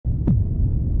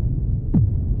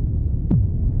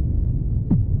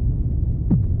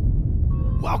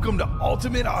Welcome to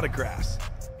Ultimate Autographs.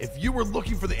 If you were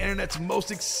looking for the internet's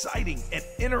most exciting and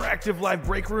interactive live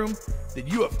break room, then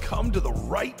you have come to the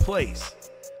right place.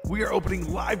 We are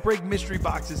opening live break mystery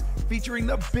boxes featuring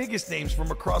the biggest names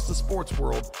from across the sports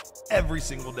world every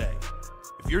single day.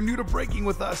 If you're new to breaking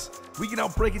with us, we can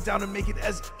help break it down and make it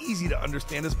as easy to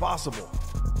understand as possible.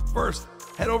 First,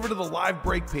 head over to the live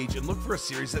break page and look for a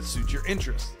series that suits your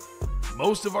interests.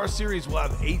 Most of our series will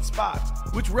have 8 spots,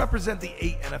 which represent the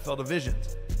 8 NFL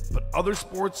divisions, but other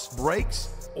sports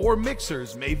breaks or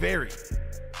mixers may vary.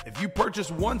 If you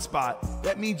purchase one spot,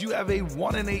 that means you have a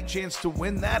 1 in 8 chance to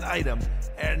win that item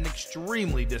at an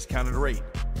extremely discounted rate.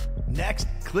 Next,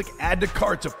 click Add to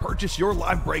Cart to purchase your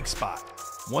live break spot.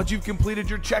 Once you've completed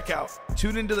your checkout,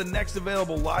 tune into the next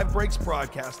available live breaks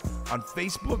broadcast on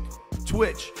Facebook,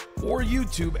 Twitch, or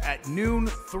YouTube at noon,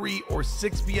 3, or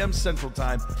 6 p.m. Central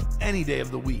Time any day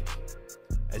of the week.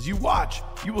 As you watch,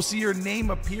 you will see your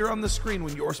name appear on the screen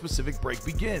when your specific break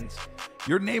begins.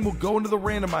 Your name will go into the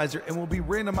randomizer and will be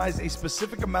randomized a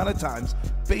specific amount of times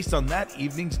based on that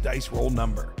evening's dice roll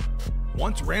number.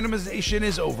 Once randomization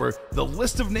is over, the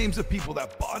list of names of people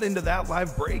that bought into that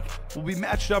live break will be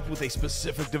matched up with a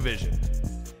specific division.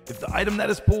 If the item that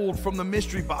is pulled from the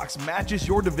mystery box matches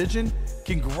your division,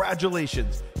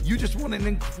 congratulations, you just won an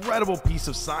incredible piece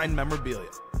of signed memorabilia.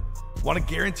 Want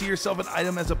to guarantee yourself an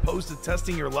item as opposed to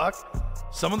testing your luck?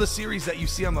 Some of the series that you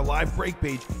see on the live break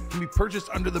page can be purchased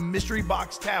under the mystery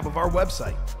box tab of our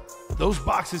website. Those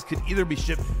boxes can either be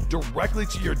shipped directly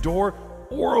to your door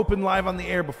or open live on the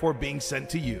air before being sent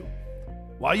to you.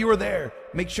 While you are there,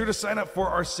 make sure to sign up for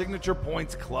our Signature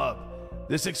Points Club.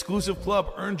 This exclusive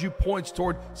club earns you points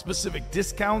toward specific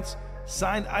discounts,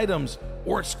 signed items,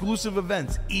 or exclusive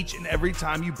events each and every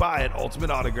time you buy at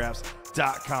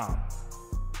ultimateautographs.com.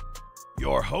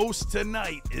 Your host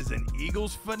tonight is an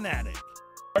Eagles fanatic.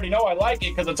 I already know I like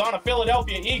it because it's on a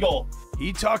Philadelphia Eagle.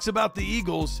 He talks about the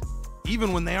Eagles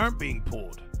even when they aren't being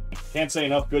pulled. Can't say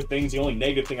enough good things. The only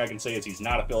negative thing I can say is he's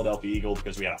not a Philadelphia Eagle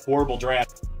because we had a horrible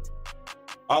draft.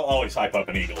 I'll always hype up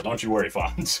an Eagle. Don't you worry,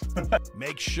 Fonz.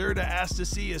 Make sure to ask to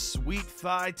see his sweet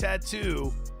thigh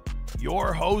tattoo.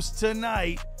 Your host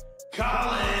tonight,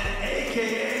 Colin,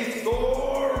 a.k.a.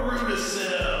 Thor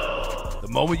Rudisill. The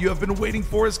moment you have been waiting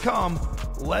for has come.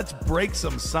 Let's break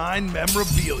some signed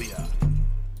memorabilia.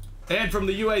 And from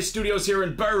the UA studios here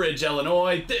in Burridge,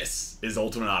 Illinois, this is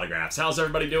Ultimate Autographs. How's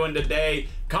everybody doing today?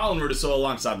 Colin Rudisill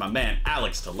alongside my man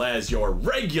Alex Tellez, your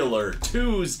regular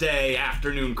Tuesday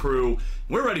afternoon crew.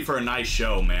 We're ready for a nice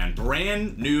show, man.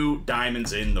 Brand new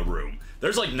diamonds in the room.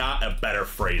 There's like not a better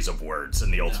phrase of words in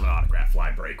the Ultimate Autograph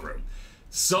live break room.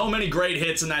 So many great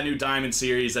hits in that new Diamond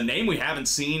series. A name we haven't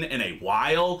seen in a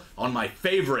while on my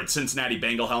favorite Cincinnati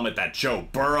Bengal helmet, that Joe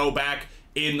Burrow back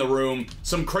in the room.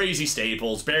 Some crazy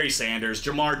staples: Barry Sanders,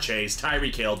 Jamar Chase,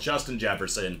 Tyreek Hill, Justin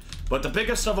Jefferson. But the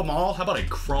biggest of them all, how about a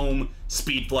chrome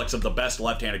speed flex of the best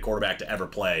left-handed quarterback to ever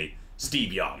play,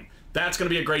 Steve Young? That's going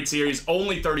to be a great series.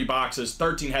 Only 30 boxes,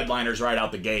 13 headliners right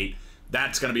out the gate.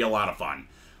 That's going to be a lot of fun.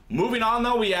 Moving on,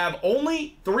 though, we have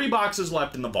only 3 boxes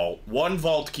left in the vault. 1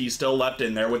 vault key still left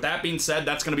in there. With that being said,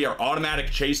 that's going to be our automatic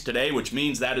chase today, which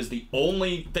means that is the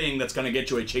only thing that's going to get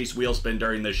you a chase wheel spin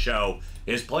during this show,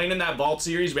 is playing in that vault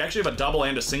series. We actually have a double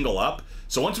and a single up.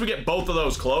 So once we get both of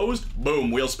those closed,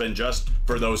 boom, wheel spin just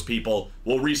for those people.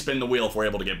 We'll respin the wheel if we're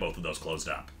able to get both of those closed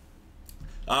up.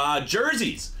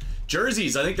 Jerseys.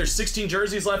 Jerseys, I think there's 16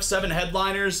 jerseys left, 7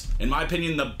 headliners. In my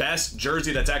opinion, the best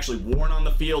jersey that's actually worn on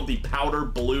the field, the powder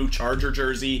blue Charger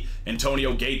jersey.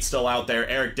 Antonio Gates still out there,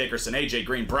 Eric Dickerson, AJ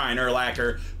Green, Brian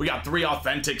Urlacher. We got 3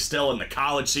 authentic still in the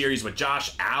college series with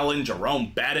Josh Allen,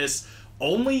 Jerome Bettis.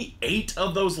 Only 8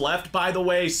 of those left, by the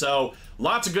way, so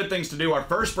lots of good things to do. Our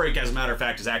first break, as a matter of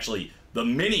fact, is actually the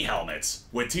mini helmets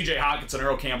with TJ Hockenson,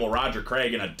 Earl Campbell, Roger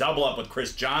Craig, and a double up with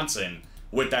Chris Johnson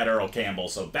with that Earl Campbell.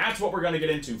 So that's what we're going to get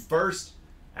into first.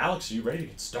 Alex, are you ready to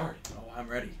get started? Oh, I'm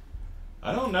ready.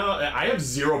 I don't know. I have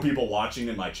 0 people watching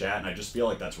in my chat, and I just feel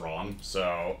like that's wrong.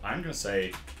 So I'm going to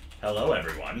say hello,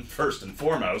 everyone, first and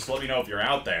foremost. Let me know if you're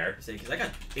out there. Because I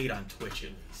got 8 on Twitch at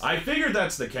least. I figured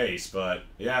that's the case, but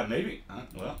yeah, maybe.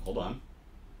 Well, hold on.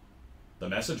 The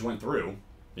message went through.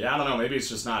 Yeah, I don't know. Maybe it's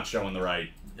just not showing the right.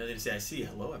 No, they just say, I see.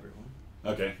 Hello, everyone.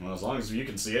 Okay, well, as long as you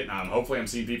can see it, hopefully I'm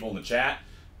seeing people in the chat.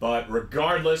 But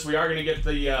regardless, we are going to get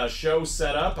the show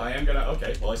set up. I am going to...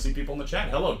 Okay, well, I see people in the chat.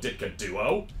 Hello, Ditka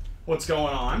Duo. What's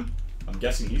going on? I'm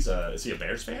guessing he's a... Is he a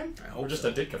Bears fan? Or just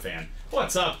a Ditka fan?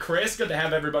 What's up, Chris? Good to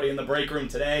have everybody in the break room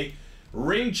today.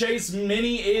 Ring Chase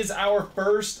Mini is our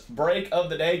first break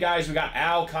of the day, guys. We got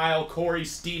Al, Kyle, Corey,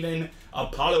 Steven,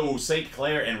 Apollo, St.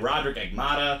 Clair, and Roderick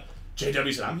Agmata.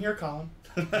 JW said, I'm here, Colin.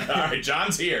 All right,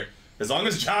 John's here. As long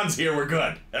as John's here, we're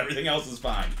good. Everything else is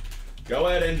fine. Go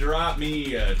ahead and drop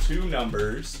me 2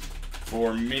 numbers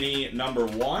for mini number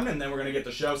 1, and then we're going to get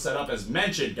the show set up. As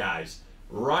mentioned, guys,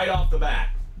 right off the bat,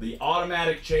 the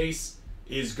automatic chase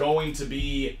is going to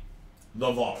be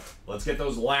the vault. Let's get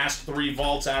those last 3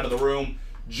 vaults out of the room.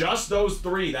 Just those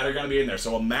 3 that are going to be in there.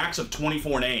 So a max of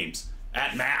 24 names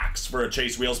at max for a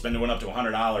chase wheel spin to win up to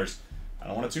 $100. I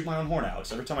don't want to toot my own horn,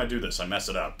 Alex. Every time I do this, I mess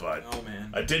it up. But oh,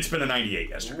 man. I did spin a 98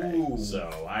 yesterday. Ooh.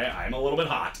 So I'm a little bit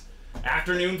hot.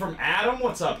 Afternoon from Adam.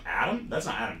 What's up, Adam? That's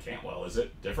not Adam Cantwell, is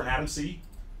it? Different Adam C?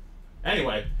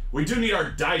 Anyway, we do need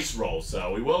our dice roll,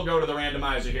 so we will go to the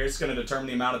randomizer here. It's going to determine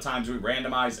the amount of times we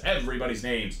randomize everybody's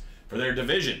names for their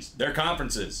divisions, their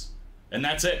conferences. And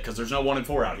that's it, because there's no 1 and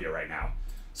 4 out here right now.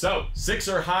 So, 6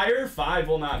 or higher, 5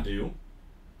 will not do.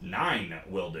 9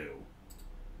 will do.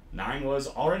 9 was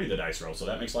already the dice roll, so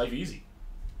that makes life easy.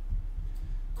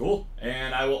 Cool.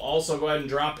 And I will also go ahead and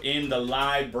drop in the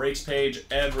live breaks page,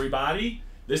 everybody.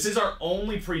 This is our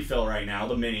only pre-fill right now,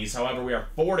 the minis. However, we are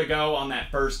 4 to go on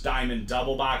that first diamond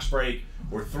double box break.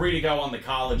 We're 3 to go on the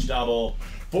college double.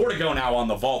 4 to go now on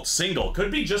the vault single. Could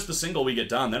be just the single we get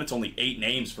done. Then it's only 8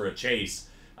 names for a chase.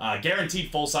 Guaranteed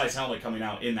full-size helmet coming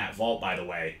out in that vault, by the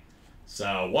way.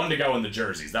 So 1 to go in the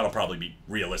jerseys. That'll probably be,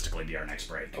 realistically, be our next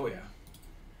break. Oh, yeah.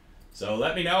 So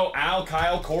let me know, Al,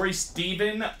 Kyle, Corey,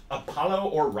 Steven, Apollo,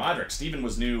 or Roderick. Steven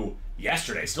was new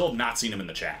yesterday. Still have not seen him in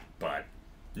the chat, but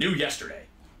new yesterday.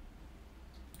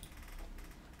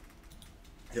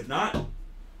 If not,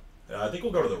 I think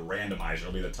we'll go to the randomizer.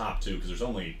 It'll be the top 2 because there's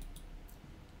only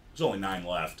 9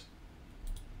 left.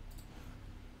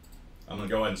 I'm going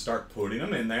to go ahead and start putting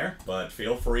them in there, but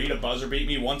feel free to buzzer beat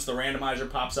me once the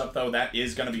randomizer pops up, though. That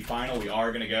is going to be final. We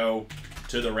are going to go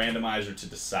to the randomizer to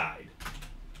decide.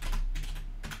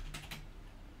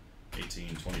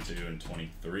 18, 22, and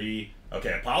 23.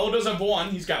 Okay, Apollo does have 1.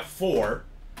 He's got 4.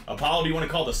 Apollo, do you want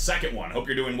to call the second one? Hope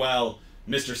you're doing well,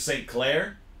 Mr. St.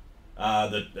 Clair.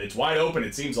 It's wide open,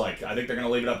 it seems like. I think they're going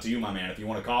to leave it up to you, my man, if you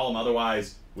want to call him.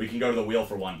 Otherwise, we can go to the wheel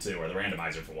for 1, too, or the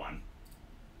randomizer for 1.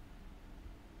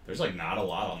 There's, like, not a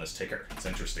lot on this ticker. It's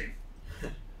interesting.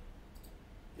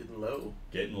 Getting low.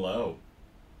 Getting low.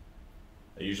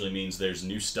 That usually means there's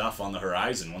new stuff on the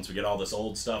horizon once we get all this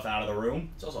old stuff out of the room.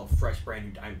 It's also a fresh, brand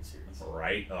new Diamond Series.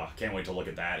 Right? Oh, can't wait to look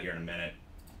at that here in a minute.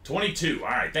 22. All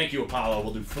right, thank you, Apollo.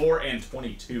 We'll do 4 and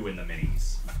 22 in the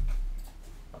minis.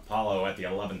 Apollo at the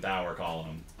 11th hour calling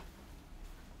him.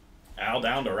 Al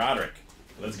down to Roderick.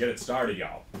 Let's get it started,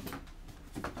 y'all.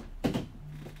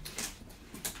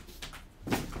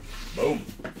 Boom.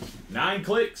 9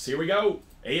 clicks. Here we go.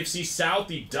 AFC South,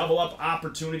 the double-up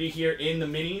opportunity here in the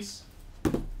minis.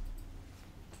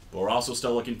 But we're also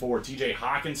still looking for TJ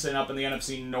Hawkinson up in the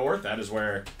NFC North. That is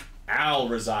where Al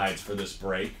resides for this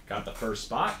break. Got the first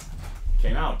spot.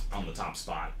 Came out on the top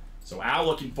spot. So Al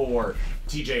looking for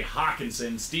TJ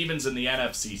Hawkinson. Steven's in the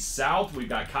NFC South. We've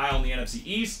got Kyle in the NFC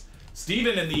East.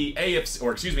 Steven in the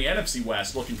NFC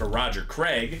West looking for Roger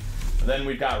Craig. Then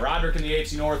we've got Roderick in the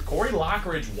AFC North. Corey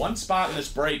Lockridge, 1 spot in this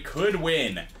break, could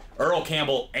win Earl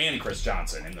Campbell and Chris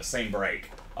Johnson in the same break.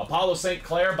 Apollo St.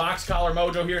 Clair, box collar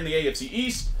mojo here in the AFC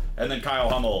East. And then Kyle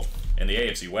Hummel in the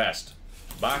AFC West.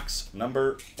 Box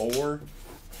number 4.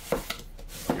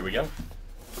 Here we go.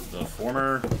 The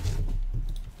former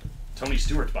Tony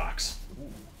Stewart box.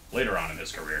 Later on in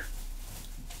his career.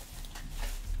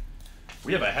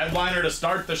 We have a headliner to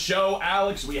start the show,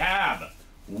 Alex. We have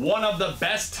one of the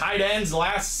best tight ends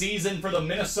last season for the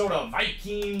Minnesota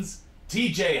Vikings,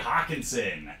 TJ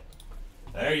Hawkinson.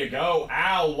 There you go.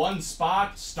 Al, 1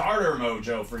 spot, starter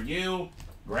mojo for you.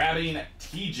 Grabbing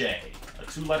TJ. A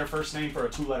 2-letter first name for a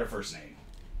 2-letter first name.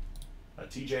 A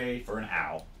TJ for an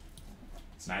Al.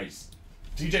 It's nice.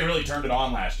 TJ really turned it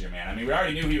on last year, man. I mean, we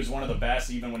already knew he was one of the best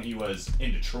even when he was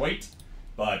in Detroit,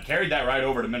 but carried that right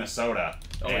over to Minnesota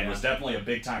and was definitely a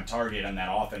big-time target on that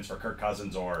offense for Kirk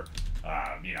Cousins or,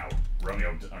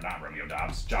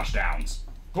 Josh Downs.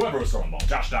 Whoever was throwing the ball.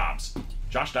 Josh Dobbs.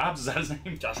 Josh Dobbs, is that his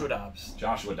name? Joshua Dobbs.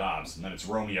 Joshua Dobbs. And then it's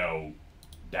Romeo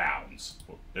Downs.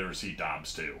 There's he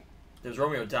Dobbs, too. There's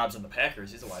Romeo Dobbs on the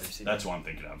Packers. He's a wide receiver. That's what I'm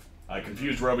thinking of. I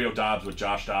confused Romeo Dobbs with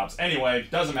Josh Dobbs. Anyway,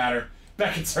 doesn't matter.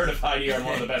 Beckett certified here and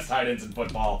one of the best tight ends in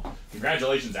football.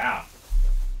 Congratulations, Al.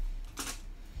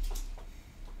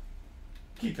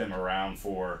 Keep him around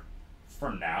for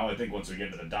now. I think once we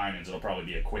get to the diamonds, it'll probably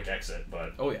be a quick exit,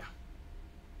 but oh yeah.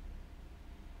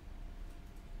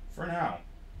 For now,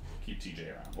 keep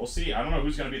TJ around. We'll see. I don't know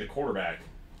who's going to be the quarterback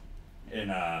in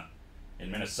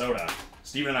Minnesota.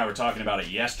 Steven and I were talking about it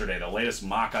yesterday. The latest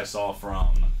mock I saw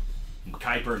from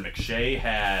Kuiper and McShay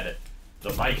had the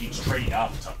Vikings trading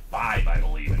up to 5, I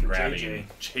believe, and grabbing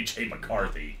J.J.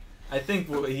 McCarthy. I think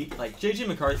like JJ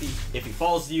McCarthy, if he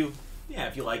falls to you, yeah,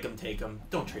 if you like him, take him.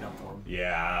 Don't trade up for him.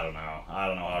 Yeah, I don't know. I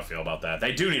don't know how I feel about that.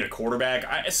 They do need a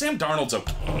quarterback. Sam Darnold's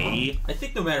okay. I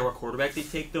think no matter what quarterback they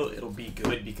take, though, it'll be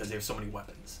good because they have so many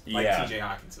weapons. Like T.J.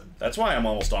 Hockenson. That's why I'm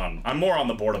more on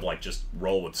the board of, like, just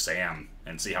roll with Sam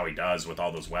and see how he does with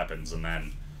all those weapons. And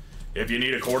then if you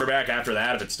need a quarterback after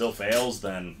that, if it still fails,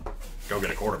 then go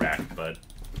get a quarterback. But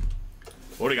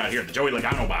what do we got here? The Joey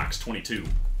Logano box, 22.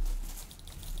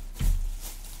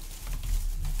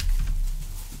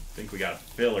 I think we got a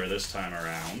filler this time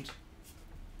around.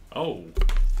 Oh,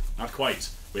 not quite.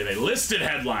 We have a listed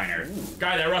headliner.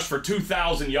 Guy that rushed for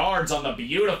 2,000 yards on the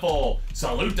beautiful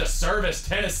Salute to Service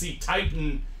Tennessee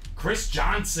Titan, Chris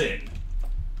Johnson.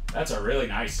 That's a really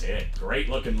nice hit. Great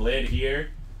looking lid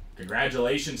here.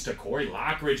 Congratulations to Corey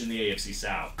Lockridge in the AFC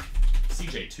South.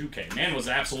 CJ2K, man, was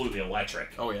absolutely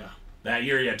electric. Oh, yeah. That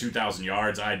year he had 2,000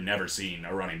 yards. I had never seen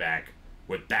a running back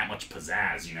with that much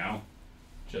pizzazz, you know?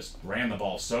 Just ran the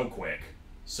ball so quick.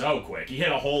 So quick. He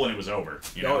hit a hole and it was over.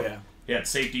 You know? Oh, yeah. He had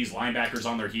safeties, linebackers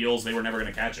on their heels. They were never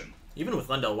going to catch him. Even with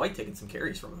Lendale White taking some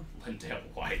carries from him. Lendale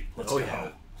White. Let's go. Yeah.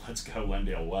 Let's go,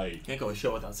 Lendale White. Can't go a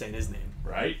show without saying his name.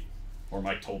 Right? Or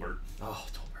Mike Tolbert. Oh,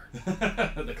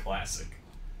 Tolbert. The classic.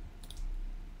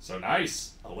 So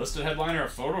nice. A listed headliner, a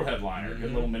photo headliner.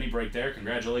 Good little mini break there.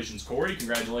 Congratulations, Corey.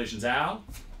 Congratulations, Al.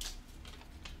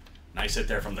 Nice hit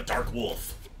there from the Dark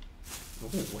Wolf. Ooh,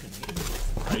 what a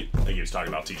name. Right? I think he was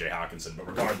talking about T.J. Hockenson, but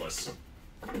regardless.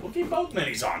 We'll keep both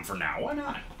minis on for now. Why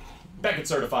not? Beckett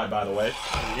certified, by the way.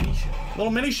 Mini show.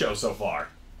 Little mini show so far.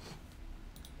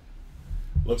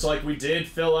 Looks like we did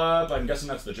fill up, I'm guessing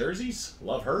that's the jerseys.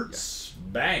 Love Hurts.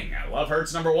 Yeah. Bang. Love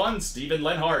Hurts number 1. Steven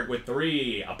Lenhart with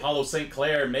 3. Apollo St.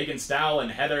 Clair, Megan Stowell,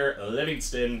 and Heather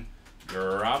Livingston.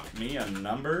 Drop me a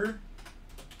number.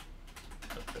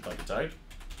 If I could type.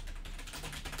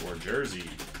 For jersey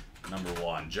number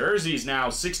 1. Jerseys now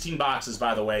 16 boxes,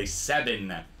 by the way.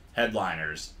 7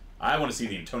 headliners. I want to see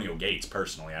the Antonio Gates,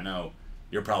 personally. I know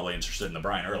you're probably interested in the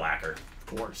Brian Urlacher. Of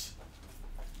course.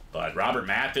 But Robert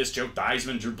Mathis, Joe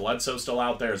Theismann, Drew Bledsoe still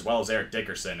out there, as well as Eric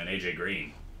Dickerson and A.J.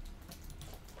 Green.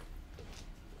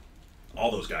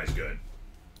 All those guys good.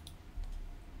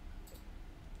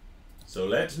 So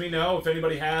let me know if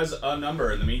anybody has a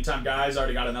number. In the meantime, guys,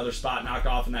 already got another spot knocked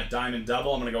off in that diamond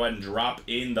double. I'm going to go ahead and drop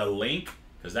in the link,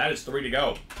 because that is 3 to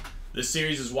go. This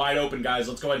series is wide open, guys.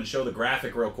 Let's go ahead and show the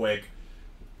graphic real quick.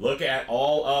 Look at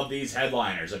all of these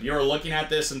headliners. If you're looking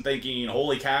at this and thinking,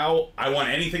 holy cow, I want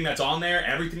anything that's on there,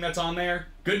 everything that's on there,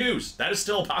 good news. That is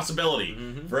still a possibility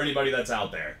for anybody that's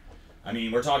out there. I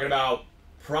mean, we're talking about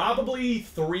probably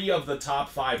 3 of the top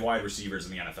 5 wide receivers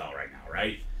in the NFL right now,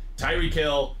 right? Tyreek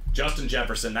Hill, Justin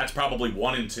Jefferson, that's probably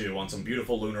 1 and 2 on some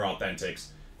beautiful Lunar Authentics.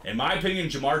 In my opinion,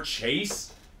 Jamar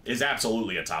Chase is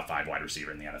absolutely a top 5 wide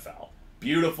receiver in the NFL.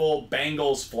 Beautiful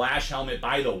Bengals flash helmet.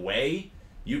 By the way,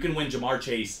 you can win Jamar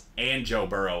Chase and Joe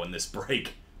Burrow in this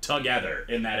break together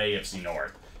in that AFC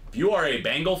North. If you are a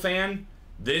Bengal fan,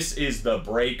 this is the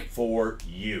break for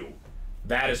you.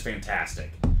 That is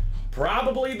fantastic.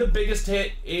 Probably the biggest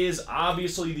hit is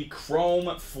obviously the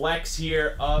chrome flex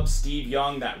here of Steve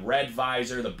Young, that red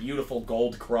visor, the beautiful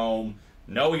gold chrome.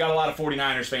 No, we got a lot of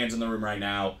 49ers fans in the room right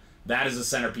now. That is a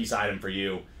centerpiece item for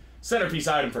you. Centerpiece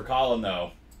item for Colin,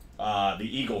 though, the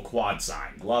Eagle quad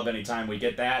sign. Love anytime we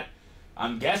get that.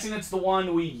 I'm guessing it's the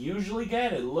one we usually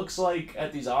get. It looks like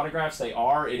at these autographs they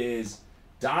are. It is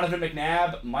Donovan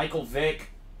McNabb, Michael Vick.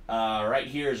 Right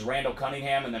here is Randall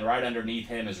Cunningham, and then right underneath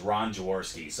him is Ron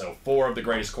Jaworski. So 4 of the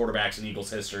greatest quarterbacks in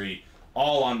Eagles history,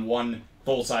 all on one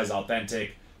full-size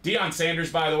authentic. Deion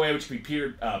Sanders, by the way, which can be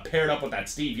paired up with that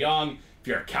Steve Young. If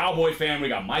you're a Cowboy fan, we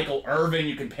got Michael Irvin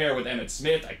you can pair with Emmitt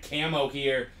Smith, a camo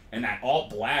here, and that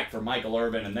alt black for Michael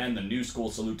Irvin, and then the new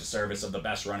school salute to service of the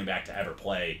best running back to ever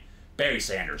play, Barry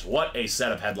Sanders. What a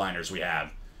set of headliners we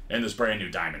have in this brand new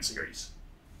Diamond Series.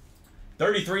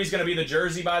 33 is going to be the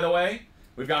jersey, by the way.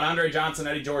 We've got Andre Johnson,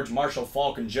 Eddie George, Marshall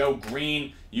Faulk, and Joe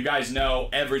Green. You guys know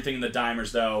everything in the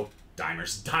Dimers, though.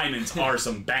 Diamonds are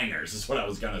some bangers, is what I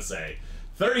was going to say.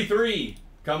 33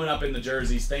 coming up in the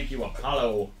jerseys. Thank you,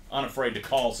 Apollo. Unafraid to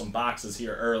call some boxes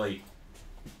here early.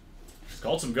 He's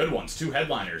called some good ones. 2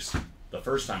 headliners the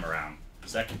first time around.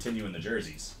 Does that continue in the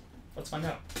jerseys? Let's find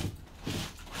out.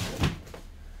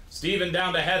 Steven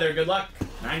down to Heather. Good luck.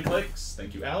 9 clicks.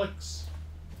 Thank you, Alex.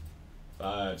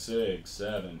 5, 6,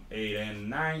 7, 8, and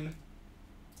 9.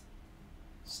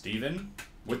 Steven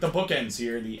with the bookends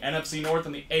here. The NFC North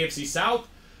and the AFC South.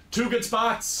 2 good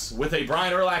spots with a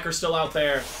Brian Urlacher still out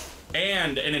there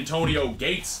and an Antonio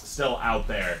Gates still out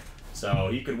there. So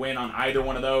he could win on either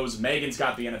one of those. Megan's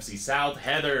got the NFC South.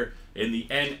 Heather in the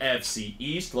NFC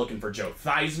East, looking for Joe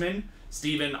Theismann.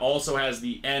 Steven also has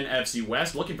the NFC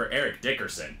West, looking for Eric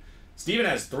Dickerson. Steven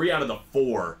has 3 out of the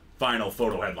 4 final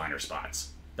photo headliner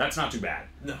spots. That's not too bad.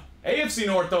 No. AFC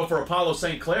North, though, for Apollo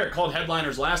St. Clair, called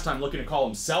headliners last time, looking to call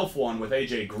himself one with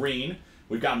AJ Green.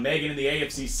 We've got Megan in the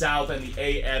AFC South and the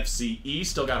AFC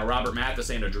East. Still got a Robert Mathis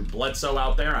and a Drew Bledsoe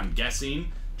out there, I'm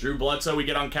guessing. Drew Bledsoe we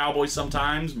get on Cowboys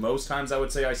sometimes. Most times I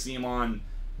would say I see him on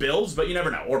Bills, but you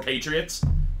never know. Or Patriots.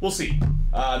 We'll see.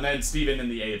 And then Steven in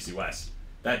the AFC West.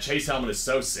 That Chase helmet is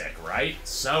so sick, right?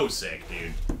 So sick,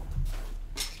 dude.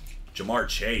 Jamar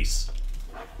Chase.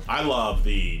 I love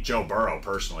the Joe Burrow,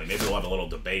 personally. Maybe we'll have a little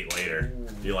debate later.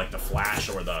 Do you like the Flash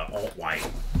or the alt-white?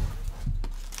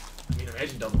 I mean,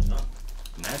 imagine doubling up.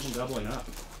 Imagine doubling up.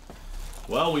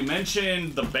 Well, we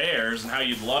mentioned the Bears and how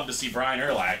you'd love to see Brian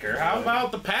Urlacher. How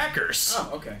about the Packers?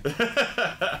 Oh, okay.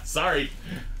 Sorry.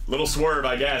 Little swerve,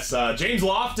 I guess. James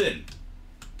Lofton.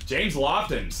 James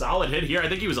Lofton. Solid hit here. I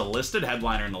think he was a listed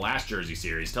headliner in the last Jersey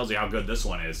series. Tells you how good this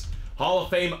one is. Hall of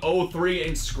Fame 03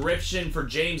 inscription for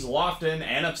James Lofton.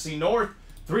 NFC North.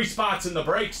 3 spots in the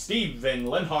break. Steven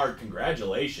Lenhard,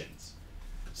 congratulations.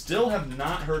 Still have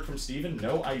not heard from Steven.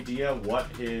 No idea what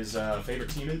his favorite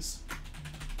team is.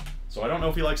 So I don't know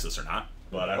if he likes this or not,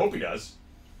 but I hope he does.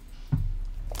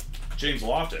 James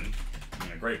Lofton, I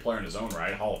mean, a great player in his own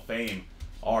right. Hall of Fame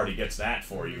already gets that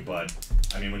for you, but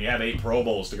I mean, when you have 8 Pro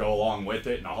Bowls to go along with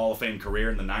it and a Hall of Fame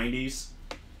career in the 90s,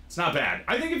 it's not bad.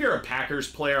 I think if you're a Packers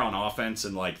player on offense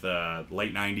in like the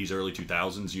late 90s, early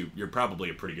 2000s, you're probably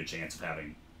a pretty good chance of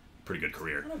having a pretty good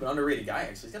career. I don't know, but underrated guy,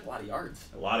 actually. He's got a lot of yards.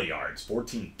 A lot of yards.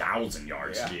 14,000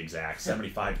 yards to be exact.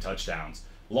 75 touchdowns.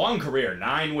 Long career.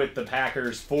 9 with the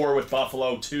Packers, 4 with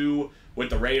Buffalo, 2 with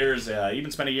the Raiders. Even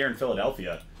spent a year in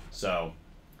Philadelphia. So,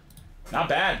 not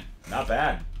bad. Not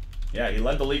bad. Yeah, he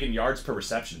led the league in yards per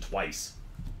reception twice.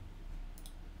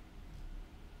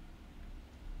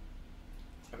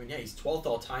 I mean, yeah, he's 12th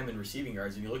all time in receiving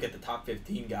yards. If you look at the top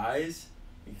 15 guys,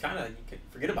 you can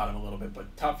forget about him a little bit,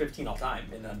 but top 15 all time,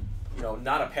 and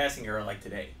not a passing error like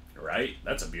today. Right?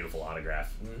 That's a beautiful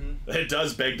autograph. Mm-hmm. It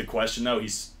does beg the question, though.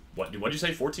 He's what'd you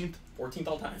say? 14th? 14th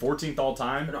all time. 14th all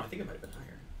time. No, I think it might have been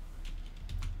higher.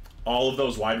 All of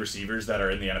those wide receivers that are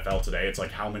in the NFL today, it's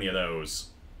like how many of those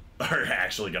are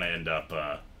actually going to end up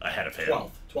ahead of him?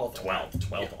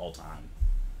 12th all time.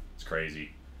 It's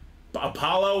crazy.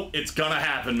 Apollo, it's going to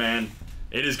happen, man.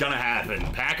 It is going to happen.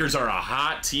 Packers are a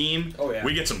hot team. Oh, yeah.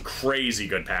 We get some crazy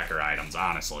good Packer items,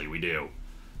 honestly. We do.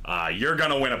 You're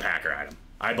going to win a Packer item.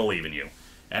 I believe in you.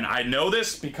 And I know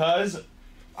this because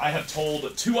I have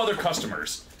told 2 other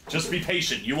customers, just be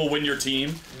patient. You will win your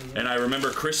team. Mm-hmm. And I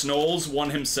remember Chris Knowles won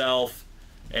himself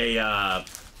a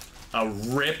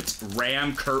ripped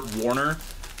Ram Kurt Warner.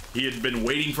 He had been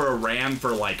waiting for a Ram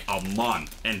for like a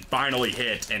month and finally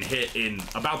hit in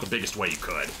about the biggest way you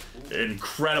could.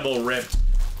 Incredible ripped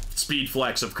speed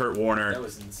flex of Kurt Warner. That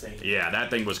was insane. Yeah, that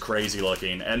thing was crazy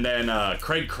looking. And then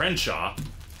Craig Crenshaw,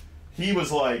 he was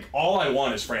like, all I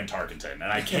want is Fran Tarkenton, and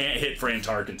I can't hit Fran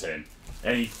Tarkenton.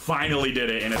 And he finally did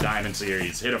it in a Diamond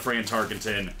Series. Hit a Fran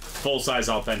Tarkenton, full-size,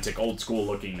 authentic,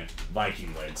 old-school-looking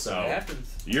Viking lid. So it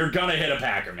happens. You're going to hit a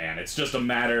Packer, man. It's just a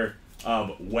matter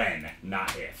of when,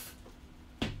 not if.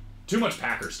 Too much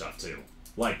Packer stuff, too.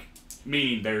 Like,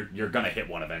 meaning you're going to hit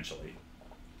one eventually.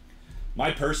 My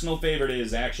personal favorite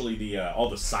is actually the all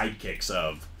the sidekicks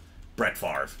of Brett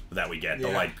Favre that we get. Yeah.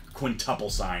 The, like, quintuple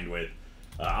signed with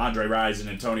Andre Rison,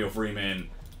 Antonio Freeman,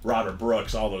 Robert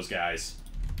Brooks, all those guys.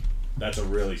 That's a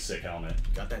really sick helmet.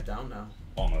 Got that down now.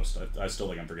 Almost. I still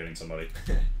think I'm forgetting somebody.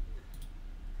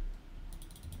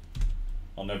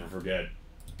 I'll never forget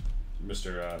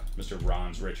Mr.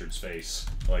 Ron's Richards' face.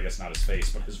 Well, I guess not his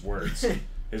face, but his words.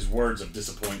 His words of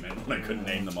disappointment when I couldn't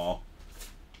name them all.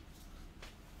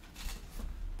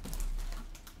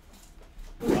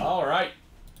 All right.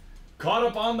 Caught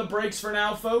up on the breaks for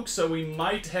now, folks, so we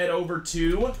might head over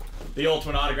to the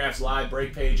Ultimate Autographs live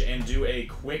break page and do a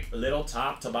quick little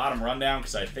top-to-bottom rundown,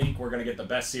 because I think we're going to get the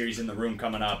best series in the room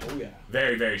coming up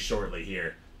very, very shortly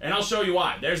here. And I'll show you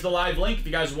why. There's the live link. If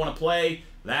you guys want to play,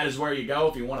 that is where you go.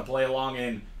 If you want to play along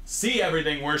and see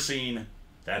everything we're seeing,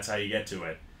 that's how you get to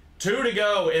it. 2 to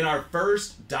go in our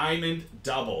first Diamond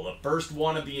Double, the first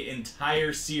one of the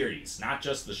entire series, not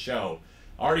just the show.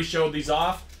 Already showed these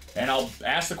off. And I'll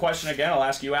ask the question again. I'll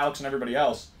ask you, Alex, and everybody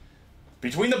else.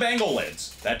 Between the Bengal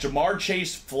lids, that Jamar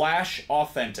Chase Flash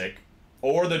Authentic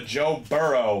or the Joe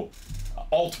Burrow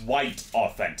Alt-White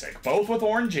Authentic, both with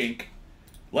orange ink,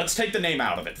 let's take the name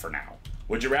out of it for now.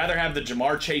 Would you rather have the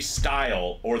Jamar Chase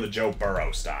style or the Joe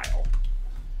Burrow style?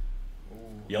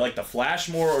 You like the Flash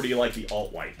more, or do you like the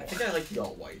alt-white more? I think I like the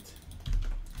alt-white.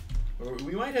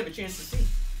 We might have a chance to see.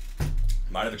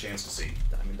 Might have a chance to see.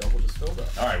 Diamond Double just filled up.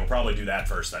 All right, we'll probably do that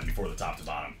first then, before the top to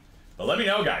bottom. But let me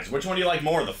know, guys, which one do you like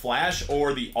more, the Flash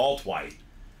or the alt-white?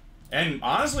 And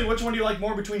honestly, which one do you like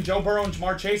more between Joe Burrow and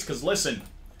Ja'Marr Chase? Because listen,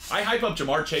 I hype up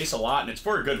Ja'Marr Chase a lot, and it's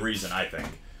for a good reason, I think.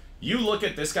 You look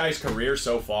at this guy's career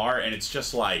so far, and it's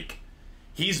just like,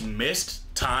 he's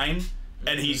missed time,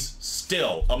 and he's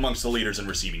still amongst the leaders in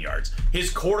receiving yards.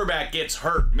 His quarterback gets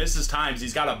hurt, misses times.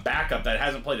 He's got a backup that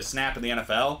hasn't played a snap in the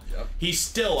NFL. Yep. He's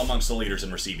still amongst the leaders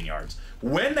in receiving yards.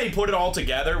 When they put it all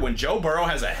together, when Joe Burrow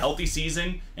has a healthy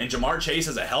season and Ja'Marr Chase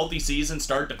has a healthy season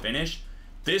start to finish,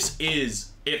 this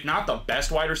is, if not the best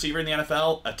wide receiver in the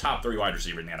NFL, a top 3 wide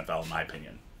receiver in the NFL, in my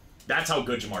opinion. That's how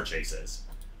good Ja'Marr Chase is.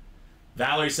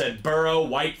 Valerie said Burrow,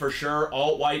 white for sure,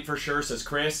 alt-white for sure, says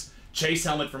Chris. Chase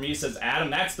helmet for me, says Adam.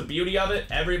 That's the beauty of it.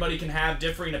 Everybody can have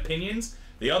differing opinions.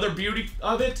 The other beauty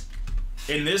of it,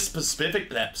 in this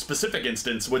specific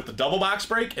instance with the double box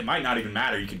break, it might not even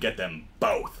matter. You could get them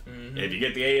both. If you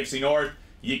get the AFC North,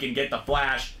 you can get the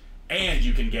Flash, and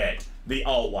you can get the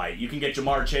alt-white. You can get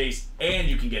Ja'Marr Chase, and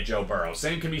you can get Joe Burrow.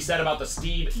 Same can be said about the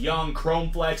Steve Young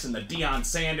Chrome Flex and the Deion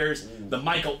Sanders, the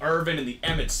Michael Irvin and the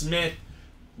Emmitt Smith,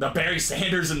 the Barry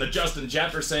Sanders and the Justin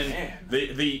Jefferson. Man.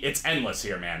 It's endless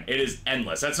here, man. It is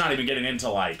endless. That's not even getting into,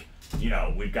 like, you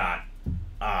know, we've got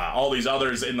all these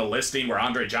others in the listing where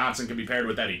Andre Johnson could be paired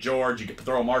with Eddie George. You could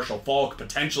throw Marshall Faulk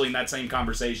potentially in that same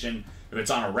conversation. If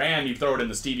it's on a Ram, you throw it in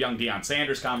the Steve Young, Deion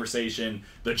Sanders conversation.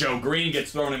 The Joe Green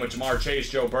gets thrown in with Ja'Marr Chase,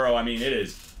 Joe Burrow. I mean, it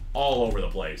is all over the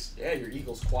place. Yeah, your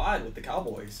Eagles quad with the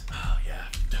Cowboys. Oh, yeah.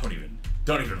 Don't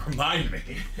even remind me.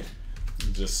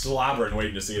 Just slobbering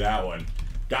waiting to see that one.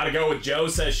 Gotta go with Joe,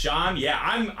 says Sean. Yeah,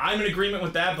 I'm in agreement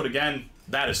with that, but again,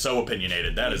 that is so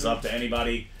opinionated. That is up to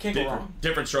anybody. Can't go wrong.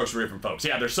 Different strokes for different folks.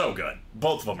 Yeah, they're so good.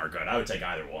 Both of them are good. I would take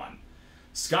either one.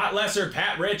 Scott Lesser,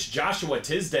 Pat Rich, Joshua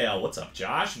Tisdale. What's up,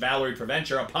 Josh? Valerie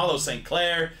Preventure, Apollo St.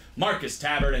 Clair, Marcus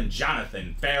Tabbert, and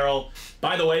Jonathan Farrell.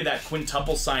 By the way, that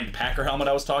quintuple signed Packer helmet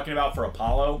I was talking about for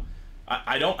Apollo,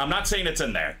 I'm not saying it's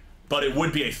in there, but it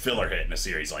would be a filler hit in a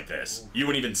series like this. You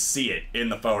wouldn't even see it in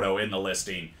the photo, in the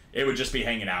listing. It would just be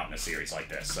hanging out in a series like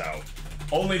this. So,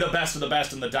 only the best of the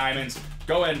best in the diamonds.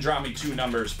 Go ahead and drop me 2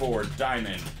 numbers for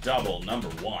diamond double number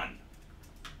 1.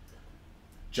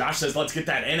 Josh says, let's get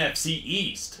that NFC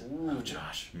East. Ooh. Oh,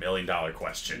 Josh, $1 million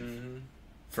question.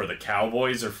 For the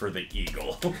Cowboys or for the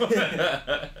Eagle?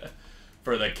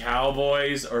 For the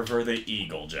Cowboys or for the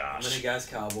Eagle, Josh? I'm going to guess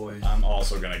Cowboys. I'm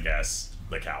also going to guess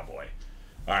the Cowboy.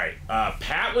 All right,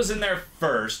 Pat was in there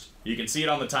first. You can see it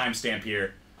on the timestamp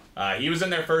here. He was in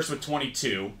there first with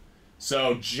 22.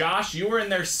 So, Josh, you were in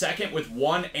there second with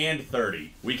 1 and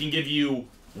 30. We can give you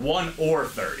 1 or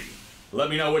 30. Let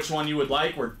me know which one you would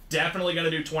like. We're definitely going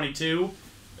to do 22.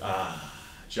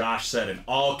 Josh said in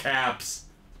all caps,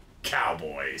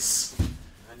 Cowboys.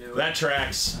 I knew it. That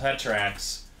tracks. That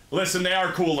tracks. Listen, they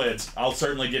are cool lids. I'll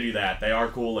certainly give you that. They are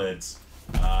cool lids.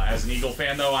 As an Eagle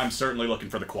fan, though, I'm certainly looking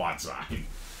for the quad sign.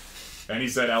 And he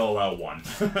said LOL 1.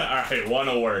 All right, 1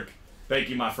 will work. Thank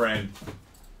you, my friend.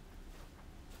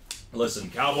 Listen,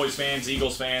 Cowboys fans,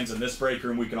 Eagles fans, in this break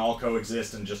room, we can all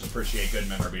coexist and just appreciate good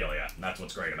memorabilia. And that's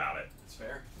what's great about it. That's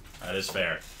fair. That is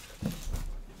fair.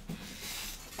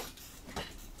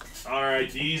 All right,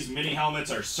 these mini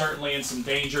helmets are certainly in some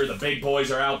danger. The big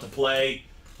boys are out to play.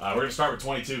 We're going to start with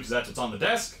 22 because that's what's on the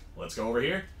desk. Let's go over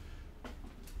here.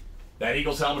 That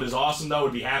Eagles helmet is awesome, though.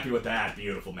 Would be happy with that.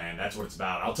 Beautiful, man. That's what it's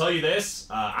about. I'll tell you this.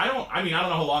 I don't know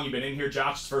how long you've been in here,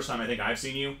 Josh. It's the first time I think I've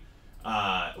seen you.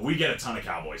 We get a ton of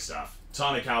Cowboy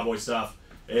stuff.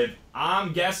 If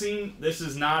I'm guessing, this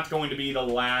is not going to be the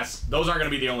last. Those aren't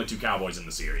going to be the only 2 Cowboys in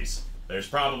the series. There's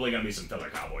probably going to be some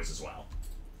filler Cowboys as well.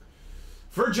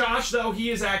 For Josh, though, he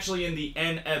is actually in the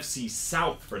NFC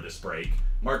South for this break.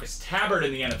 Marcus Tabbert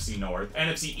in the NFC North.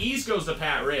 NFC East goes to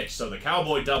Pat Rich, so the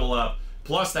Cowboy double up.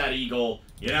 Plus that Eagle,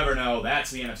 you never know, that's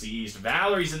the NFC East.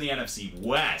 Valerie's in the NFC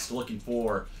West, looking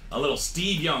for a little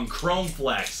Steve Young Chrome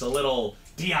Flex, a little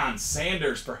Deion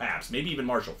Sanders perhaps, maybe even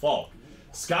Marshall Faulk.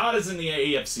 Scott is in the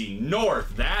AFC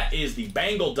North. That is the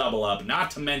Bengal double up,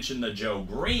 not to mention the Joe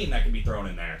Green that can be thrown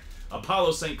in there.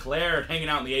 Apollo St. Clair hanging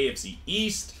out in the AFC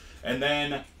East. And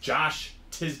then Josh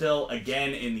Tisdale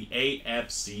again in the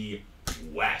AFC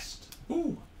West.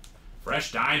 Ooh,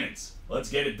 fresh diamonds. Let's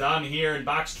get it done here in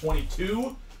box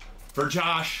 22. For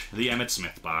Josh, the Emmitt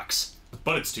Smith box.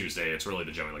 But it's Tuesday. It's really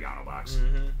the Joey Logano box.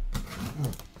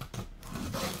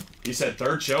 He said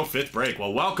 3rd show, 5th break.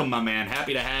 Well, welcome, my man.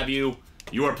 Happy to have you.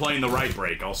 You are playing the right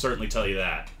break. I'll certainly tell you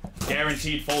that.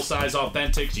 Guaranteed full-size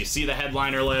authentics. You see the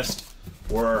headliner list.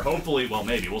 we're hopefully, well,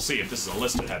 maybe, we'll see if this is a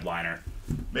listed headliner.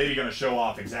 Maybe going to show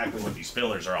off exactly what these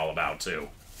fillers are all about, too.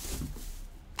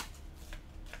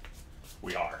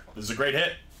 We are. This is a great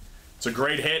hit. It's a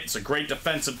great hit. It's a great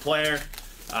defensive player.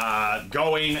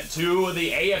 Going to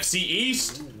the AFC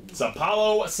East, it's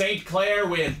Apollo St. Clair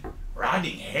with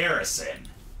Rodney Harrison.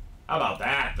 How about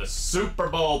that? The Super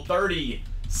Bowl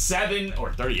 37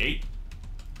 or 38?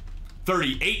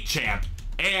 38 champ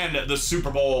and the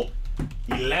Super Bowl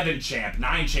 11 champ,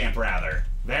 9 champ rather.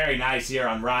 Very nice here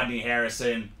on Rodney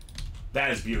Harrison.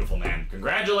 That is beautiful, man.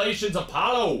 Congratulations,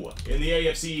 Apollo, in the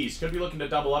AFC East. Could be looking to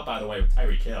double up, by the way, with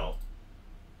Tyreek Hill.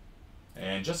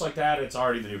 And just like that, it's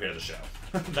already the new hit of the show.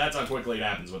 That's how quickly it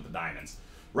happens with the Diamonds.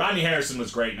 Rodney Harrison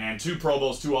was great, man. 2 Pro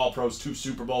Bowls, 2 All-Pros, 2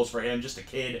 Super Bowls for him. Just a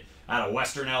kid out of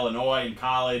Western Illinois in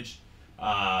college.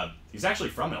 He's actually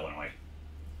from Illinois.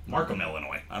 Markham,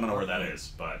 Illinois. I don't know where that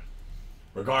is, but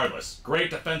regardless. Great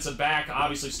defensive back.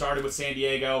 Obviously started with San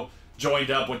Diego.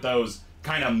 Joined up with those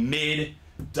kind of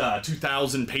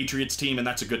mid-2000 Patriots team, and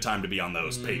that's a good time to be on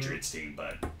those Patriots team.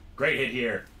 But great hit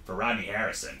here for Rodney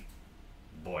Harrison.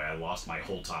 Boy, I lost my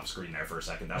whole top screen there for a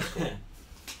second. That was cool.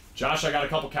 Josh, I got a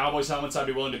couple Cowboys helmets I'd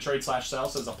be willing to trade / sell,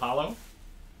 says Apollo.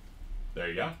 There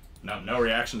you go. No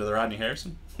reaction to the Rodney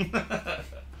Harrison.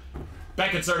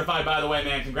 Beckett certified, by the way,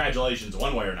 man. Congratulations,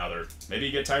 one way or another. Maybe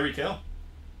you get Tyreek Hill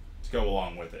to go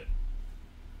along with it.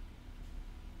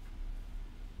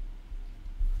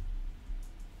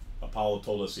 Apollo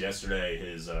told us yesterday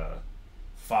his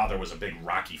father was a big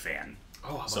Rocky fan.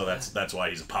 Oh, so that's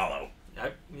why he's Apollo.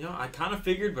 I kind of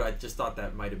figured, but I just thought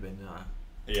that might have been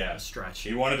a stretch.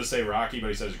 He wanted to say Rocky, but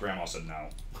he said his grandma said no.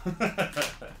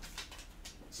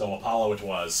 So Apollo it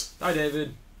was. Hi,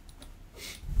 David.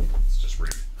 It's just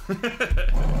rude.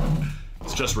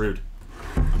 It's just rude.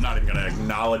 I'm not even going to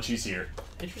acknowledge he's here.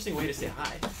 Interesting way to say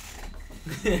hi.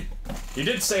 He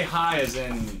did say hi as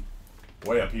in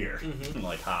way up here.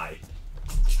 Like hi.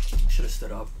 Should have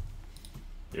stood up.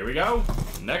 Here we go.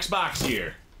 Next box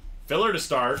here. Filler to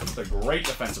start. The great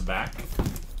defensive back.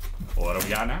 What do we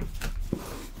got now?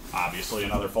 Obviously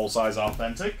another full-size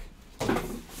authentic.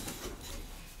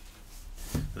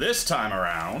 This time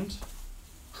around,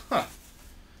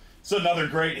 it's another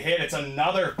great hit. It's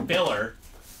another filler.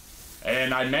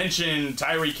 And I mentioned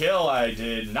Tyreek Hill. I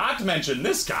did not mention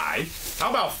this guy. How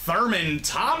about Thurman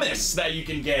Thomas that you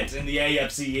can get in the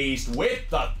AFC East with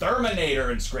the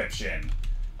Terminator inscription?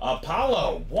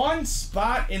 Apollo, 1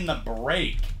 spot in the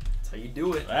break. That's how you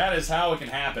do it. That is how it can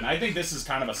happen. I think this is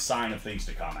kind of a sign of things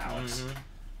to come, Alex.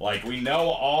 Like, we know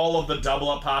all of the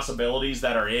double-up possibilities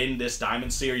that are in this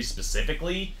Diamond Series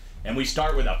specifically, and we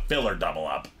start with a filler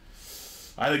double-up.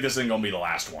 I think this isn't going to be the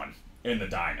last one in the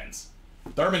Diamonds.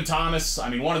 Thurman Thomas, I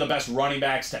mean, one of the best running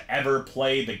backs to ever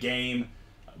play the game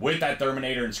with that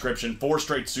Terminator inscription. 4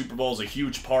 straight Super Bowls, a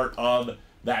huge part of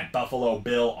that Buffalo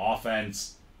Bill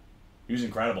offense. He was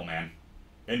incredible, man.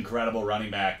 Incredible running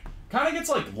back. Kind of gets,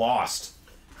 like, lost.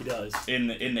 He does. In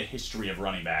the history of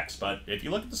running backs. But if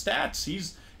you look at the stats,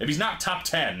 if he's not top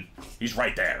 10, he's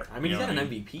right there. I mean, he's got an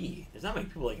MVP. There's not many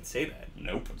people that can say that.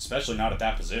 Nope, especially not at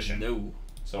that position. No.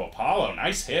 So Apollo,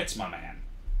 nice hits, my man.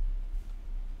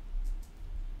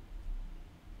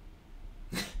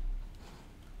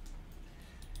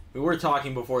 We were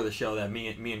talking before the show that me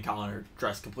and Colin are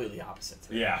dressed completely opposite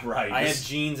today. Yeah, right. I have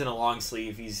jeans and a long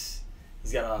sleeve. He's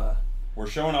got a... We're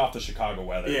showing off the Chicago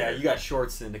weather. Yeah, here. you got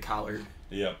shorts and the collar.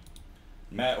 Yep.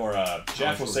 Matt or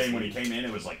Jeff was saying when he came in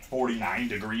it was like 49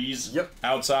 degrees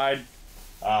outside.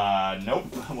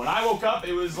 Nope. When I woke up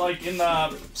it was like in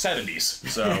the 70s.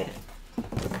 So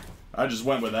I just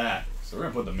went with that. So we're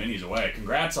going to put the minis away.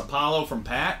 Congrats, Apollo from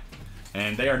Pat.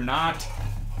 And they are not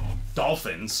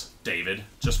Dolphins, David,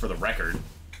 just for the record.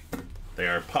 They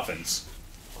are Puffins.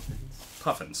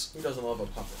 Puffins. Who doesn't love a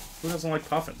puffin? Who doesn't like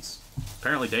Puffins?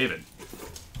 Apparently David.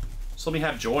 Just let me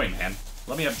have joy, man.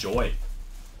 Let me have joy.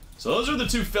 So those are the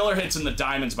 2 filler hits in the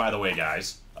Diamonds, by the way,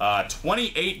 guys.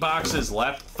 28 boxes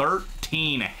left,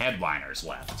 13 headliners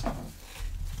left.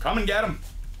 Come and get them.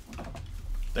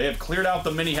 They have cleared out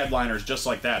the mini headliners just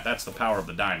like that. That's the power of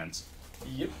the Diamonds.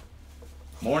 Yep.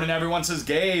 Morning, everyone, says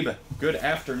Gabe. Good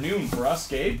afternoon for us,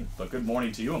 Gabe. But good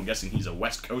morning to you. I'm guessing he's a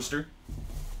West Coaster.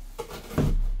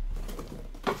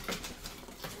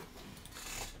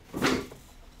 I'm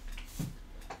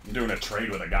doing a trade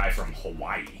with a guy from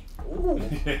Hawaii. Ooh,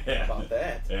 Yeah. how about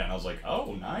that? Yeah, and I was like,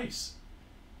 oh, nice.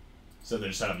 So they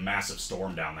just had a massive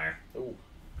storm down there. Ooh.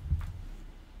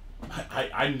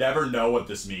 I never know what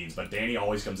this means, but Danny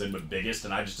always comes in with biggest,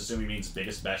 and I just assume he means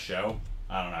biggest, best show.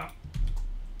 I don't know.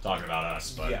 Talking about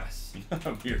us, but yes.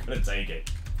 we're going to take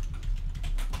it.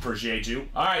 Appreciate you.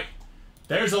 All right.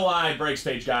 There's a live breaks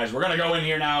page, guys. We're going to go in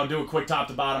here now and do a quick top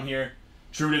to bottom here.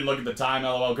 True didn't look at the time,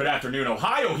 LOL. Good afternoon.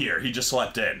 Ohio here. He just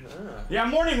slept in. Yeah,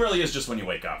 morning really is just when you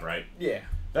wake up, right? Yeah.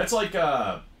 That's like,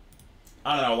 I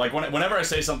don't know, like whenever I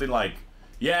say something like,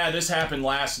 yeah, this happened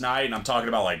last night, and I'm talking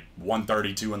about like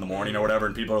 1:32 in the morning or whatever,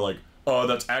 and people are like, oh,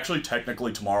 that's actually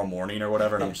technically tomorrow morning or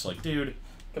whatever, and I'm just like, dude.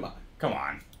 Come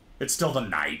on. It's still the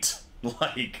night.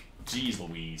 Like, geez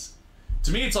Louise.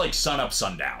 To me, it's like sun up,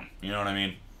 sundown. You know what I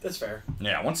mean? That's fair.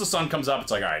 Yeah, once the sun comes up, it's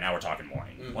like, all right, now we're talking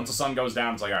morning. Once the sun goes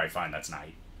down, it's like, all right, fine, that's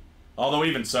night. Although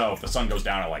even so, if the sun goes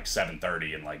down at like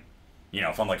 7:30 and like, you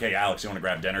know, if I'm like, hey, Alex, you want to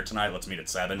grab dinner tonight? Let's meet at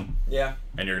 7. Yeah.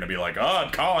 And you're going to be like, oh,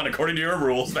 Colin, according to your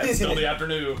rules, that's still the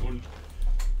afternoon.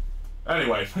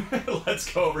 Anyway,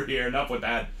 let's go over here. Enough with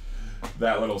that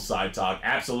little side talk.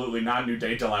 Absolutely not a new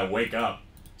day till I wake up.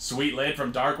 Sweet lid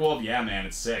from Dark Wolf. Yeah, man,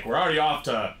 it's sick. We're already off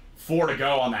to 4 to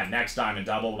go on that next diamond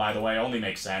double, by the way. Only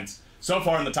makes sense. So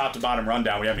far in the top to bottom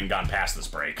rundown, we haven't even gotten past this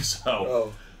break.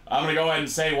 So I'm going to go ahead and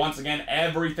say, once again,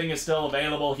 everything is still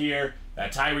available here.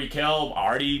 That Tyreek Hill,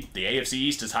 already, the AFC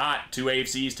East is hot. 2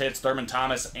 AFC East hits, Thurman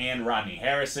Thomas and Rodney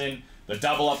Harrison. The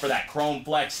double up for that Chrome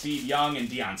Flex, Steve Young and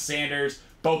Deion Sanders.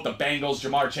 Both the Bengals,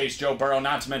 Jamar Chase, Joe Burrow,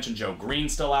 not to mention Joe Green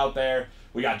still out there.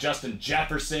 We got Justin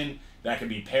Jefferson. That can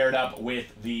be paired up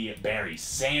with the Barry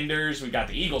Sanders. We got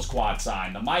the Eagles quad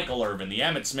sign, the Michael Irvin, the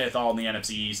Emmitt Smith, all in the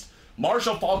NFC East.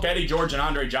 Marshall Faulk, Eddie George, and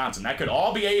Andre Johnson. That could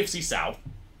all be AFC South,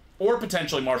 or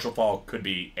potentially Marshall Faulk could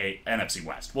be a NFC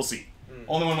West. We'll see.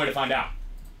 Only one way to find out.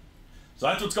 So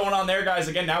that's what's going on there, guys.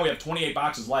 Again, now we have 28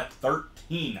 boxes left.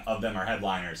 13 of them are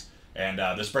headliners, and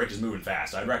this break is moving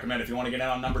fast. I'd recommend if you want to get in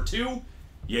on number 2,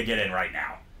 you get in right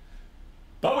now.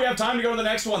 But we have time to go to the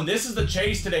next one. This is the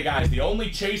chase today, guys. The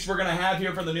only chase we're going to have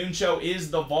here for the noon show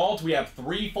is the vault. We have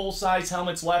 3 full-size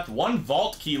helmets left. 1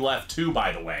 vault key left, too,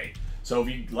 by the way. So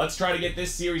let's try to get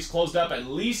this series closed up, at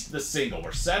least the single.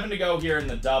 We're 7 to go here in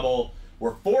the double.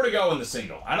 We're 4 to go in the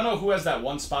single. I don't know who has that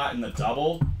 1 spot in the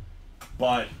double,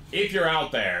 but if you're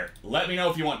out there, let me know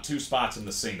if you want 2 spots in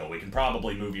the single. We can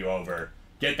probably move you over,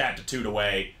 get that to 2 to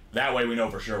way. That way we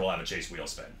know for sure we'll have a chase wheel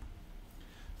spin.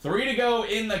 3 to go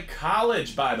in the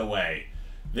college, by the way.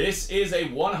 This is a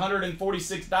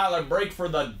 $146 break for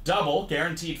the double.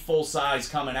 Guaranteed full size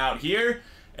coming out here.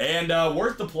 And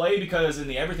worth the play because in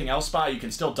the everything else spot, you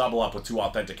can still double up with 2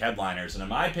 authentic headliners. And in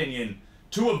my opinion,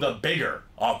 2 of the bigger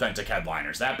authentic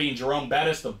headliners. That being Jerome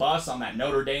Bettis, the bus on that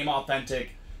Notre Dame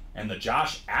authentic, and the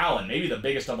Josh Allen, maybe the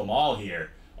biggest of them all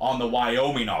here, on the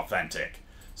Wyoming authentic.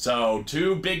 So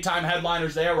 2 big-time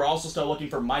headliners there. We're also still looking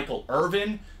for Michael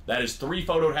Irvin. That is 3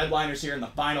 photoed headliners here in the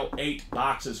final 8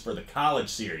 boxes for the college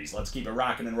series. Let's keep it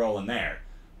rocking and rolling there.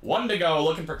 1 to go,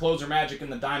 looking for Closer Magic in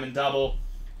the Diamond Double.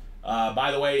 By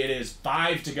the way, it is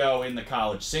 5 to go in the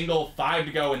college single, 5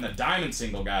 to go in the diamond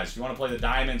single, guys. If you want to play the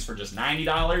diamonds for just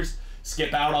 $90,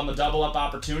 skip out on the double up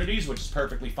opportunities, which is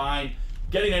perfectly fine.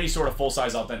 Getting any sort of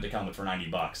full-size authentic helmet for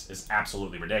 $90 is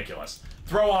absolutely ridiculous.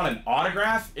 Throw on an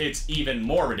autograph, it's even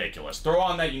more ridiculous. Throw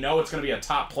on that you know it's going to be a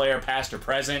top player, past or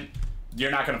present. You're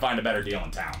not going to find a better deal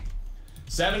in town.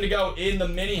 7 to go in the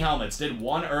mini helmets. Did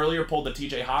 1 earlier, pulled the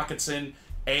TJ Hawkinson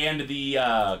and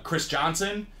the Chris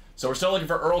Johnson. So we're still looking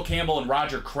for Earl Campbell and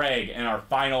Roger Craig in our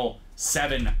final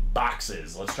 7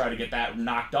 boxes. Let's try to get that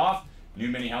knocked off. New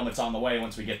mini helmets on the way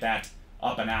once we get that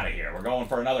up and out of here. We're going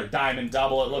for another diamond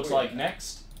double, it looks like,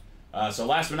 next. So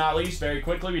last but not least, very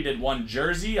quickly, we did 1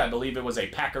 jersey. I believe it was a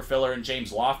Packer filler in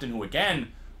James Lofton, who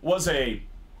again was a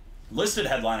listed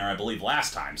headliner, I believe,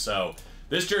 last time. So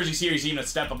this jersey series even a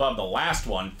step above the last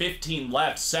one. 15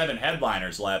 left, 7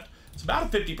 headliners left. It's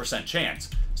about a 50%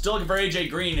 chance. Still looking for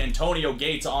AJ Green, Antonio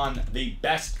Gates on the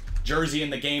best jersey in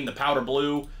the game, the powder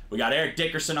blue. We got Eric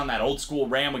Dickerson on that old school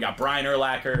Ram. We got Brian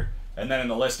Urlacher. And then in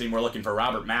the listing, we're looking for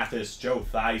Robert Mathis, Joe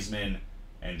Theismann,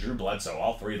 and Drew Bledsoe.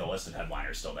 All 3 of the listed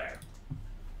headliners still there.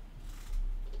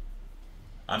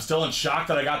 I'm still in shock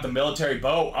that I got the military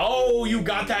bow. Oh, you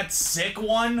got that sick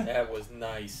one? That was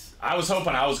nice. I was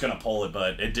hoping I was going to pull it,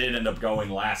 but it did end up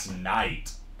going last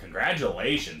night.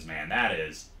 Congratulations, man. That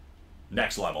is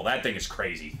next level. That thing is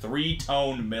crazy.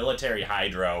 3-tone military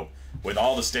hydro with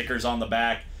all the stickers on the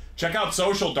back. Check out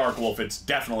Social Dark Wolf. It's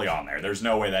definitely on there. There's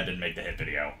no way that didn't make the hit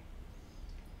video.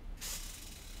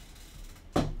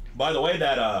 By the way,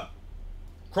 that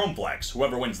Chrome Flex,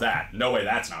 whoever wins that, no way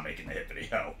that's not making the hit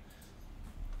video.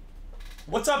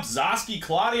 What's up, Zosky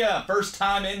Claudia? First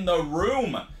time in the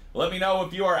room. Let me know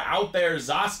if you are out there,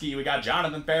 Zosky. We got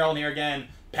Jonathan Farrell in here again.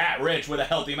 Pat Rich with a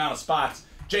healthy amount of spots.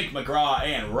 Jake McGraw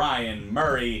and Ryan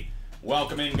Murray.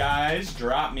 Welcome in, guys.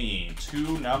 Drop me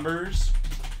 2 numbers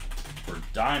for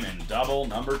Diamond Double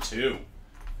number 2.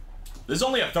 This is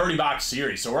only a 30-box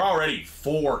series, so we're already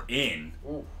 4 in.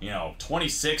 Ooh.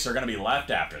 26 are going to be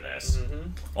left after this.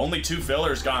 Only 2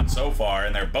 fillers gone so far,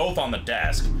 and they're both on the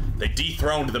desk. They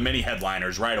dethroned the mini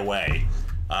headliners right away.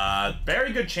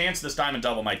 Very good chance this diamond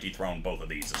double might dethrone both of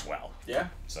these as well. Yeah.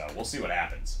 So we'll see what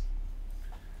happens.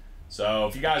 So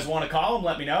if you guys want to call them,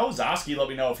 let me know. Zoski, let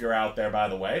me know if you're out there, by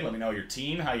the way. Let me know your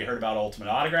team, how you heard about Ultimate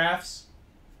Autographs.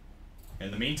 In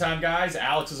the meantime, guys,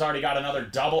 Alex has already got another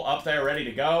double up there ready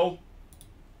to go.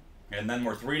 And then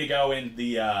we're 3 to go in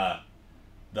the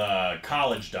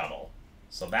college double.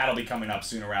 So that'll be coming up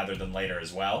sooner rather than later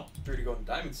as well. 3 to go in the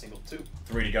diamond single, too.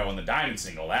 3 to go in the diamond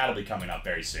single. That'll be coming up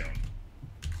very soon.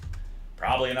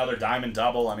 Probably another diamond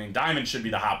double. I mean, diamond should be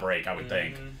the hot break, I would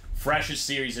think. Freshest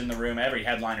series in the room. Every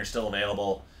headliner still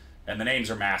available. And the names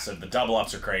are massive. The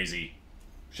double-ups are crazy.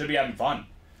 Should be having fun.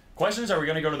 Question is, are we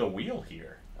going to go to the wheel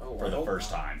here for the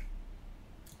first time?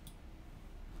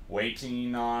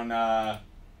 Waiting on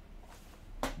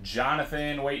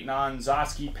Jonathan, waiting on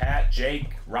Zoski, Pat,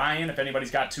 Jake, Ryan. If anybody's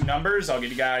got 2 numbers, I'll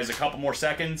give you guys a couple more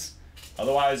seconds.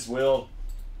 Otherwise, we'll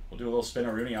do a little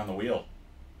spin-a-rooney on the wheel.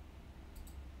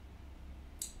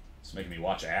 It's making me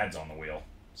watch ads on the wheel.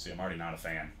 See, I'm already not a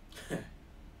fan.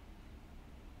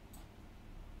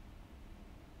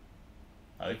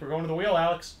 I think we're going to the wheel,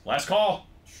 Alex. Last call.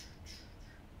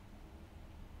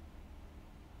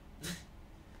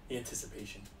 The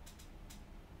anticipation.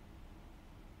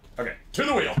 Okay, to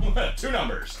the wheel. 2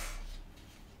 numbers.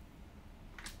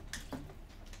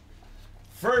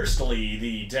 Firstly,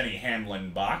 the Denny Hamlin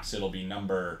box. It'll be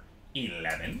number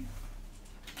 11.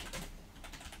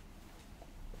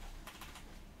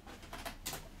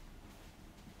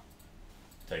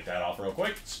 Take that off real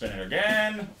quick. Spin it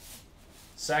again.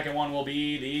 Second one will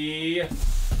be the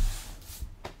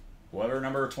whoever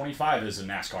number 25 is in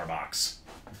NASCAR box.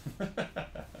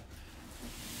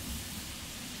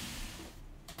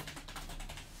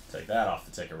 Take that off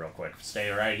the ticker real quick. Stay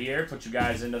right here. Put you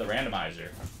guys into the randomizer.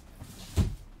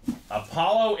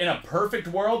 Apollo, in a perfect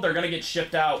world, they're going to get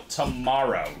shipped out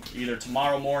tomorrow. Either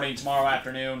tomorrow morning, tomorrow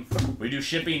afternoon. We do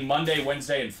shipping Monday,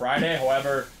 Wednesday, and Friday.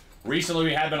 However, recently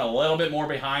we have been a little bit more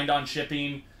behind on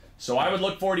shipping. So I would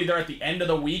look forward either at the end of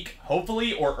the week,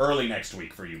 hopefully, or early next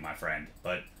week for you, my friend.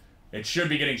 But it should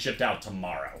be getting shipped out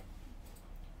tomorrow.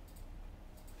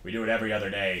 We do it every other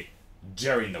day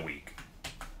during the week.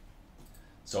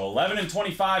 So 11 and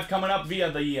 25 coming up via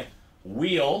the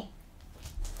wheel.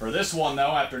 For this one,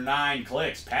 though, after 9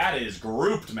 clicks, Pat is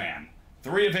grouped, man.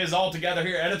 3 of his all together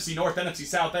here. NFC North, NFC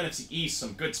South, NFC East.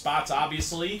 Some good spots,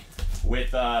 obviously,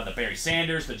 with the Barry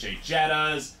Sanders, the Jay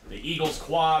Jettas, the Eagles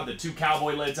quad, the 2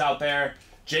 Cowboy lids out there.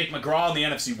 Jake McGraw in the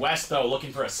NFC West, though,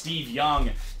 looking for a Steve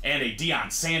Young and a Deion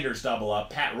Sanders double-up.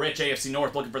 Pat Rich, AFC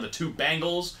North, looking for the 2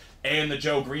 Bengals and the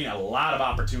Joe Green. A lot of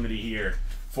opportunity here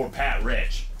for Pat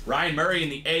Rich. Ryan Murray in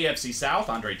the AFC South.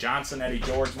 Andre Johnson, Eddie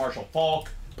George, Marshall Falk,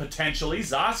 potentially.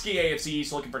 Zoski, AFC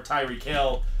East, looking for Tyreek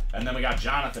Hill. And then we got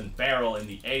Jonathan Farrell in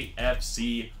the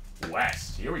AFC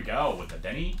West. Here we go with the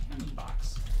Denny Hamlin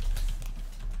box.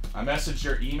 I messaged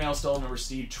your email, still haven't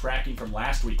received tracking from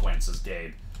last week when, says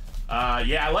Gabe.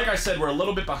 Yeah, like I said, we're a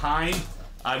little bit behind.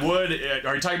 Are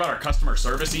you talking about our customer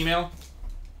service email?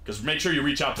 Because make sure you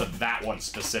reach out to that one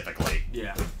specifically.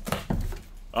 Yeah.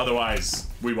 Otherwise,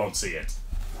 we won't see it.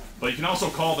 But you can also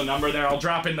call the number there. I'll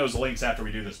drop in those links after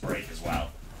we do this break as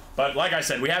well. But like I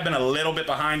said, we have been a little bit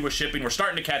behind with shipping. We're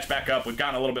starting to catch back up. We've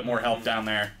gotten a little bit more help down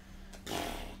there.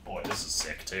 Boy, this is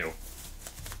sick, too.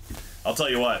 I'll tell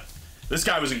you what. This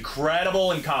guy was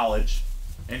incredible in college.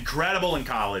 Incredible in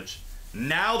college.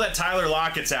 Now that Tyler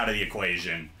Lockett's out of the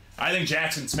equation, I think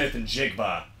Jackson Smith and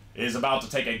Jigba is about to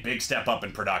take a big step up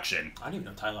in production. I didn't even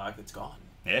know Tyler Lockett's gone.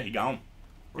 Yeah, he gone.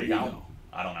 Where'd He he gone. go?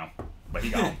 I don't know. But he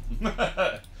gone.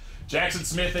 Jackson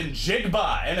Smith and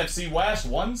Jigba, NFC West,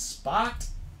 1 spot.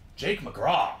 Jake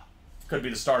McGraw. Could be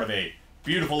the start of a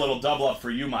beautiful little double-up for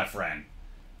you, my friend.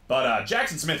 But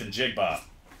Jackson Smith and Jigba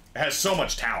has so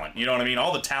much talent. You know what I mean?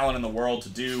 All the talent in the world to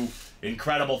do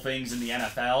incredible things in the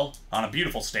NFL on a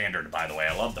beautiful standard, by the way.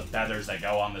 I love the feathers that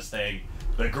go on this thing.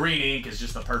 The green ink is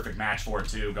just the perfect match for it,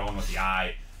 too, going with the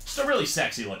eye. Just a really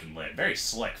sexy-looking lid. Very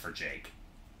slick for Jake.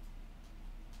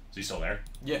 Is he still there?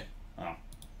 Yeah. Oh.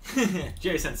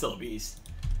 Jason's still a beast.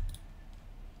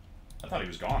 I thought he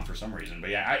was gone for some reason.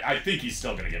 But yeah, I think he's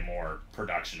still going to get more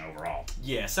production overall.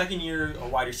 Yeah, second year, a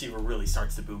wide receiver really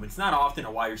starts to boom. It's not often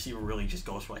a wide receiver really just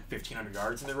goes for like 1,500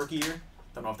 yards in the rookie year.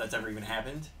 Don't know if that's ever even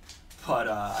happened. But,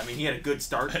 I mean, he had a good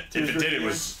start. If it did, it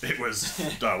was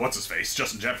what's his face?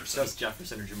 Justin Jefferson. Just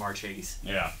Jefferson or Jamar Chase.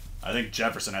 Yeah. I think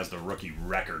Jefferson has the rookie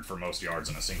record for most yards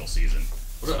in a single season.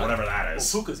 So whatever that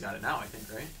is. Well, Puka's got it now, I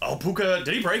think, right? Oh, Puka,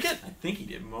 did he break it? I think he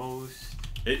did most.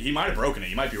 He might have broken it.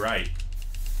 You might be right.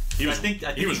 He was,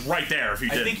 he was right there if he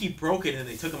did. I think he broke it and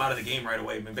they took him out of the game right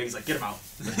away. And Vegas like, get him out.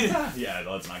 Yeah,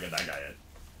 let's not get that guy yet.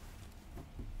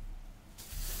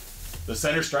 The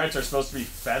center stripes are supposed to be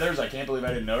feathers. I can't believe I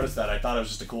didn't notice that. I thought it was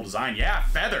just a cool design. Yeah,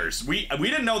 feathers. We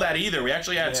didn't know that either. We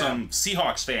actually had some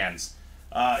Seahawks fans.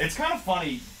 It's kind of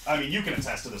funny. I mean, you can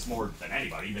attest to this more than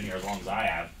anybody. You've been here as long as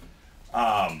I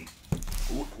have.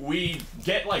 We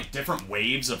get like different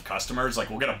waves of customers. Like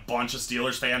we'll get a bunch of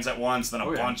Steelers fans at once, then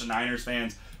a bunch of Niners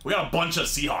fans. We got a bunch of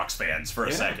Seahawks fans for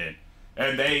a second,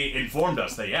 and they informed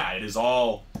us that it is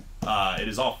all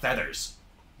feathers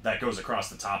that goes across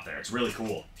the top there. It's really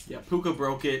cool. Yeah, Puka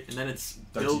broke it, and then it's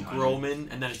Bill Groman,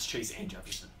 and then it's Chase and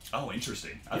Jefferson. Oh,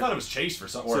 interesting. I thought it was Chase for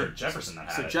some, or Jefferson that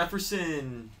had it. So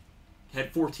Jefferson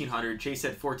had 1,400. Chase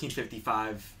had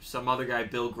 1,455. Some other guy,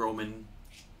 Bill Groman,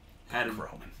 had him.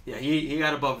 Yeah, he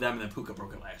got above them, and then Puka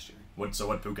broke it last year. So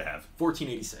what Puka have?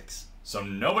 1,486. So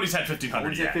nobody's had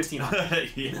 1,500 yet. Nobody's had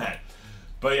 1,500. Yeah.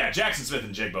 But yeah, Jackson Smith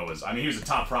and Jigbo he was a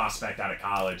top prospect out of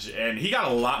college, and he got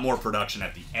a lot more production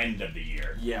at the end of the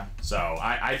year. Yeah. So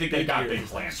I think they've got big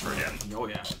plans for him. Oh,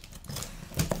 yeah.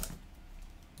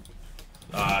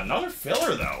 Another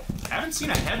filler, though. Haven't seen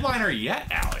a headliner yet,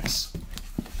 Alex.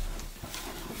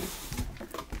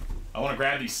 I want to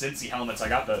grab these Cincy helmets. I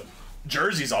got the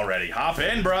jerseys already. Hop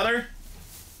in, brother.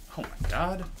 Oh, my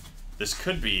God. This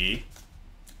could be...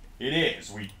 It is.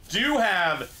 We do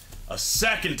have a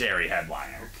secondary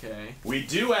headliner. Okay. We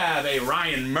do have a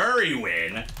Ryan Murray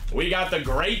win. We got the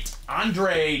great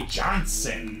Andre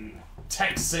Johnson.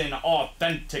 Texan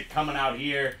authentic coming out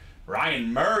here.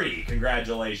 Ryan Murray,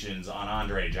 congratulations on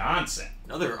Andre Johnson.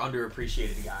 Another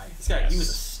underappreciated guy. This guy, he was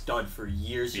a stud for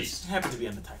years. Just happened to be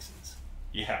on the Texans.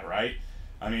 Yeah, right?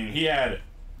 I mean, he had,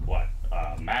 what,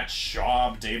 Matt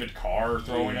Schaub, David Carr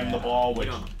throwing him the ball, which...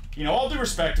 You know, all due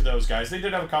respect to those guys, they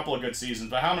did have a couple of good seasons,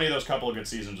 but how many of those couple of good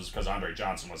seasons was because Andre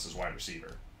Johnson was his wide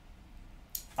receiver?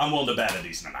 I'm willing to bet a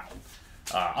decent amount.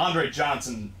 Andre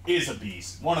Johnson is a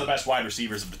beast. One of the best wide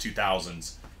receivers of the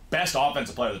 2000s. Best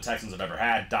offensive player the Texans have ever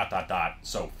had, ...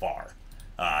 so far.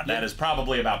 That is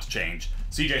probably about to change.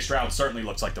 C.J. Stroud certainly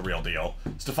looks like the real deal.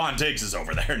 Stephon Diggs is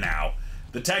over there now.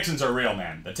 The Texans are real,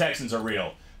 man. The Texans are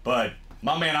real. But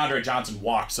my man Andre Johnson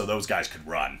walked so those guys could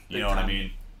run. You know what I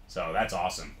mean? So that's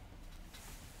awesome.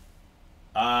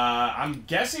 I'm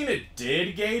guessing it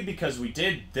did, Gabe, because we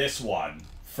did this one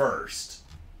first.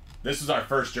 This was our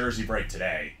first jersey break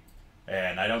today,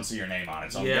 and I don't see your name on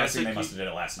it, so I'm guessing they must have did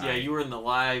it last night. Yeah, you were in the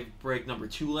live break number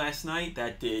 2 last night.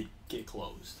 That did get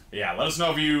closed. Yeah, let us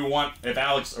know if you want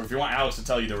Alex to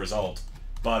tell you the result.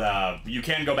 But you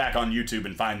can go back on YouTube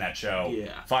and find that show.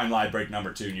 Yeah. Find live break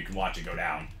number 2, and you can watch it go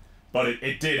down. But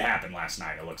it did happen last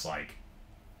night, it looks like.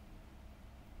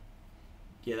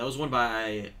 Yeah, that was won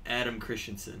by Adam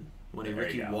Christensen, won a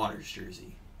Ricky Waters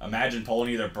jersey. Imagine pulling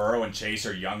either Burrow and Chase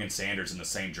or Young and Sanders in the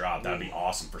same drop. That would be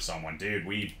awesome for someone. Dude,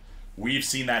 we've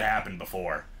seen that happen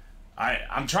before.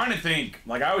 I'm trying to think,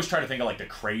 like, I always try to think of, like, the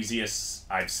craziest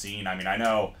I've seen. I mean, I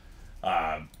know,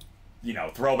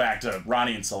 throwback to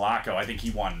Ronnie and Sulaco, I think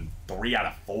he won 3 out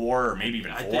of 4, or maybe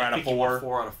even 4 out of 4. He won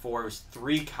 4 out of 4. It was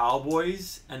 3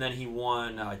 Cowboys, and then he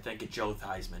won, I think, a Joe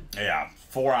Theismann. Yeah,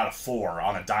 4 out of 4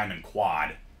 on a diamond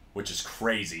quad, which is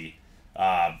crazy.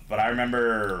 But I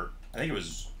remember, I think it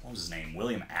was, what was his name?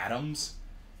 William Adams?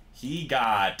 He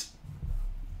got,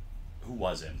 who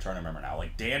was it? I'm trying to remember now.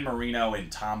 Like Dan Marino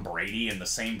and Tom Brady in the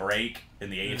same break in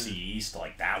the AFC East.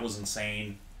 Like, that was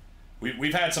insane.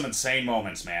 We've had some insane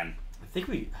moments, man. I think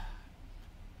we...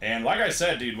 And like I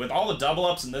said, dude, with all the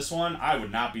double-ups in this one, I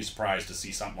would not be surprised to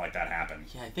see something like that happen.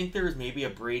 Yeah, I think there was maybe a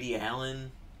Brady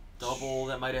Allen double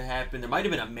that might have happened. There might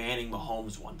have been a Manning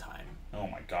Mahomes one time. Oh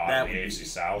my God, in the AFC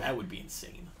South? That would be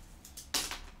insane.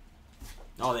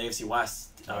 Oh, the AFC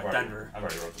West, Denver. I've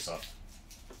already wrote this up.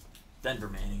 Denver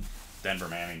Manning.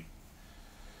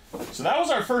 So that was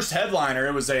our first headliner.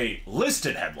 It was a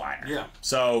listed headliner. Yeah.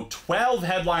 So 12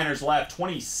 headliners left,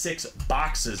 26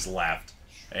 boxes left,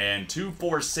 and 2,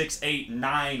 4, 6, 8,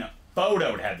 9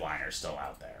 photoed headliners still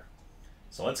out there.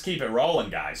 So let's keep it rolling,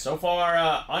 guys. So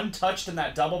far, untouched in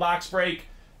that double box break,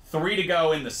 3 to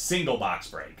go in the single box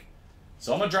break.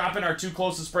 So I'm going to drop in our 2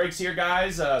 closest breaks here,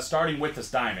 guys, starting with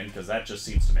this diamond, because that just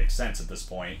seems to make sense at this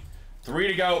point. 3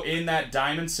 to go in that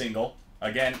diamond single.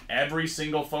 Again, every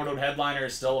single photoed headliner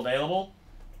is still available.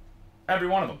 Every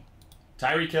one of them.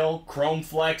 Tyreek Hill, Chrome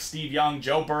Flex, Steve Young,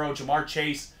 Joe Burrow, Jamar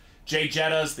Chase, Jay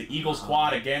Jettas, the Eagles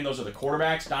quad. Again, those are the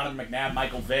quarterbacks. Donovan McNabb,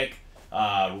 Michael Vick,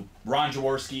 Ron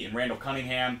Jaworski, and Randall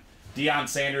Cunningham. Deion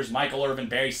Sanders, Michael Irvin,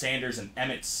 Barry Sanders, and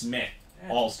Emmitt Smith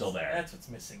all still there. That's what's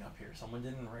missing up here. Someone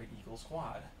didn't write Eagle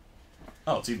Squad.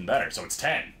 Oh, it's even better. So it's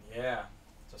 10. Yeah.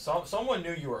 So someone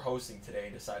knew you were hosting today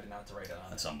and decided not to write it on.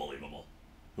 That's unbelievable.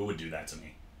 Who would do that to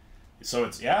me? So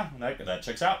it's, yeah, that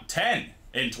checks out. 10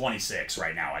 in 26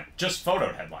 right now. Just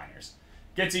photoed headliners.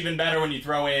 Gets even better when you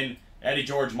throw in Eddie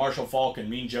George, Marshall Falk, and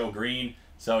Mean Joe Green.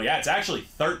 So, yeah, it's actually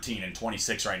 13 in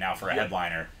 26 right now for a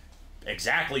headliner.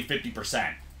 Exactly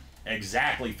 50%.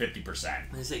 Exactly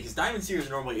 50%. I say, because Diamond Series are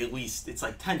normally at least, it's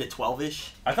like 10 to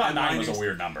 12-ish. I thought 9 was a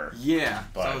weird number. Yeah.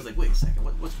 But so I was like, wait a second,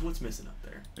 what's missing up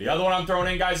there? The other one I'm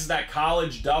throwing in, guys, is that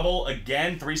college double.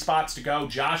 Again, 3 spots to go.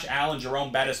 Josh Allen,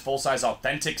 Jerome Bettis, full-size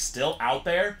authentic still out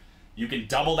there. You can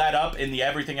double that up in the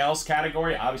everything else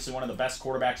category. Obviously, one of the best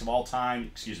quarterbacks of all time.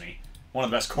 Excuse me. One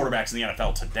of the best quarterbacks in the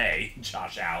NFL today,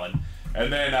 Josh Allen.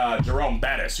 And then Jerome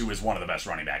Bettis, who is one of the best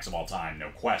running backs of all time, no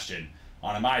question.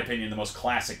 On, in my opinion, the most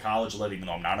classic college lit, even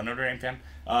though I'm not a Notre Dame fan.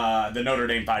 The Notre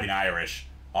Dame Fighting Irish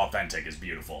authentic is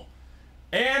beautiful.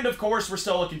 And, of course, we're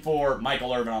still looking for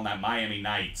Michael Irvin on that Miami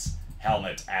Knights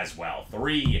helmet as well.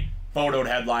 3 photoed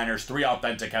headliners, 3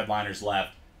 authentic headliners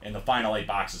left in the final 8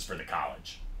 boxes for the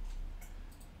college.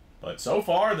 But so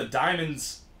far, the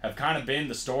Diamonds have kind of been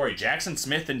the story. Jackson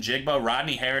Smith and Jigba,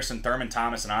 Rodney Harrison, Thurman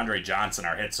Thomas, and Andre Johnson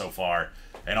are hits so far.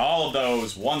 And all of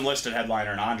those, one listed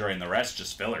headliner and Andre, and the rest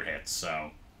just filler hits.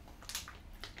 So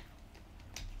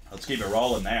let's keep it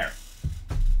rolling there.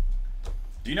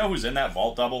 Do you know who's in that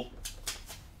vault double?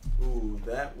 Ooh,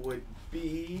 that would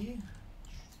be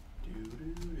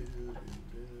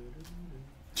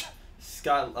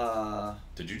Scott.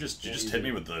 Did you just hit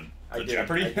me with the I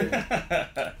Jeopardy? did.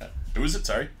 Who is it?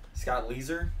 Sorry. Scott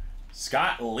Leeser.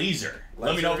 Scott Leeser.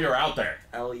 Let me know if you're out there.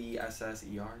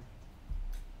 Lesser.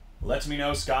 Let me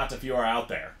know, Scott, if you are out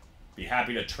there. Be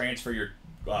happy to transfer your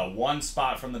 1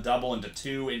 spot from the double into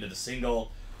 2 into the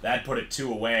single. That'd put it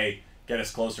 2 away. Get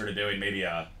us closer to doing maybe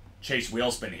a Chase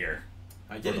Wheelspin here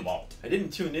for the vault. I didn't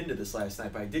tune into this last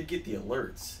night, but I did get the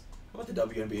alerts. How about the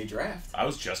WNBA draft? I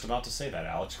was just about to say that,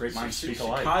 Alex. Great minds speak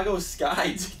alike. Chicago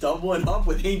Sky doubling up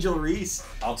with Angel Reese.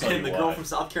 I'll tell you and the girl from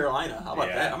South Carolina. How about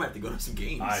that? I'm going to have to go to some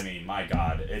games. I mean, my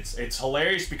God. It's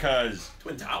hilarious because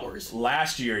Twin Towers.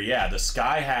 Last year, yeah, the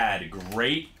Sky had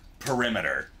great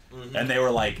perimeter. And they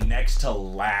were like next to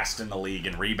last in the league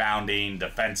in rebounding,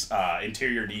 defense,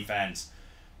 interior defense.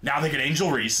 Now they get Angel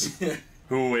Reese,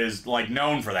 who is like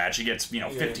known for that. She gets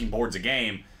 15 boards a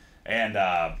game, and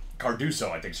Carduso,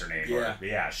 I think's her name.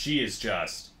 Yeah, she is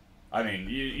just. I mean,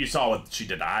 you saw what she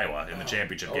did to Iowa in the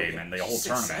championship game and the whole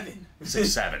tournament.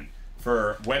 6'7".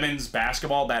 For women's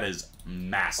basketball, that is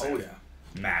massive. Oh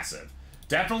yeah, massive.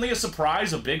 Definitely a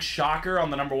surprise, a big shocker on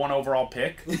the number 1 overall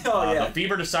pick. The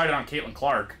Fever decided on Caitlin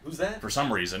Clark. Who's that? For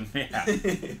some reason.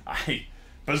 Yeah.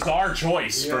 Bizarre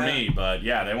choice for me, but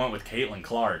yeah, they went with Caitlin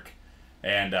Clark.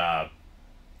 And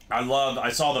I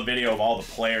saw the video of all the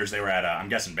players. They were at, I'm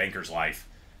guessing, Banker's Life.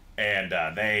 And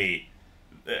they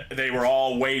were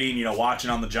all waiting, watching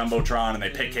on the Jumbotron, and they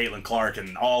picked Caitlin Clark,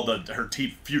 and all her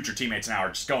future teammates now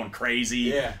are just going crazy.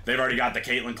 Yeah. They've already got the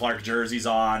Caitlin Clark jerseys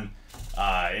on.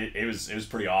 It was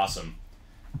pretty awesome.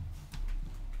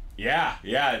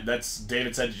 Yeah, that's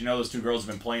David said. Did you know those 2 girls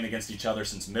have been playing against each other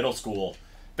since middle school?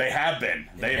 They have been.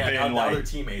 They've been now they're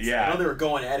teammates. Yeah, I know they were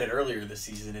going at it earlier this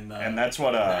season in the and that's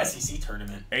what the SEC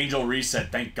tournament. Angel Reese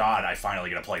said, "Thank God I finally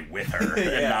get to play with her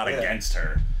and not against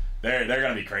her." They're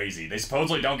gonna be crazy. They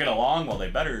supposedly don't get along. Well, they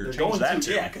better change that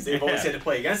too. Yeah, because they've always had to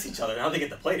play against each other. Now they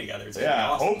get to play together. It's gonna be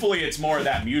awesome. Hopefully it's more of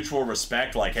that mutual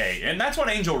respect. Like, hey, and that's what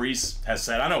Angel Reese has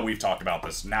said. I know we've talked about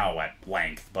this now at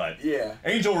length, but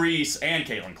Angel Reese and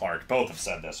Caitlin Clark both have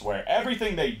said this, where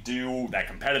everything they do, that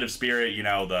competitive spirit,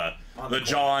 the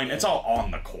jawing, it's all on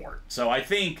the court. So I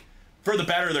think for the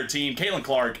better of their team, Caitlin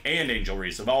Clark and Angel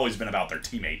Reese have always been about their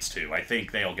teammates too. I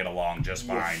think they'll get along just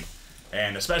fine.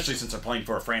 And especially since they're playing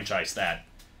for a franchise that,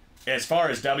 as far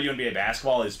as WNBA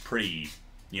basketball, is pretty,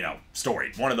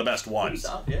 storied. One of the best ones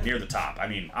near the top. I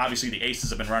mean, obviously the Aces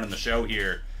have been running the show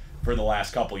here for the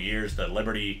last couple years, the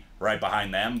Liberty right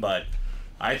behind them, but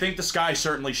I think the Sky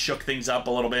certainly shook things up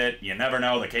a little bit. You never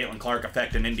know, the Caitlin Clark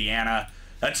effect in Indiana.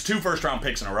 That's 2 first-round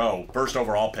picks in a row, first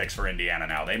overall picks for Indiana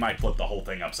now. They might flip the whole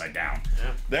thing upside down.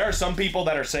 Yeah. There are some people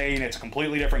that are saying it's a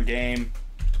completely different game.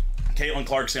 Caitlin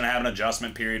Clark's going to have an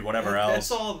adjustment period, whatever else.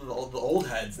 That's all the old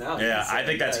heads now. Yeah, I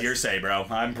think that's hearsay, bro.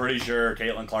 I'm pretty sure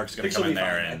Caitlin Clark's going to come in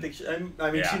there.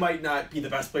 And she might not be the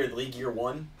best player in the league year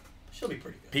 1. She'll be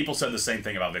pretty good. People said the same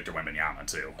thing about Victor Wembanyama,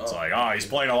 too. It's he's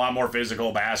playing a lot more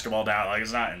physical basketball down. Like,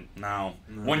 it's not. No.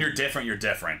 When you're different, you're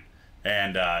different.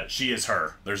 And she is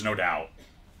her. There's no doubt.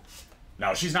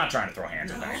 No, she's not trying to throw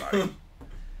hands with anybody.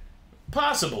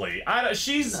 Possibly.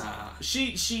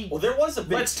 She. Well, there was a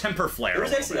big. Let's temper flare. There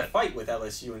was actually a fight with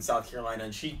LSU in South Carolina,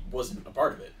 and she wasn't a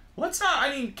part of it. Let's not.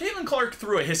 I mean, Caitlin Clark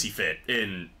threw a hissy fit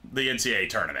in the NCAA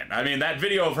tournament. I mean, that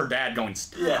video of her dad going,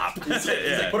 "Stop." Yeah. He's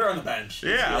like, put her on the bench.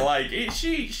 Yeah, like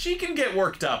she can get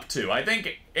worked up too. I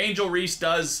think Angel Reese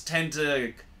does tend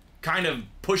to kind of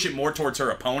push it more towards her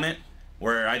opponent,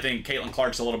 where I think Caitlin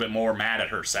Clark's a little bit more mad at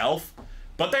herself.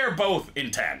 But they're both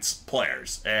intense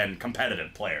players and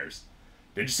competitive players.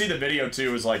 Did you see the video too?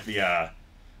 It was like the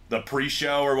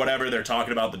pre-show or whatever. They're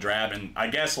talking about the draft, and I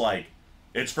guess like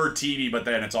it's for TV, but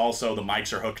then it's also the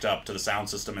mics are hooked up to the sound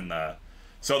system in the.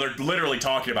 So they're literally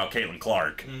talking about Caitlin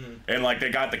Clark, and like they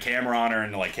got the camera on her,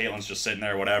 and like Caitlin's just sitting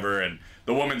there, whatever, and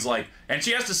the woman's like, and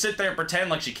she has to sit there and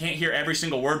pretend like she can't hear every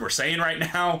single word we're saying right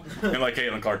now, and like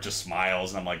Caitlin Clark just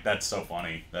smiles, and I'm like, that's so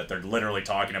funny that they're literally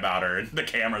talking about her, and the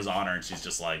camera's on her, and she's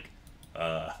just like,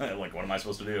 like what am I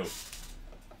supposed to do?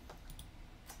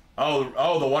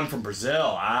 Oh, the one from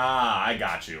Brazil. Ah, I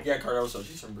got you. Yeah, Cardoso,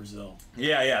 she's from Brazil.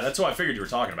 Yeah, that's what I figured you were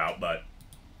talking about, but.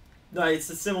 No, it's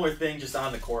a similar thing, just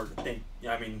on the court. I think,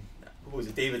 I mean, who was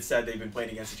it? David said they've been playing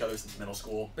against each other since middle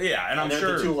school. Yeah, and I'm they're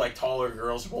sure the two like taller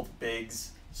girls, are both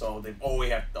bigs, so they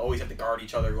always have to guard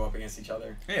each other, go up against each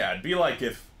other. Yeah, it'd be like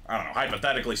if, I don't know,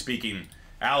 hypothetically speaking,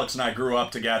 Alex and I grew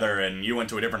up together, and you went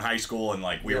to a different high school, and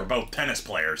like we were both tennis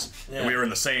players, and we were in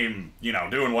the same,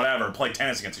 doing whatever, play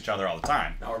tennis against each other all the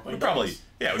time. Now we're playing doubles.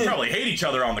 We'd probably hate each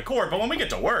other on the court, but when we get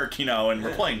to work, and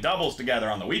we're playing doubles together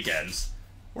on the weekends,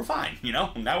 we're fine,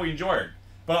 Now we enjoy it.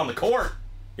 But on the court,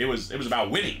 it was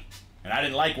about winning, and I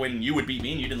didn't like when you would beat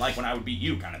me, and you didn't like when I would beat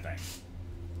you, kind of thing.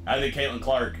 I think Caitlin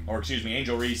Clark,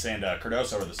 Angel Reese and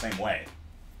Cardoso are the same way.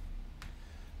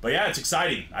 But yeah, it's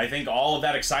exciting. I think all of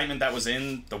that excitement that was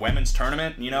in the women's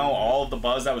tournament, all of the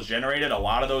buzz that was generated, a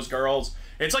lot of those girls,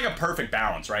 it's like a perfect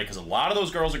balance, right? Because a lot of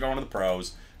those girls are going to the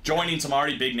pros, joining some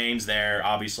already big names there,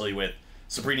 obviously with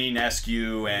Sabrina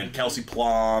Ionescu and Kelsey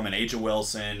Plum and Aja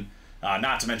Wilson,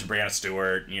 not to mention Brianna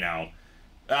Stewart,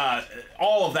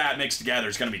 all of that mixed together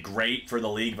is going to be great for the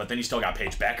league, but then you still got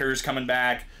Paige Beckers coming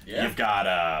back. Yeah. You've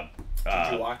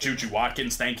got Juju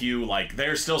Watkins, thank you. Like,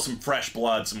 there's still some fresh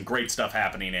blood, some great stuff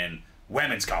happening in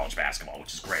women's college basketball,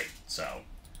 which is great. So,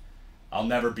 I'll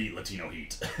never beat Latino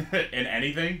Heat in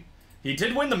anything. He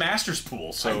did win the Masters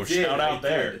pool, so shout out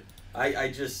there.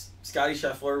 Scotty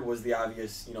Scheffler was the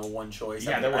obvious, one choice.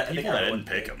 Yeah, there were people that didn't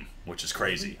pick him, which is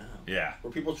crazy. Oh. Yeah.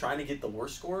 Were people trying to get the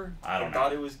worst score? I don't know.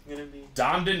 Thought it was going to be...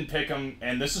 Dom didn't pick him,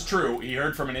 and this is true. He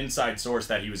heard from an inside source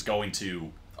that he was going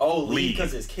to leave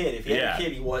because his kid. If he had a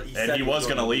kid, he was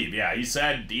going to leave. Yeah, he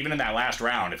said even in that last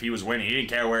round, if he was winning, he didn't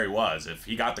care where he was. If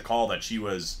he got the call that she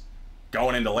was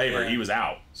going into labor, he was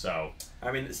out. So...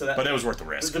 I mean, but it was worth the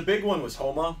risk. The big one was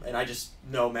Homa, and I just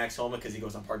know Max Homa because he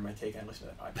goes on Pardon My Take and I listen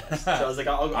to that podcast. So I was like,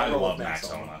 I'll I go love with Max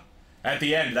Homa. At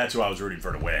the end, that's who I was rooting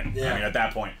for to win. Yeah. I mean, at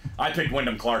that point, I picked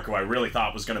Wyndham Clark, who I really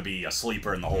thought was going to be a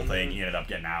sleeper in the whole thing. He ended up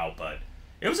getting out, but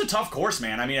it was a tough course,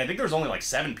 man. I mean, I think there was only like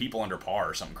 7 people under par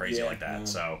or something crazy like that.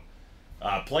 So,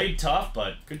 played tough,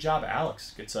 but good job,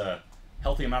 Alex. Gets a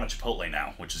healthy amount of Chipotle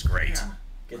now, which is great.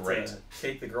 Yeah. Get to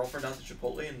take the girlfriend out to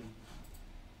Chipotle, and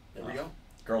there we go.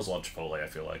 Girls love Chipotle, I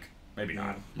feel like. Maybe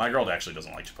not. My girl actually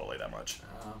doesn't like Chipotle that much.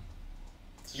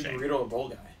 You burrito or bowl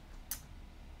guy?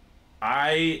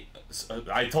 I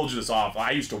told you this off.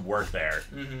 I used to work there,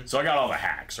 so I got all the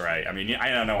hacks, right? I mean, I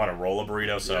don't know how to roll a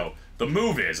burrito, so the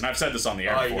move is, and I've said this on the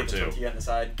air before too. Get the tortilla on the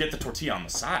side. Get the tortilla on the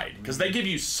side, because they give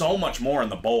you so much more in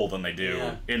the bowl than they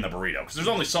do in the burrito. Because there's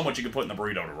only so much you can put in the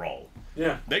burrito to roll.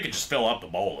 Yeah. They could just fill up the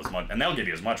bowl as much, and they'll give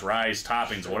you as much rice,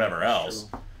 toppings, or whatever else.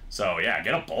 So yeah,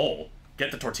 get a bowl.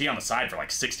 Get the tortilla on the side for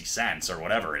like 60 cents or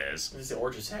whatever it is.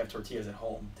 Or just have tortillas at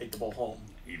home. Take the bowl home.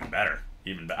 Even better.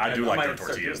 I do like their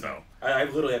tortillas, though. I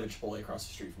literally have a Chipotle across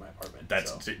the street from my apartment.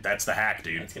 That's the hack,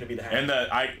 dude. That's going to be the hack. And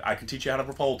I can teach you how to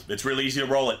roll. It's really easy to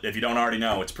roll it. If you don't already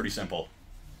know, it's pretty simple.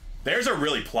 Theirs are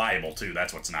really pliable, too.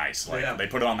 That's what's nice. Like they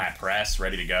put it on that press,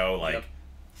 ready to go. Like,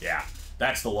 yeah,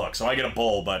 that's the look. So I get a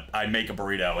bowl, but I make a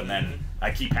burrito, and then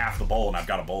I keep half the bowl, and I've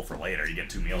got a bowl for later. You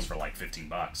get 2 meals for like $15.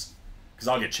 Because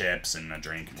I'll get chips and a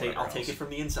drink and whatever I'll take it from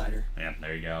the insider. Yeah,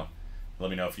 there you go. Let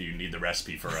me know if you need the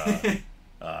recipe for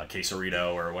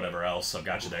quesarito or whatever else. I've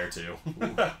got you there, too.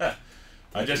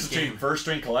 Just a first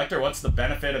string collector, what's the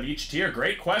benefit of each tier?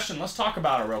 Great question. Let's talk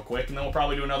about it real quick, and then we'll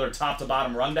probably do another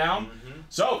top-to-bottom rundown.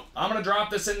 So, I'm going to drop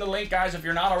this in the link, guys. If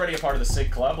you're not already a part of the SIG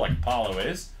Club, like Apollo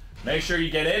is, make sure you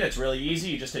get in. It's really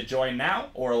easy. You just hit join now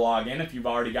or log in if you've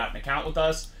already got an account with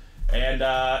us. And,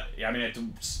 I mean, it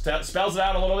spells it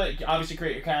out a little bit. Obviously,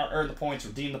 create your account, earn the points,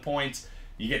 redeem the points.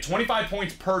 You get 25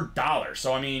 points per dollar.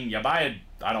 So, I mean, you buy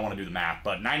I don't want to do the math,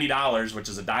 but $90, which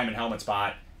is a diamond helmet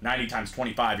spot, 90 times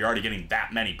 25, you're already getting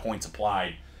that many points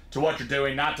applied to what you're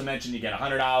doing. Not to mention you get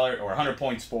 $100 or 100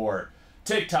 points for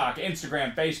TikTok,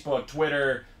 Instagram, Facebook,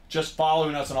 Twitter, just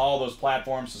following us on all those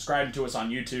platforms, subscribing to us on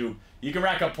YouTube. You can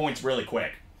rack up points really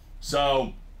quick.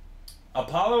 So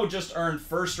Apollo just earned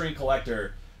First String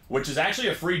Collector, which is actually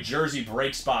a free jersey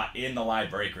break spot in the live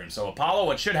break room. So Apollo,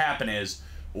 what should happen is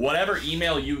whatever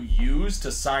email you use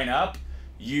to sign up,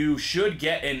 you should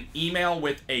get an email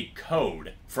with a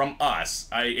code from us.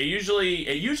 It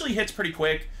usually hits pretty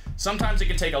quick. Sometimes it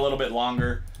can take a little bit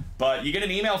longer, but you get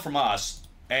an email from us,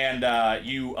 and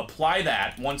you apply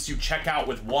that once you check out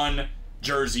with one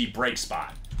jersey break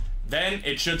spot. Then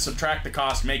it should subtract the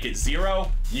cost, make it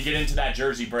 0. You get into that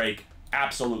jersey break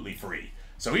absolutely free.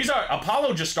 So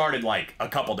Apollo just started like a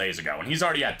couple days ago, and he's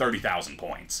already at 30,000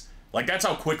 points. Like, that's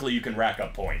how quickly you can rack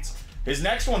up points. His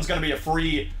next one's going to be a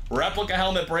free replica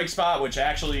helmet break spot, which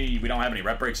actually, we don't have any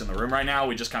rep breaks in the room right now.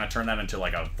 We just kind of turned that into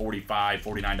like a $45,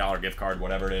 $49 gift card,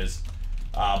 whatever it is.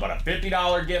 But a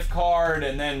 $50 gift card,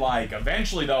 and then like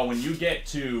eventually though, when you get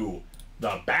to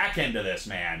the back end of this,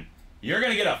 man, you're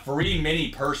going to get a free mini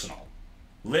personal.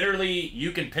 Literally,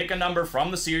 you can pick a number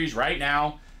from the series right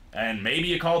now, and maybe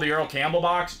you call the Earl Campbell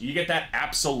box. You get that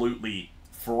absolutely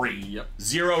free. Yep.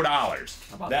 $0.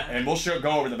 How about that? And we'll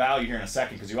go over the value here in a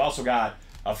second, because you also got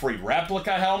a free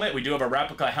replica helmet. We do have a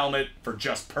replica helmet for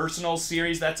just personal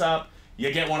series that's up.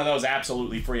 You get one of those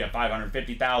absolutely free at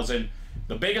 550,000.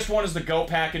 The biggest one is the GOAT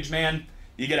package, man.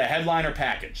 You get a headliner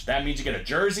package. That means you get a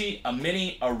jersey, a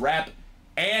mini, a rep,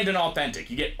 and an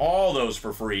authentic. You get all those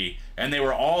for free, and they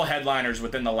were all headliners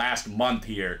within the last month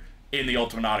here in the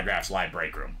Ultimate Autographs live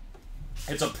break room.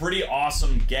 It's a pretty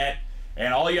awesome get,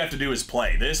 and all you have to do is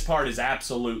play. This part is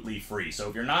absolutely free. So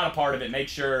if you're not a part of it, make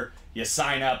sure you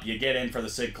sign up, you get in for the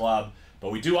SIG Club.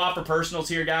 But we do offer personals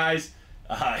here, guys.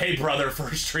 Hey, brother,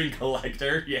 First String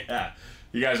Collector. Yeah,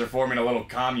 you guys are forming a little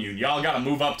commune. Y'all got to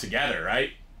move up together,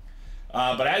 right?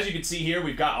 But as you can see here,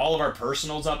 we've got all of our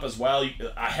personals up as well.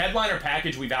 A headliner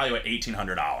package we value at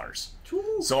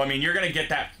 $1,800. So, I mean, you're going to get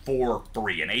that for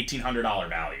free, an $1,800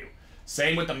 value.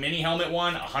 Same with the mini helmet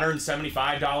one,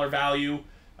 $175 value.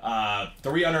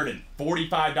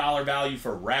 $345 value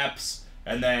for reps,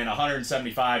 and then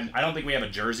 $175. I don't think we have a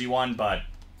jersey one, but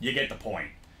you get the point.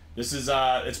 This is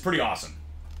it's pretty awesome.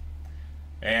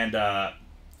 And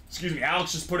excuse me,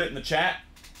 Alex just put it in the chat.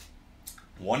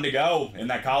 1 to go in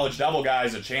that college double,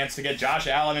 guys. A chance to get Josh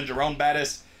Allen and Jerome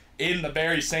Bettis in the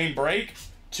very same break.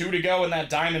 2 to go in that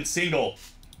diamond single.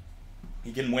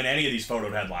 You can win any of these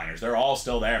photo headliners. They're all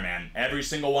still there, man. Every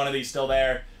single one of these still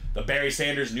there. The Barry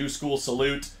Sanders New School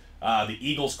Salute, the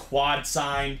Eagles quad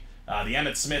sign, the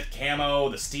Emmitt Smith camo,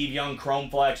 the Steve Young Chrome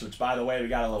Flex, which, by the way, we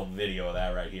got a little video of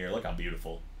that right here. Look how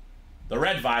beautiful. The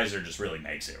red visor just really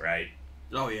makes it, right?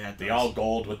 Oh, yeah. The all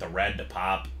gold with the red to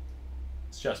pop.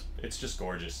 It's just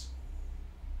gorgeous.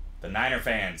 The Niner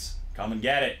fans, come and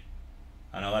get it.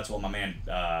 I know that's what my man,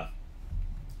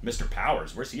 Mr.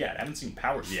 Powers, where's he at? I haven't seen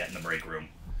Powers yet in the break room.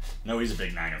 No, he's a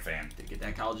big Niner fan. To get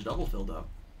that college double filled up.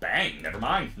 Bang, never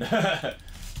mind.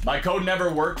 My code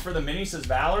never worked for the mini, says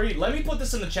Valerie. Let me put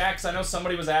this in the chat, because I know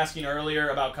somebody was asking earlier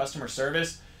about customer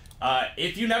service.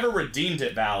 If you never redeemed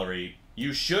it, Valerie,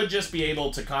 you should just be able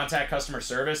to contact customer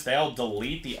service. They'll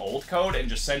delete the old code and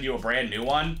just send you a brand new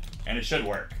one, and it should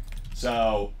work.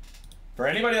 So, for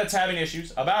anybody that's having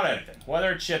issues about anything,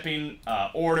 whether it's shipping,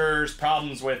 orders,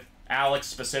 problems with Alex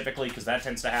specifically, because that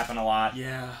tends to happen a lot.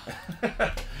 Yeah.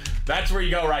 That's where you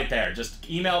go right there. Just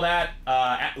email that.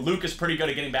 Luke is pretty good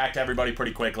at getting back to everybody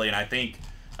pretty quickly, and I think,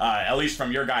 at least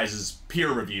from your guys'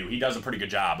 peer review, he does a pretty good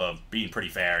job of being pretty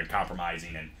fair and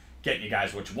compromising and getting you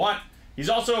guys what you want. He's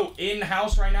also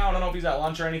in-house right now. I don't know if he's at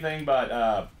lunch or anything,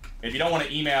 but if you don't want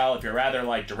to email, if you're rather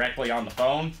like directly on the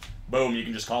phone, boom, you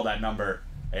can just call that number,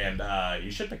 and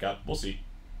you should pick up. We'll see.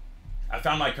 I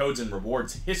found my codes in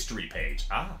rewards history page.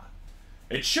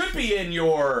 It should be in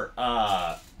your,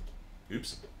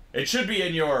 oops. It should be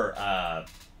in your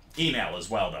email as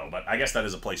well, though, but I guess that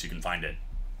is a place you can find it.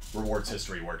 Rewards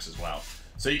history works as well.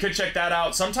 So you could check that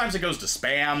out. Sometimes it goes to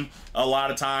spam, a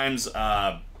lot of times,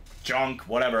 junk,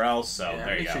 whatever else, so Yeah,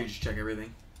 there you make go. sure you just check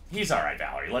everything. He's all right,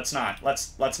 Valerie. Let's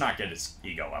not get his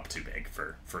ego up too big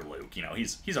for Luke. You know,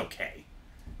 he's okay.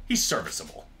 He's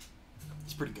serviceable.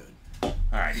 It's pretty good.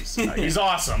 All right, he's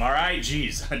awesome. All right,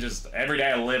 jeez, every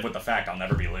day I live with the fact I'll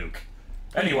never be Luke.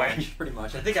 Anyway, Pretty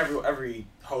much. I think every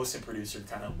host and producer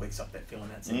kind of wakes up that feeling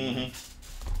that same.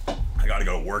 I got to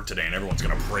go to work today, and everyone's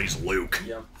gonna praise Luke.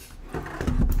 Yep.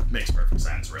 Makes perfect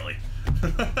sense, really.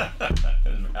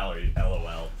 Valerie,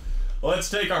 LOL.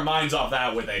 Let's take our minds off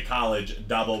that with a college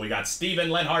double. We got Steven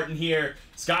Lenhart in here.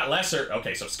 Scott Lesser.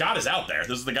 Okay, so Scott is out there.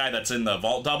 This is the guy that's in the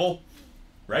vault double,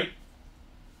 right?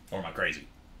 Or am I crazy?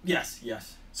 Yes,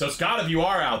 yes. So Scott, if you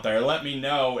are out there, let me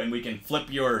know, and we can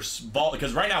flip your vault,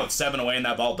 because right now it's 7 away in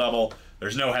that vault double.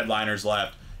 There's no headliners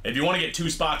left. If you want to get 2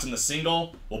 spots in the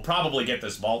single, we'll probably get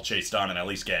this vault chase done and at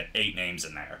least get 8 names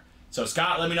in there. So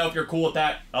Scott, let me know if you're cool with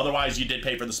that. Otherwise, you did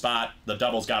pay for the spot. The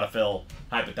double's got to fill,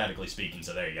 hypothetically speaking,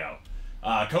 so there you go.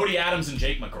 Cody Adams and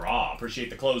Jake McGraw. Appreciate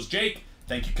the close, Jake.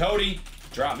 Thank you, Cody.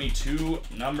 Drop me 2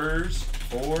 numbers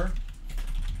for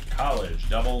college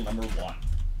double number 1.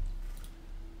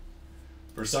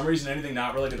 For some reason, anything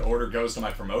not related to order goes to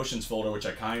my promotions folder, which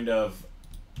I kind of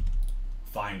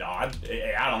find odd.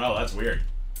 I don't know. That's weird.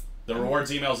 The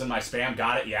rewards email's in my spam.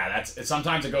 Got it? Yeah,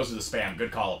 sometimes it goes to the spam.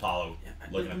 Good call, Apollo. Yeah,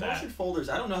 looking at that. Promotion folders,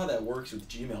 I don't know how that works with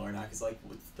Gmail or not, because like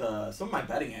with some of my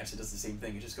betting apps, it does the same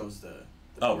thing. It just goes to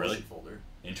the promotion folder.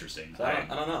 Interesting. So I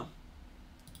don't know.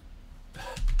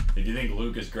 If you think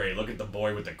Luke is great, look at the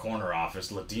boy with the corner office,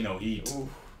 Latino Heat. Ooh.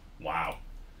 Wow.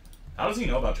 How does he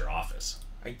know about your office?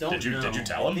 I don't know. Did you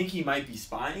tell him? I think he might be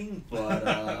spying, but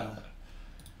not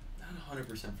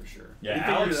 100% for sure.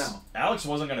 Yeah, Alex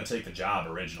wasn't going to take the job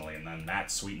originally, and then Matt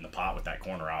sweetened the pot with that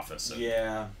corner office. And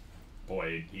yeah.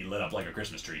 Boy, he lit up like a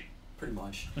Christmas tree. Pretty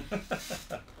much.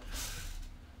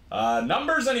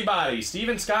 Numbers, anybody?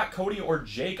 Steven, Scott, Cody, or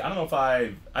Jake? I don't know if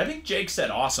I think Jake said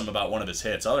awesome about one of his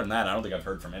hits. Other than that, I don't think I've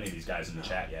heard from any of these guys in the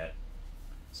chat yet.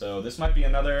 So this might be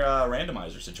another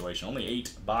randomizer situation. Only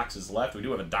 8 boxes left. We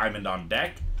do have a diamond on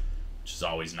deck, which is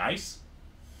always nice.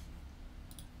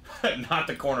 Not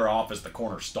the corner office, the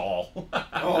corner stall.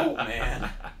 Oh,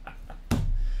 man.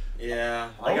 Yeah,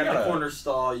 I got the corner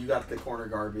stall. You got the corner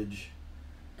garbage.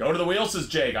 Go to the wheel, says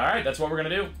Jake. All right, that's what we're going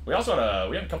to do. We also had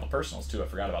we had a couple personals, too. I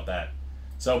forgot about that.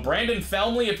 So Brandon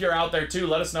Felmley, if you're out there, too,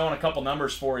 let us know on a couple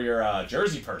numbers for your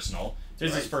Jersey personal.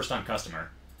 This is his first-time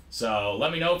customer. So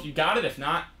let me know if you got it. If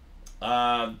not,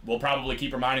 we'll probably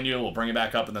keep reminding you. We'll bring it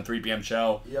back up in the 3 p.m.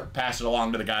 show. Yep. Pass it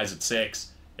along to the guys at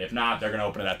 6. If not, they're going to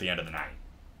open it at the end of the night.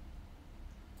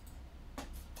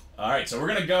 All right, so we're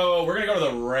gonna go to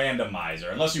the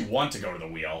randomizer. Unless you want to go to the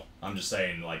wheel. I'm just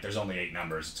saying, like, there's only 8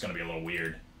 numbers. It's gonna be a little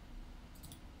weird.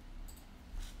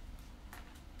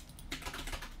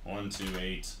 1, 2,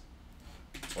 8,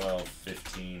 12,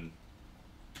 15,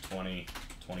 20,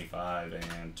 25,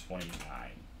 and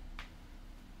 29.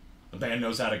 The band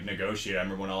knows how to negotiate. I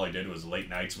remember when all I did was late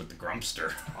nights with the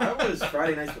Grumpster. I was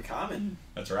Friday nights with Common.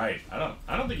 That's right. I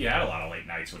don't think you had a lot of late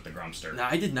nights with the Grumpster. No,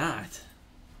 I did not.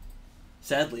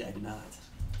 Sadly, I did not.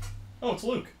 Oh, it's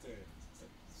Luke. It's like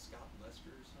Scott Lester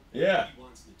or something. Yeah. He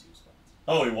wants the 2 spots.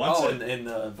 Oh, he wants it. in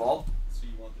the vault? So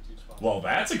you want the 2 spots. Well,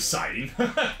 that's exciting.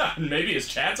 Maybe his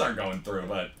chats aren't going through,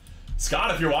 but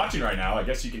Scott, if you're watching right now, I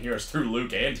guess you can hear us through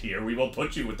Luke and here. We will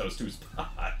put you with those 2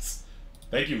 spots.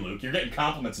 Thank you, Luke. You're getting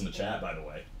compliments in the chat, by the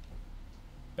way.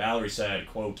 Valerie said,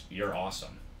 quote, "You're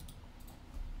awesome."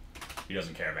 He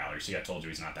doesn't care, Valerie. See, I told you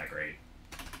he's not that great.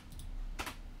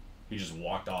 He just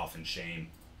walked off in shame.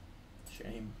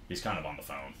 Shame. He's kind of on the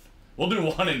phone. We'll do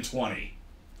 1 in 20.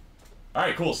 All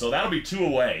right, cool. So that'll be 2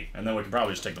 away, and then we can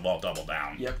probably just take the vault double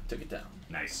down. Yep, took it down.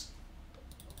 Nice.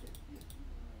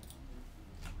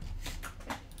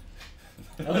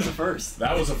 That was a first.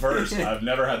 That was a first. I've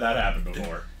never had that happen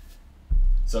before.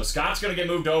 So Scott's going to get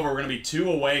moved over. We're going to be 2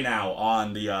 away now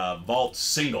on the vault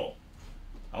single.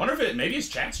 I wonder if maybe his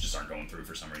chats just aren't going through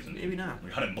for some reason. Maybe not. We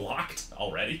got him blocked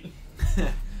already.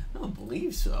 I don't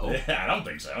believe so. Yeah, I don't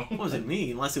think so. It wasn't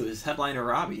me, unless it was headliner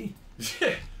Robbie.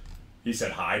 He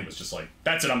said hi and was just like,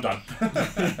 that's it, I'm done.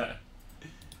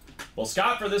 Well,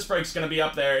 Scott for this break's going to be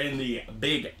up there in the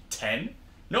Big Ten.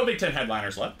 No Big Ten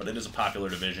headliners left, but it is a popular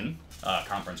division,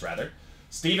 conference rather.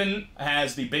 Steven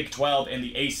has the Big 12 and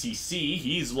the ACC.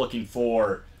 He's looking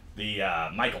for the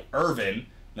Michael Irvin.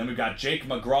 Then we've got Jake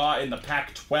McGraw in the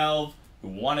Pac-12, who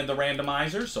wanted the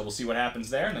randomizer, so we'll see what happens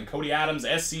there. And then Cody Adams,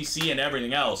 SCC, and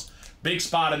everything else. Big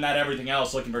spot in that everything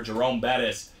else, looking for Jerome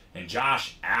Bettis and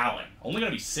Josh Allen. Only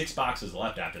going to be 6 boxes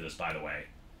left after this, by the way.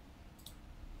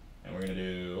 And we're going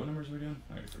to do... What numbers are we doing?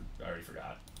 I already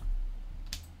forgot.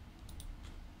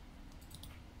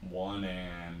 1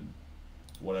 and...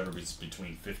 whatever is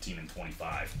between 15 and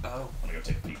 25. Oh. Let me go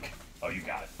take a peek. Oh, you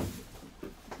got it.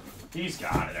 He's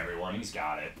got it, everyone. He's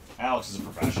got it. Alex is a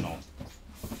professional.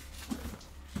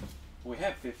 We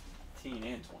have 15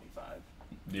 and 25.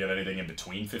 Do you have anything in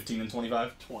between 15 and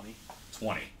 25? 20.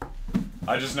 20.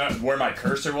 I just know where my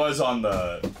cursor was on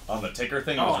the ticker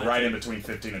thing. It was right in between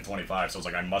 15 and 25, so I was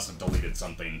like, I must have deleted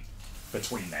something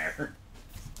between there.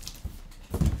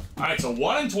 All right, so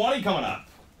 1 and 20 coming up.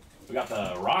 We got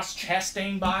the Ross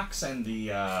Chastain box and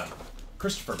the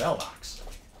Christopher Bell box.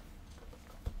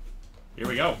 Here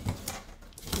we go.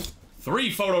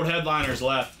 3 photoed headliners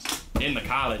left in the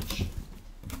college.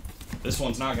 This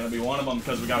one's not going to be one of them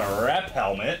because we got a rep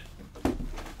helmet.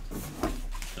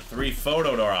 The 3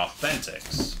 photoed are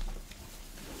authentics,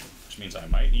 which means I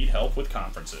might need help with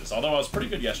conferences, although I was pretty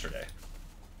good yesterday.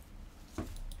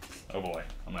 Oh boy,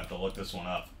 I'm going to have to look this one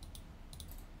up.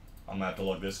 I'm going to have to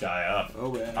look this guy up.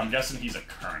 Oh, yeah. I'm guessing he's a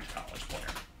current college player,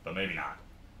 but maybe not.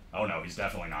 Oh no, he's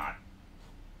definitely not.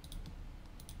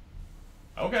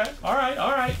 Okay,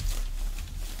 alright.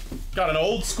 Got an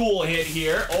old school hit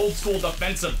here. Old school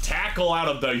defensive tackle out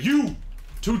of the U.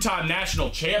 2-time national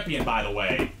champion, by the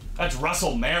way. That's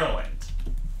Russell, Maryland.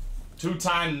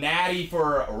 2-time natty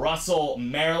for Russell,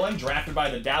 Maryland. Drafted by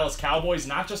the Dallas Cowboys,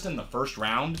 not just in the first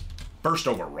round, first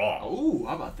overall. Oh,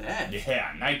 how about that? Yeah,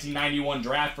 1991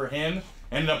 draft for him.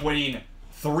 Ended up winning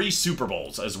 3 Super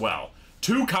Bowls as well.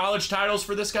 2 college titles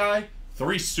for this guy.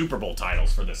 3 Super Bowl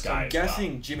titles for this guy. I'm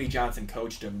guessing Jimmy Johnson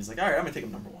coached him. He's like, all right, I'm gonna take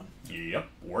him number 1. Yep,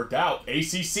 worked out.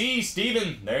 ACC,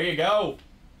 Steven, there you go.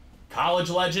 College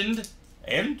legend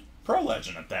and pro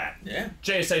legend at that. Yeah.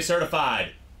 JSA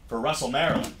certified for Russell,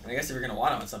 Maryland. I guess if you're gonna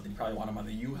want him on something, you probably want him on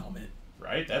the U helmet.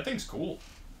 Right, that thing's cool.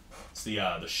 It's the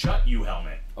Shut U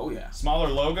helmet. Oh yeah. Smaller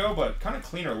logo, but kind of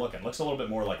cleaner looking. Looks a little bit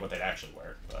more like what they'd actually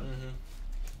wear. But.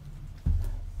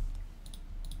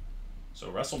 So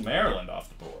Russell, Maryland off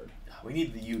the board. We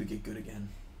need the U to get good again.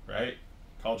 Right?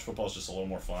 College football is just a little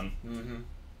more fun. Mm-hmm.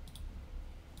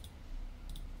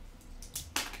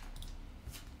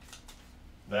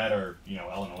 That or,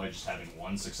 Illinois just having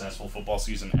 1 successful football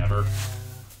season ever.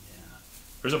 Yeah.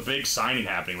 There's a big signing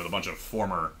happening with a bunch of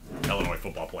former Illinois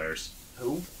football players.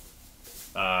 Who?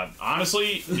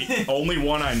 Honestly, the only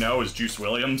one I know is Juice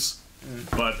Williams.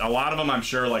 But a lot of them, I'm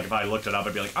sure, like, if I looked it up,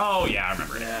 I'd be like, oh, yeah, I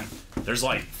remember Yeah. that. There's,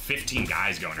 like, 15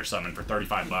 guys going or something. For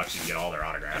 $35, you can get all their I know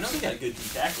autographs. they got a good D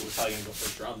tackle. Who's probably gonna go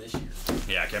first round this year.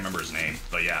 Yeah, I can't remember his name.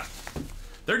 But, yeah.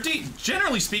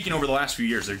 Generally speaking, over the last few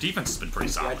years, their defense has been pretty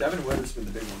Yeah, solid. Devin Weather's been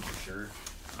the big one for sure.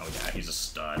 Oh, yeah, he's a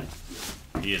stud.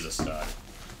 He is a stud.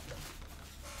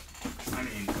 I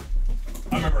mean,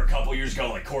 I remember a couple years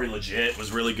ago, like, Corey Legit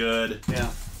was really good.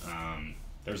 Yeah.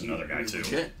 There's another guy, too.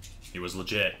 Legit. He was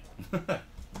legit.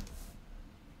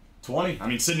 20. I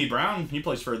mean, Sidney Brown, he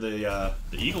plays for the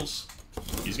Eagles.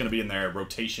 He's going to be in their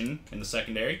rotation in the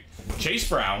secondary. Chase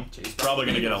Brown, probably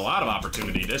going to get a lot of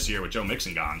opportunity this year with Joe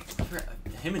Mixon gone.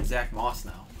 Him and Zach Moss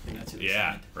now. I think that's who they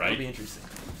Yeah, signed. right? That'll be interesting.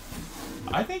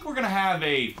 I think we're going to have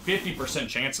a 50%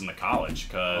 chance in the college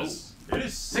because it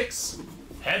is 6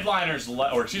 headliners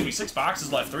left, or excuse me, 6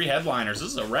 boxes left, 3 headliners. This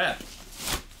is a rep.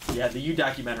 Yeah, the U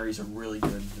documentaries are really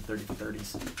good, the 30 for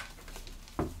 30s.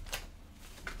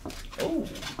 Oh,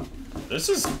 this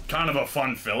is kind of a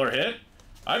fun filler hit.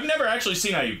 I've never actually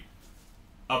seen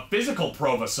a physical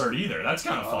Prova cert either. That's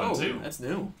kind of fun too. That's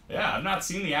new. Yeah, I've not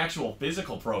seen the actual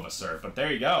physical Prova cert, but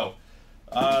there you go.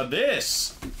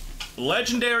 This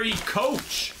legendary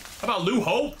coach. How about Lou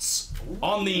Holtz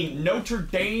on the Notre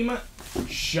Dame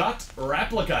Shut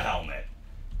replica helmet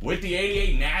with the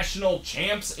 88 National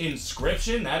Champs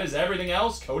inscription. That is everything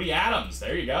else. Cody Adams.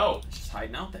 There you go. Just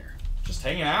hiding out there. Just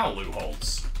hanging out, Lou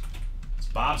Holtz. It's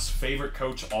Bob's favorite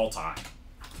coach all time.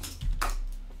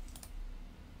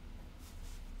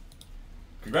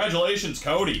 Congratulations,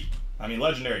 Cody. I mean,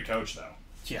 legendary coach, though.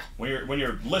 Yeah. When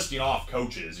you're listing off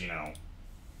coaches,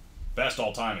 best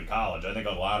all time in college, I think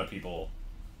a lot of people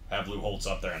have Lou Holtz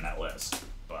up there in that list.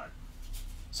 But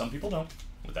some people don't.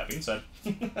 With that being said.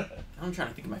 I'm trying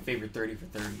to think of my favorite 30 for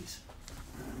 30s.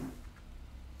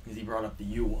 Because he brought up the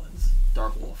U ones.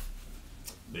 Dark Wolf.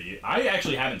 I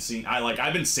actually haven't seen.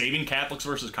 I've been saving Catholics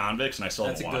versus Convicts, and I still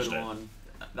That's a haven't watched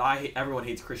good one. Everyone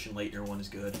hates Christian Leitner one is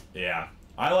good. Yeah,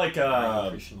 I like.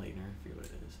 Christian Leitner, I forget what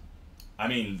it is. I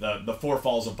mean, the Four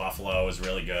Falls of Buffalo is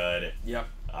really good. Yep.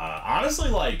 Honestly,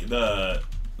 like the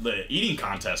eating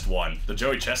contest one, the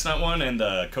Joey Chestnut one, and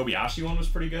the Kobayashi one was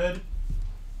pretty good.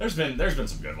 There's been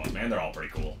some good ones, man. They're all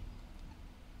pretty cool.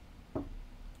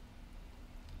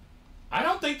 I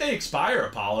don't think they expire,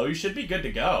 Apollo. You should be good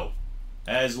to go.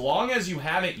 As long as you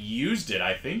haven't used it,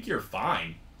 I think you're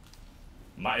fine.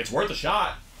 It's worth a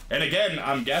shot. And again,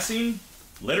 I'm guessing,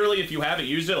 literally, if you haven't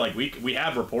used it, like we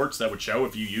have reports that would show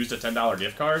if you used a $10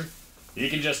 gift card, you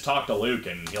can just talk to Luke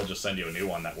and he'll just send you a new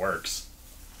one that works.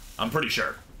 I'm pretty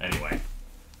sure. Anyway.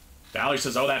 Valerie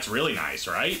says, oh, that's really nice,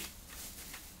 right?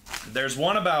 There's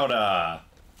one about, God,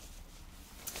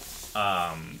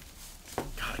 I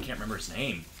can't remember his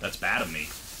name. That's bad of me.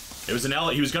 It was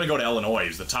he was going to go to Illinois. He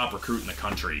was the top recruit in the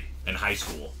country in high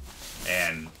school.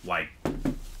 And,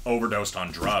 overdosed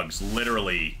on drugs.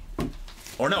 Literally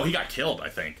Or no, he got killed, I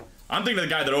think. I'm thinking of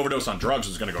the guy that overdosed on drugs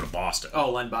was going to go to Boston.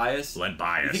 Oh, Len Bias. Len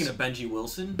Bias. You're thinking of Benji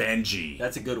Wilson? Benji.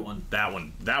 That's a good one. That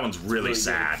one's really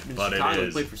sad, good. In but Chicago, it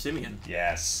is. played for Simeon.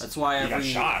 Yes. That's why he got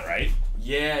shot, right?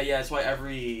 Yeah. That's why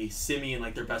every Simeon,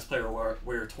 like their best player,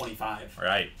 wear 25.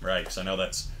 Right. Because I know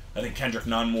that's. I think Kendrick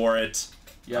Nunn wore it.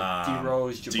 Yep.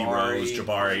 D-Rose, Jabari. D-Rose,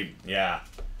 Jabari. Yeah.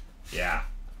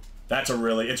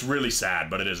 It's really sad,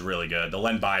 but it is really good. The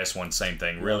Len Bias one, same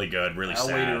thing. Really good, really sad.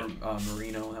 Marino, that one's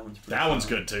pretty That one's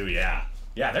good too, yeah.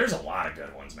 Yeah, there's a lot of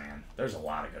good ones, man. There's a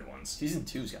lot of good ones. Season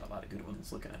 2's got a lot of good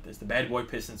ones looking at this. The Bad Boy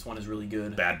Pistons one is really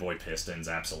good. Bad Boy Pistons,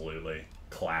 absolutely.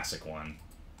 Classic one.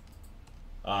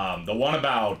 The one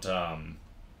about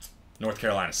North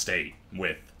Carolina State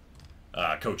with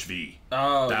Coach V.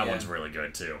 Oh, that one's really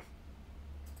good too.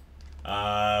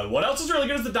 What else is really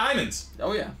good is the Diamonds.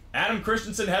 Oh, yeah. Adam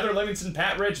Christensen, Heather Livingston,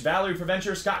 Pat Rich, Valerie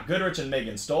Preventure, Scott Goodrich, and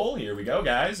Megan Stoll. Here we go,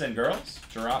 guys and girls.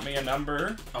 Drop me a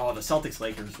number. Oh, the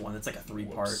Celtics-Lakers one. It's like a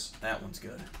 3-part. Whoops. That one's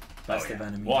good. Best of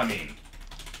Enemies. Well, I mean,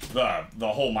 the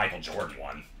whole Michael Jordan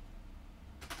one.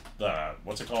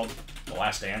 What's it called? The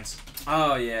Last Dance.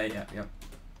 Oh, yeah.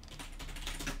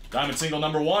 Diamond single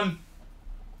number 1.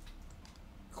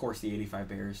 Of course, the 85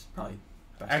 Bears. Probably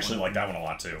best I actually one. like that one a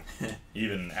lot, too.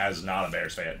 Even as not a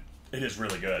Bears fan. It is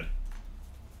really good.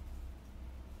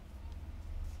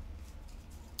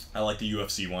 I like the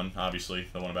UFC one, obviously.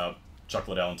 The one about Chuck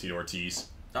Liddell and Tito Ortiz.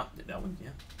 Oh, that one,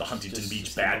 yeah. The Huntington Just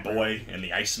Beach a Bad single Boy and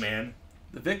the Iceman.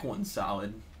 The Vic one's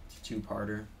solid. It's a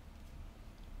 2-parter.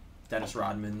 Dennis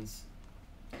Rodman's.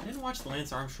 I didn't watch the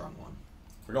Lance Armstrong one.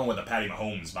 We're going with the Patty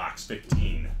Mahomes box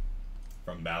 15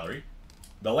 from Valerie.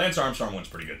 The Lance Armstrong one's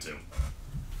pretty good, too.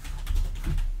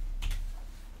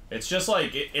 It's just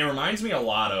like, it reminds me a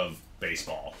lot of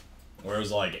baseball. Where it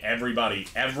was like, everybody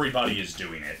is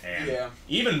doing it. And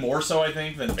even more so, I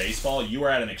think, than baseball, you are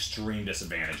at an extreme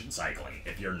disadvantage in cycling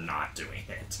if you're not doing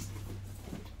it.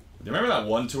 Do you remember that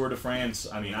one Tour de France?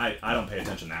 I mean, I don't pay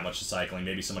attention that much to cycling.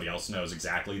 Maybe somebody else knows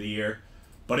exactly the year.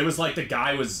 But it was like the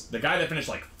guy that finished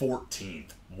like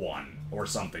 14th won or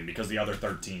something because the other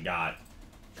 13 got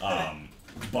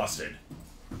busted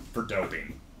for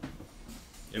doping.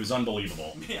 It was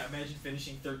unbelievable. Yeah, imagine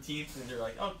finishing 13th and they're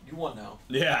like, oh, you won now.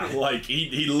 Yeah, like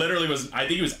he literally was, I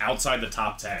think he was outside the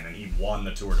top 10 and he won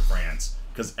the Tour de France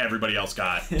because everybody else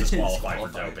got disqualified for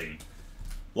doping.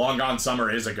 Long Gone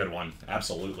Summer is a good one,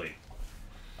 absolutely.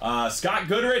 Scott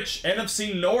Goodrich,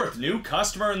 NFC North, new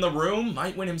customer in the room,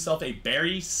 might win himself a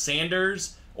Barry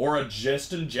Sanders or a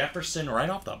Justin Jefferson right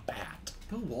off the bat.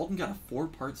 Bill Walton got a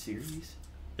 4-part series.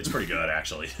 It's pretty good,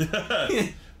 actually.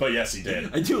 But yes, he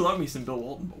did. I do love me some Bill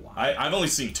Walton, but why? I've only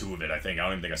seen 2 of it, I think. I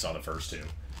don't even think I saw the first 2.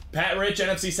 Pat Rich,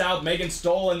 NFC South. Megan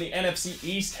Stoll in the NFC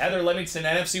East. Heather Livingston,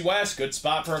 NFC West. Good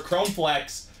spot for a Chrome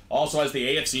Flex. Also has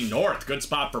the AFC North. Good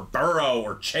spot for Burrow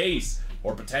or Chase.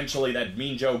 Or potentially that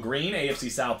Mean Joe Green.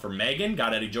 AFC South for Megan.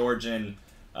 Got Eddie George and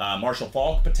Marshall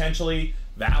Falk, potentially.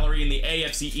 Valerie in the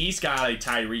AFC East. Got a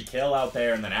Tyreek Hill out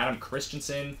there. And then Adam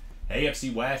Christensen,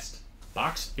 AFC West.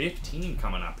 Box 15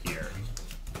 coming up here.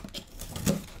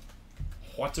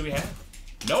 What do we have?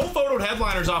 No photoed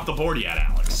headliners off the board yet,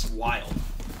 Alex. Wild.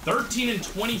 13 and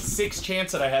 26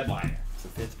 chance at a headliner. It's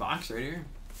the 5th box right here.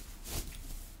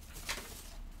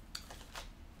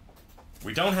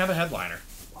 We don't have a headliner.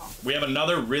 Wow. We have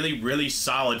another really, really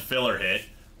solid filler hit.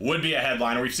 Would be a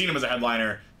headliner. We've seen him as a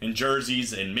headliner in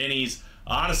jerseys and minis.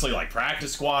 Honestly, like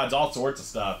practice squads, all sorts of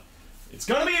stuff. It's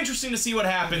going to be interesting to see what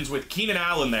happens with Keenan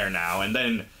Allen there now, and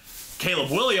then Caleb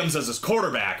Williams as his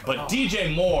quarterback. But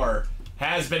DJ Moore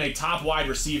has been a top wide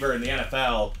receiver in the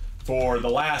NFL for the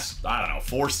last,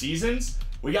 4 seasons.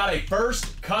 We got a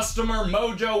first customer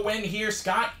mojo win here,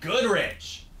 Scott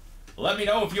Goodrich. Let me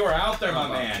know if you are out there, my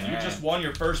man. You just won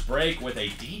your first break with a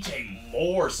DJ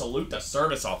Moore Salute to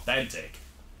Service Authentic.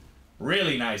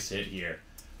 Really nice hit here.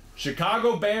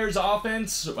 Chicago Bears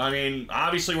offense. I mean,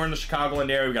 obviously we're in the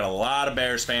Chicagoland area. We got a lot of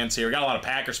Bears fans here. We got a lot of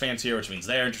Packers fans here, which means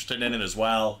they're interested in it as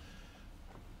well.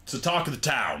 It's the talk of the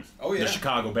town. Oh, yeah. The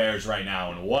Chicago Bears right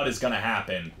now, and what is going to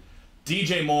happen.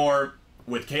 DJ Moore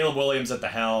with Caleb Williams at the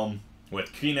helm,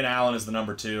 with Keenan Allen as the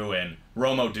number 2, and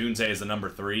Romo Dunze as the number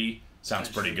 3. Sounds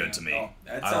pretty good to me. Oh,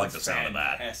 that I like the sound of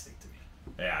that. Fantastic to me.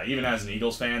 Yeah, even as an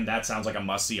Eagles fan, that sounds like a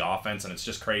must-see offense, and it's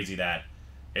just crazy that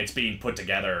it's being put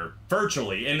together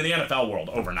virtually in the NFL world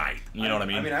overnight. You know what I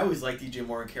mean? I always liked DJ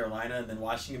Moore in Carolina, and then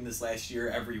watching him this last year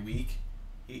every week,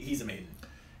 he's amazing.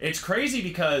 It's crazy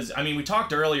because, I mean, we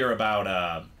talked earlier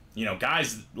about,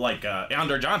 guys like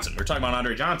Andre Johnson. We were talking about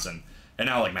Andre Johnson. And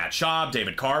now, like, Matt Schaub,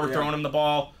 David Carr were throwing him the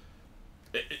ball.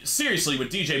 seriously, with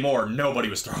DJ Moore, nobody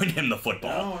was throwing him the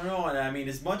football. No, and I mean,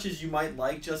 as much as you might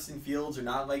like Justin Fields or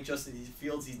not like Justin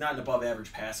Fields, he's not an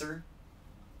above-average passer.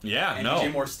 Yeah, and no.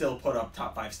 DJ Moore still put up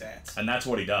top 5 stats. And that's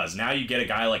what he does. Now you get a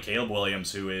guy like Caleb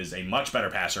Williams, who is a much better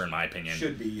passer, in my opinion.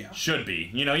 Should be, yeah. Should be.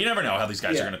 You know, you never know how these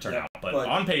guys are going to turn out. But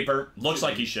on paper, looks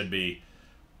like he should be.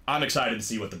 I'm excited to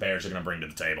see what the Bears are going to bring to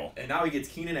the table. And now he gets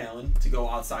Keenan Allen to go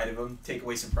outside of him, take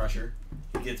away some pressure.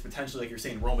 He gets potentially, like you're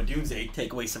saying, Roma Dunze,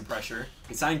 take away some pressure.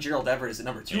 He signed Gerald Everett as the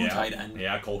number 2 tight end.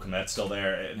 Yeah, Cole Kmet's still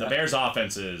there. The Bears'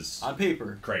 offense is on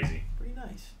paper crazy. Pretty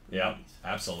nice. Yeah,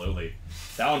 absolutely.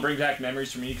 That one brings back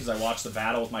memories for me because I watched the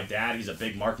battle with my dad. He's a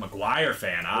big Mark McGuire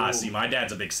fan. See, my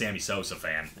dad's a big Sammy Sosa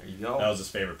fan. There you go. That was his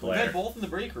favorite player. We had both in the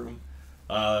break room.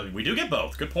 We do get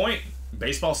both. Good point.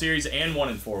 Baseball series and 1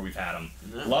 and 4 we've had them.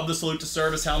 Yeah. Love the salute to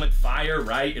service helmet fire,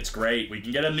 right? It's great. We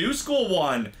can get a new school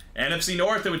one. NFC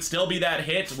North, it would still be that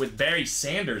hit with Barry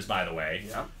Sanders, by the way.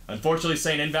 Yeah. Unfortunately,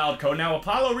 saying invalid code. Now,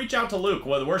 Apollo, reach out to Luke.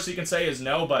 Well, the worst he can say is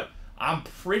no, but I'm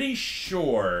pretty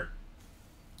sure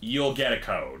you'll get a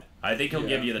code. I think he'll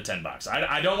give you the $10.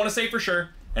 I don't want to say for sure,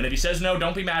 and if he says no,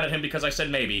 don't be mad at him because I said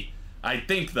maybe. I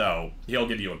think, though, he'll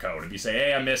give you a code. If you say,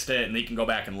 hey, I missed it, and he can go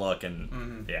back and look,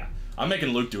 and yeah. I'm making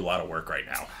Luke do a lot of work right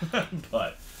now.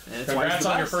 But congrats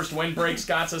on your first win break,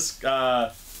 Scott's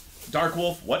Dark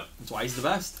Wolf. What? That's why he's the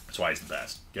best. That's why he's the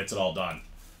best. Gets it all done.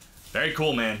 Very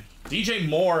cool, man. DJ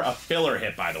Moore, a filler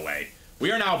hit, by the way.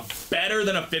 We are now better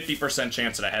than a 50%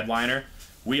 chance at a headliner.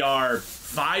 We are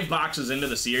 5 boxes into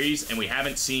the series, and we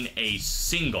haven't seen a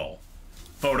single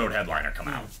photoed headliner come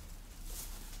out.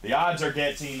 The odds are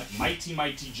getting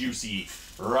mighty juicy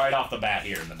right off the bat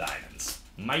here in the Diamonds.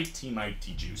 Mighty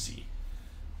juicy.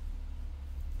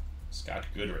 Scott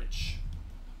Goodrich.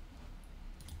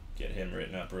 Get him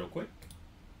written up real quick.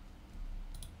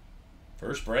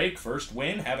 First break, first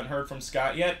win. Haven't heard from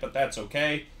Scott yet, but that's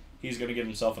okay. He's going to give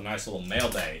himself a nice little mail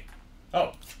day.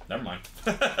 Oh, never mind.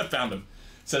 Found him.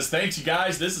 Says, thanks, you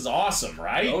guys. This is awesome,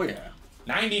 right? Oh, yeah.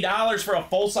 $90 for a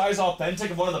full-size authentic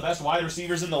of one of the best wide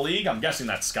receivers in the league. I'm guessing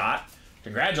that's Scott.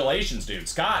 Congratulations, dude.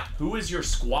 Scott, who is your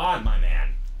squad, my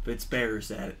man? If it's Bears,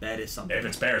 that is something. If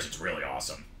it's Bears, it's really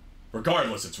awesome.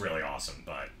 Regardless, it's really awesome,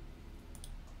 but...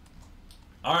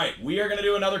 Alright, we are going to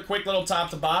do another quick little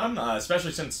top to bottom,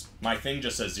 especially since my thing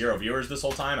just says 0 viewers this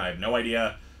whole time. I have no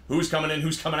idea who's coming in,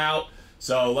 who's coming out.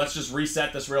 So let's just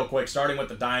reset this real quick, starting with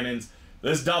the Diamonds.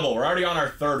 This double, we're already on our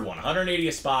 3rd one,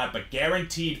 180th spot, but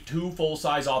guaranteed 2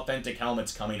 full-size authentic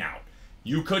helmets coming out.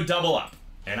 You could double up,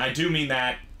 and I do mean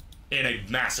that in a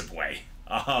massive way.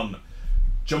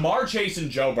 Jamar Chase and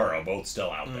Joe Burrow both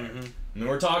still out there. I mean,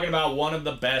 we're talking about one of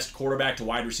the best quarterback to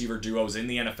wide receiver duos in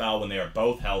the NFL when they are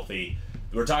both healthy.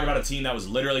 We're talking about a team that was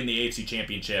literally in the AFC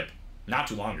Championship not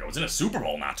too long ago. It was in a Super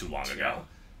Bowl not too long ago.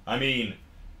 I mean,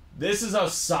 this is a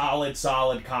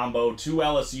solid combo. 2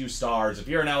 LSU stars. If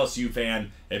you're an LSU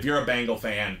fan, if you're a Bengal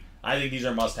fan, I think these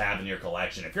are must-have in your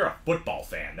collection. If you're a football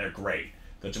fan, they're great.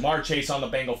 The Jamar Chase on the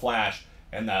Bengal Flash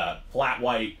and the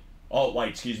alt-white,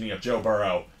 of Joe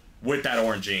Burrow with that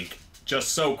orange ink. Just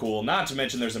so cool. Not to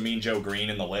mention there's a Mean Joe Green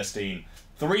in the listing.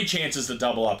 3 chances to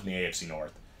double up in the AFC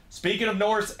North. Speaking of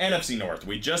North, NFC North.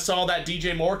 We just saw that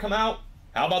DJ Moore come out.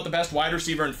 How about the best wide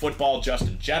receiver in football,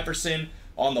 Justin Jefferson,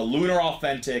 on the Lunar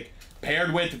Authentic,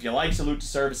 paired with, if you like Salute to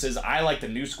Services, I like the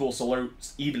New School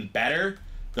Salutes even better,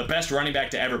 the best running back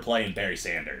to ever play in Barry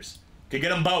Sanders. Could get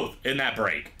them both in that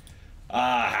break.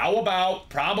 How about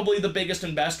probably the biggest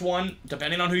and best one,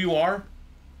 depending on who you are,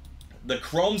 the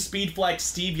Chrome Speedflex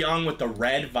Steve Young with the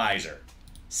red visor.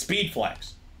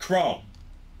 Speedflex, Chrome,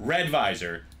 red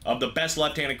visor of the best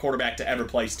left-handed quarterback to ever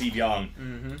play, Steve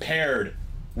Young, paired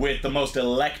with the most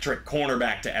electric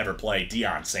cornerback to ever play,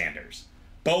 Deion Sanders.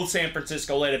 Both San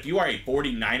Francisco lit. If you are a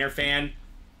 49er fan,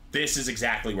 this is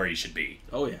exactly where you should be.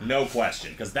 Oh, yeah. No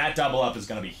question, because that double up is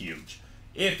going to be huge,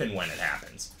 if and when it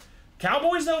happens.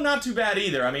 Cowboys, though, not too bad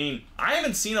either. I mean, I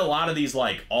haven't seen a lot of these,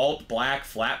 like, alt-black,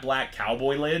 flat-black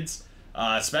cowboy lids,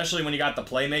 especially when you got the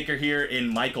playmaker here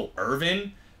in Michael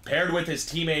Irvin, paired with his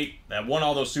teammate that won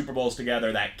all those Super Bowls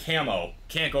together, that camo.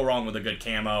 Can't go wrong with a good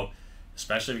camo,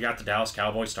 especially if you got the Dallas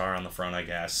Cowboy star on the front, I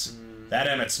guess. That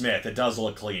Emmitt Smith, it does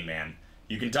look clean, man.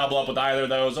 You can double up with either of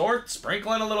those, or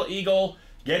sprinkle in a little Eagle,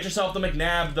 get yourself the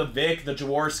McNabb, the Vic, the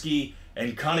Jaworski,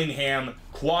 and Cunningham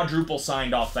quadruple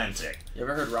signed authentic. You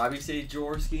ever heard Robbie say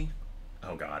Jaworski?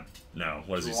 Oh, God. No.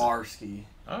 What does he say? Jaworski.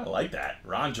 Oh, I like that.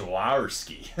 Ron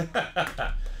Jaworski.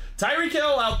 Tyreek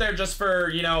Hill out there just for,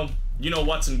 you know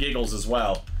what's and giggles as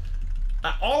well.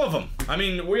 All of them. I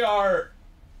mean, we are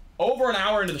over an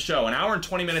hour into the show, an hour and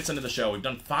 20 minutes into the show. We've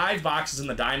done 5 boxes in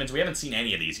the Diamonds. We haven't seen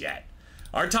any of these yet.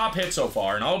 Our top hit so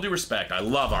far, and all due respect, I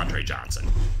love Andre Johnson.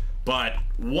 But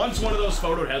once one of those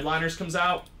photo headliners comes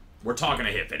out, we're talking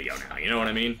a hit video now. You know what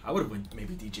I mean? I would have went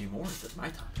maybe DJ Morris as my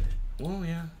top hit. Well,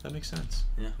 yeah, that makes sense.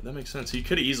 Yeah. That makes sense. He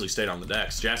could have easily stayed on the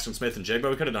decks. Jackson Smith and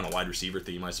Jigbo, we could have done a wide receiver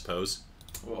theme, I suppose.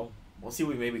 Well, we'll see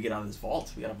what we maybe get out of this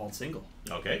vault. We got a vault single.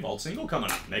 Okay, vault single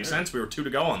coming up. Makes sense. We were 2 to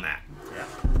go on that. Yeah.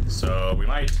 So we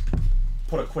might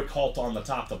put a quick halt on the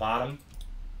top to bottom.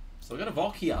 Still got a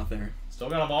vault key out there. Still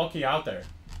got a vault key out there.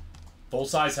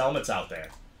 Full-size helmets out there.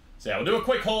 So yeah, we'll do a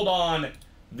quick hold on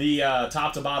the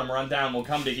top to bottom rundown. We'll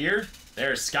come to here.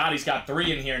 There's Scott. He's got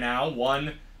 3 in here now.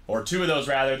 2 of those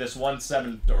rather. This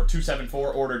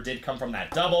 274 order did come from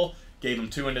that double. Gave him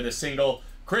 2 into the single.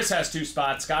 Chris has 2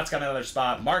 spots. Scott's got another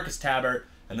spot. Marcus Tabbert.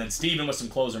 And then Steven with some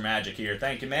closer magic here.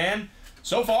 Thank you, man.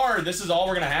 So far, this is all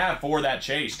we're going to have for that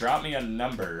chase. Drop me a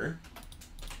number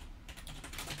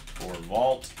for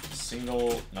vault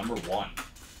single number 1.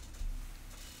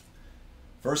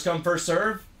 First come, first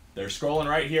serve. They're scrolling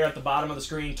right here at the bottom of the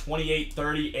screen. 28,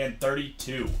 30, and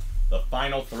 32. The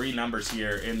final 3 numbers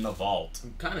here in the vault.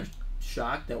 I'm kind of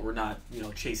shocked that we're not,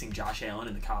 chasing Josh Allen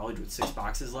into college with 6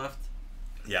 boxes left.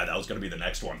 Yeah, that was going to be the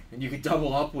next one. And you could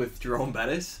double up with Jerome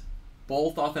Bettis.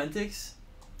 Both authentics.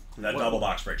 That double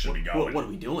box break should be going. What are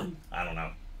we doing? I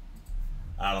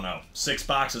don't know. 6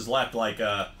 boxes left, like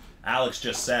Alex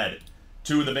just said.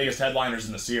 2 of the biggest headliners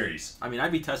in the series. I mean,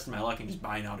 I'd be testing my luck and just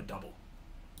buying out a double.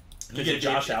 You get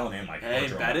Josh Allen and Mike. Hey,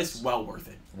 Bettis, well worth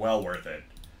it. Well worth it.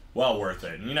 Well worth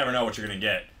it. And you never know what you're going to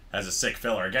get as a sick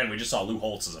filler. Again, we just saw Lou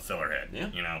Holtz as a filler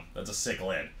hit. Yeah. That's a sick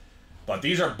lid. But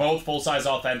these are both full-size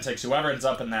authentics. Whoever ends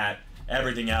up in that,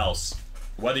 everything else,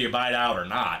 whether you buy it out or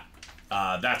not,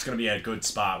 that's going to be a good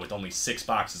spot with only 6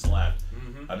 boxes left.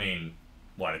 Mm-hmm. I mean,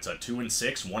 it's a 2 and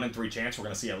 6, 1 in 3 chance we're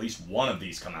going to see at least one of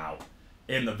these come out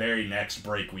in the very next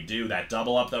break we do. That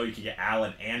double up, though, you can get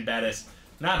Allen and Bettis.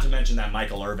 Not to mention that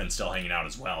Michael Irvin's still hanging out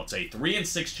as well. It's a 3 and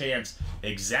 6 chance,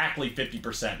 exactly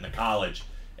 50% in the college.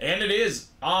 And it is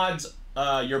odds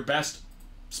your best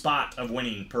spot of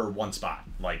winning per 1 spot.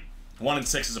 Like 1 and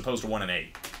 6 as opposed to 1 and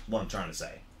 8. What I'm trying to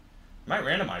say. Might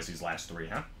randomize these last 3,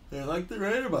 huh? They like the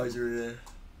randomizer, yeah.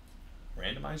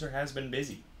 Randomizer has been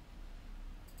busy.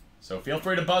 So feel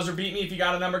free to buzz or beat me if you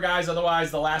got a number, guys.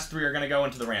 Otherwise, the last 3 are going to go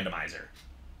into the randomizer.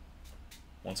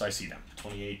 Once I see them.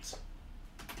 28,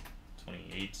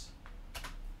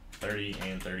 30,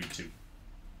 and 32.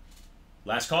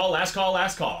 Last call, last call,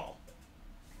 last call.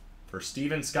 For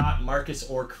Steven, Scott, Marcus,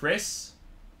 or Chris.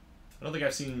 I don't think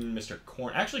I've seen Mr.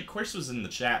 Corn. Actually, Chris was in the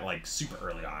chat, super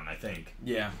early on, I think.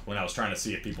 Yeah. When I was trying to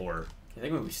see if people were... I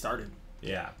think when we started.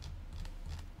 Yeah.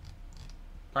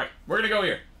 Alright, we're going to go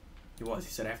here. He was.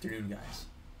 He said afternoon, guys.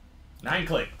 9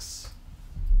 clicks.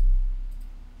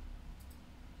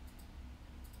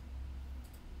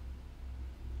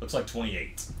 Looks like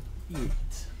 28.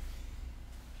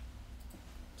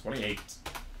 28.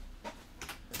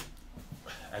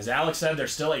 As Alex said,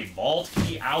 there's still a vault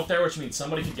key out there, which means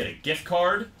somebody could get a gift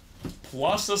card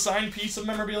plus a signed piece of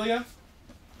memorabilia.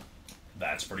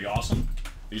 That's pretty awesome.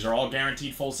 These are all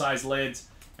guaranteed full-size lids,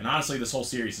 and honestly, this whole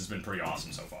series has been pretty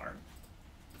awesome so far.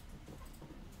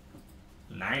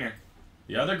 Niner.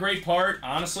 The other great part,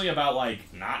 honestly, about,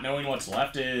 not knowing what's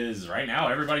left is, right now,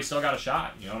 everybody's still got a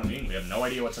shot. You know what I mean? We have no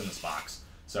idea what's in this box.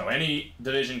 So any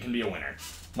division can be a winner.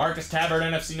 Marcus Tabbert,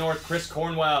 NFC North. Chris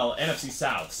Cornwell, NFC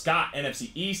South. Scott,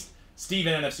 NFC East.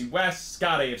 Steven, NFC West.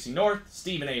 Scott, AFC North.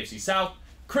 Steven, AFC South.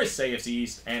 Chris, AFC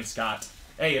East. And Scott,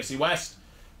 AFC West.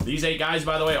 These 8 guys,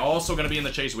 by the way, also going to be in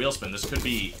the Chase Wheel Spin. This could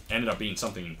be, ended up being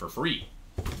something for free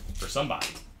for somebody.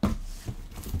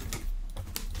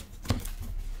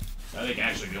 I think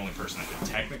actually the only person that could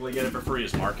technically get it for free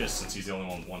is Marcus, since he's the only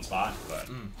one with 1 spot, but...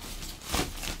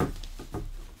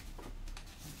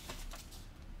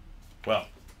 Well,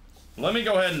 let me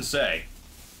go ahead and say,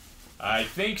 I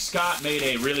think Scott made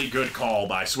a really good call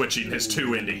by switching his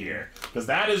 2 into here. Because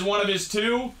that is one of his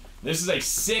 2. This is a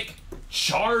sick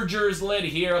Chargers lid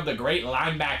here of the great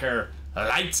linebacker,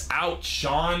 Lights Out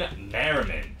Sean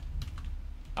Merriman.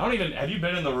 Have you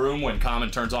been in the room when Common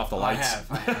turns off the lights?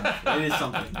 I have. It is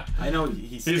something. I know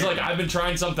he's like, I've been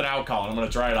trying something out, Colin. I'm going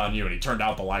to try it on you. And he turned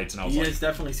out the lights, and I was like... He has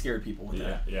definitely scared people with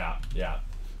that. Yeah.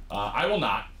 I will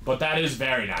not, but that is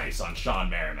very nice on Sean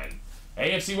Merriman.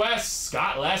 AFC West,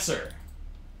 Scott Lesser.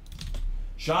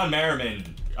 Sean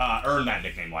Merriman earned that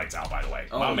nickname Lights Out, by the way.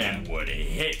 My man would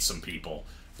hit some people.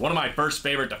 One of my first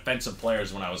favorite defensive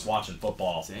players when I was watching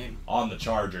football on the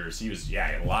Chargers. He was,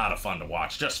 a lot of fun to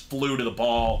watch. Just flew to the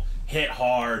ball, hit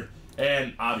hard,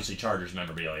 and obviously Chargers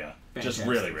memorabilia. Fantastic. Just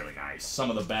really, really nice. Some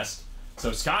of the best.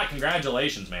 So, Scott,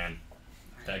 congratulations, man.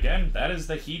 Again, that is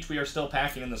the heat we are still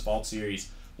packing in this Vault Series.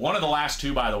 One of the last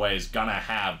two, by the way, is gonna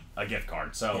have a gift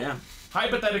card. So, Yeah.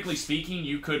 hypothetically speaking,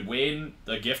 you could win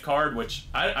the gift card, which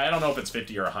I don't know if it's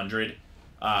 50 or 100.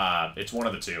 It's one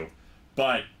of the two.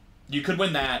 But you could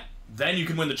win that. Then you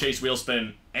can win the Chase Wheel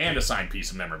Spin and a signed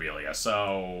piece of memorabilia.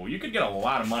 So you could get a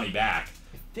lot of money back.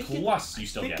 Plus, you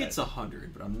still get it. I think it's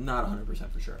 100, but I'm not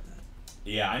 100% for sure on that.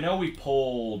 Yeah, I know we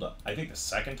pulled, I think, the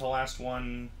second to last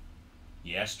one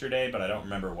yesterday, but I don't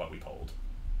remember what we pulled.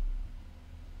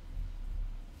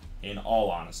 In all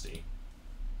honesty.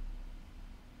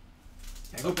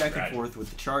 I go back and forth with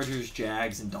the Chargers,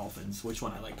 Jags, and Dolphins. Which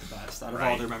one I like the best out of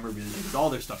all their memorabilia? Because all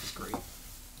their stuff is great.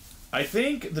 I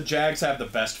think the Jags have the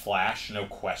best flash, no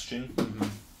question.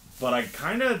 But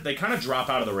they kind of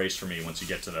drop out of the race for me once you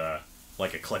get to the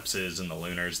eclipses and the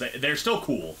lunars. They're still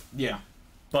cool. Yeah.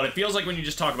 But it feels like when you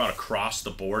just talk about across the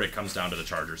board, it comes down to the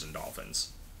Chargers and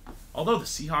Dolphins. Although the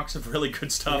Seahawks have really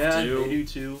good stuff too. Yeah, they do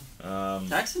too.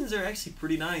 Texans are actually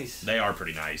pretty nice. They are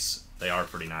pretty nice.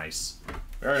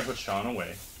 All right, put Sean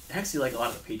away. I actually like a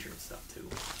lot of the Patriots stuff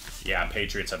too. Yeah,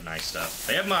 Patriots have nice stuff.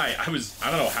 They have I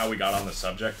don't know how we got on the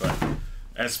subject, but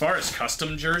as far as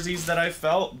custom jerseys that I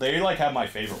felt, they have my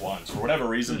favorite ones. For whatever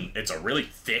reason, it's a really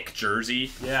thick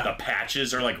jersey. Yeah. The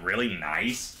patches are really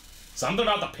nice. Something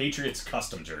about the Patriots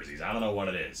custom jerseys. I don't know what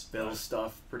it is. Bills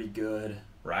stuff, pretty good.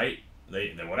 Right?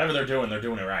 They whatever they're doing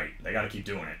it right. They got to keep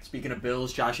doing it. Speaking of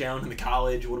Bills, Josh Allen in the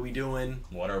college, what are we doing?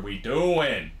 What are we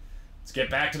doing? Let's get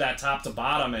back to that top to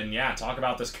bottom and, talk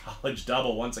about this college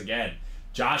double once again.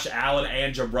 Josh Allen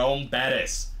and Jerome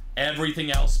Bettis. Everything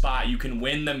else spot. You can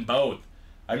win them both.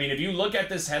 I mean, if you look at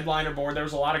this headliner board, there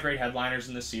was a lot of great headliners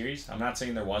in this series. I'm not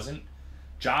saying there wasn't.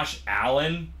 Josh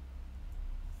Allen,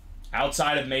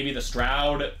 outside of maybe the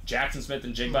Stroud, Jackson Smith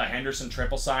and Jigba, Henderson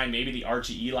triple sign, maybe the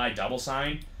Archie Eli double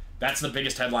sign, that's the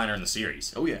biggest headliner in the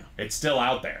series. Oh, yeah. It's still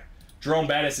out there. Jerome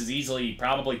Bettis is easily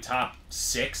probably top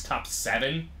 6, top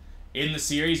 7 in the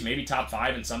series, maybe top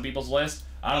 5 in some people's list.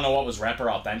 I don't know what was rep or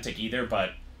authentic either,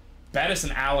 but Bettis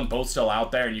and Allen both still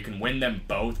out there, and you can win them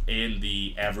both in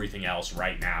the everything else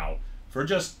right now for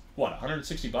just, what,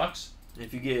 $160?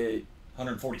 If you get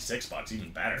 $146,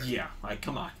 even better. Yeah,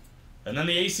 come on. And then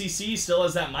the ACC still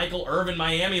has that Michael Irvin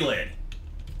Miami lid.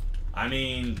 I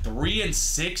mean, 3 and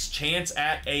 6 chance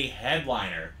at a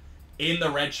headliner in the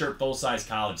Redshirt Full-Size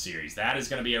College Series. That is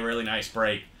going to be a really nice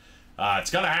break.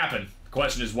 It's going to happen. The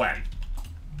question is when,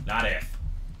 not if.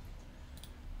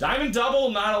 Diamond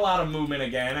Double, not a lot of movement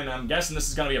again, and I'm guessing this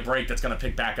is going to be a break that's going to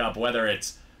pick back up, whether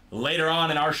it's later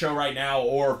on in our show right now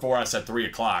or for us at 3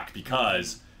 o'clock,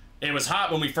 because it was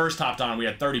hot when we first hopped on. We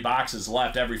had 30 boxes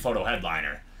left every photo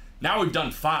headliner. Now we've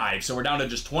done 5, so we're down to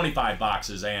just 25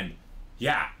 boxes, and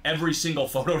yeah, every single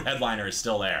photo headliner is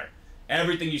still there.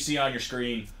 Everything you see on your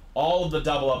screen, all of the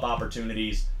double-up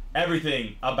opportunities,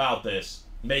 everything about this,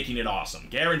 making it awesome.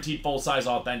 Guaranteed full-size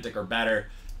authentic or better.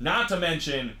 Not to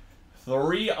mention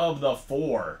 3 of the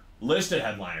 4 listed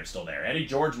headliners still there. Eddie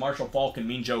George, Marshall Faulk, and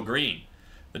Mean Joe Green.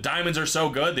 The Diamonds are so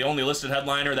good, the only listed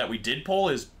headliner that we did pull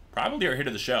is probably our hit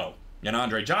of the show, and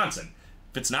Andre Johnson.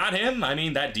 If it's not him, I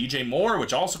mean, that DJ Moore,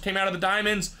 which also came out of the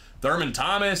Diamonds, Thurman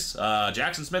Thomas,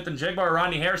 Jackson Smith and Jigba,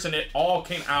 Rodney Harrison, it all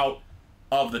came out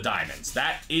of the Diamonds.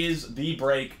 That is the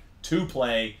break to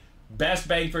play. Best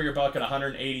bang for your buck at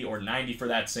 180 or 90 for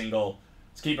that single.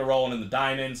 Let's keep it rolling in the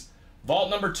Diamonds.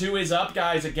 Vault number 2 is up,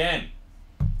 guys, again.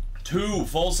 2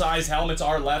 full-size helmets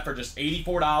are left for just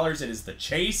 $84. It is the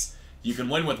Chase. You can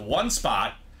win with 1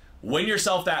 spot. Win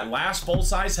yourself that last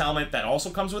full-size helmet that also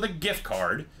comes with a gift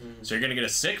card. So you're going to get a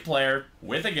sick player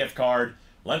with a gift card.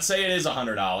 Let's say it is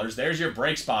 $100. There's your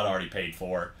break spot already paid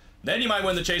for. Then you might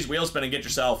win the Chase Wheel Spin and get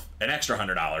yourself an extra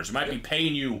 $100. We might be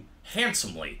paying you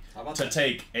handsomely to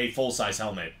take a full-size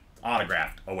helmet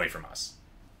autographed away from us.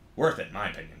 Worth it, in my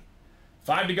opinion.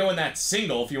 5 to go in that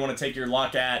single. If you want to take your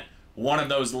luck at one of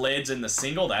those lids in the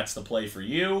single, that's the play for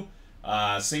you.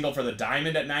 Single for the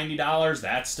Diamond at $90.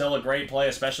 That's still a great play,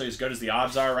 especially as good as the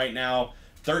odds are right now.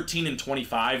 13 and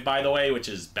 25, by the way, which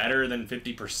is better than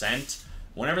 50%.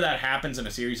 Whenever that happens in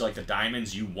a series like the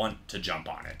Diamonds, you want to jump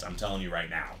on it. I'm telling you right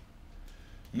now.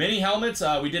 Mini helmets,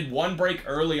 we did 1 break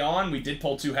early on. We did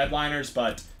pull 2 headliners,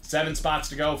 but 7 spots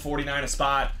to go, 49 a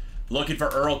spot. Looking for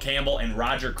Earl Campbell and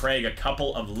Roger Craig, a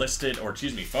couple of listed, or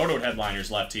excuse me, photoed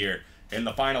headliners left here in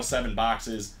the final 7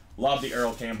 boxes. Love the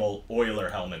Earl Campbell Oiler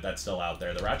helmet that's still out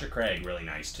there. The Roger Craig, really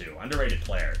nice too. Underrated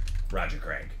player, Roger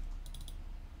Craig.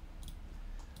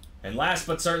 And last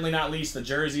but certainly not least, the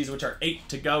jerseys, which are 8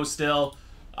 to go still.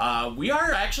 We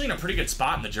are actually in a pretty good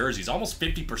spot in the jerseys, almost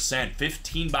 50%.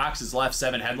 15 boxes left,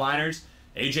 7 headliners.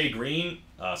 AJ Green,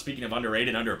 speaking of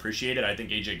underrated, underappreciated, I think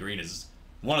AJ Green is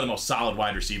one of the most solid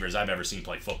wide receivers I've ever seen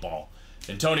play football.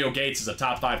 Antonio Gates is a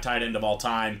top 5 tight end of all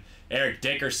time. Eric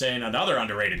Dickerson, another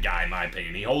underrated guy in my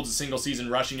opinion. He holds a single season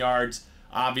rushing yards,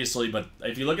 obviously, but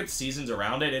if you look at the seasons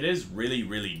around it, it is really,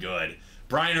 really good.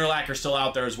 Brian Urlacher still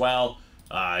out there as well.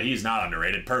 He's not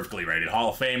underrated, perfectly rated. Hall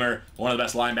of Famer, one of the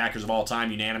best linebackers of all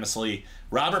time, unanimously.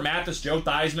 Robert Mathis, Joe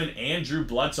Theismann, and Drew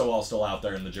Bledsoe all still out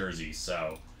there in the jerseys,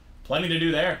 so plenty to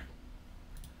do there.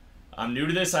 I'm new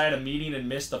to this. I had a meeting and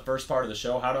missed the first part of the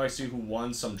show. How do I see who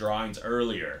won some drawings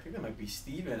earlier? I think that might be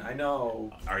Steven. I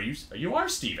know. You are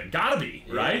Steven. Gotta be,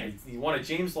 right? Yeah, he won a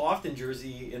James Lofton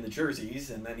jersey in the jerseys,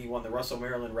 and then he won the Russell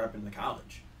Maryland rep in the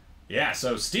college. Yeah,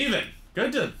 so Steven,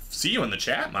 good to see you in the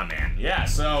chat, my man. Yeah,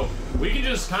 so we can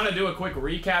just kind of do a quick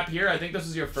recap here. I think this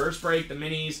is your first break, the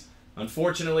minis.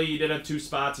 Unfortunately, you did have 2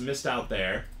 spots, missed out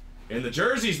there. In the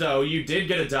jerseys, though, you did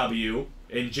get a W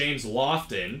in James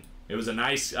Lofton. It was a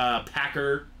nice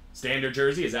Packer standard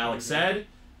jersey, as Alex said.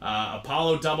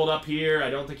 Apollo doubled up here. I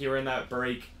don't think you were in that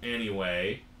break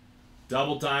anyway.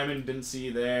 Double diamond, didn't see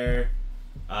you there.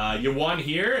 You won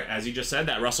here, as you just said,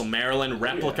 that Russell Maryland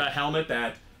replica helmet,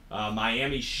 that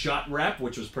Miami shut rep,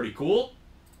 which was pretty cool.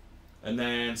 And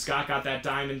then Scott got that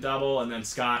diamond double, and then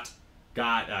Scott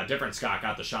got, different Scott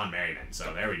got the Sean Merriman.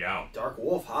 So there we go. Dark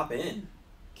Wolf, hop in.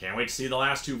 Can't wait to see the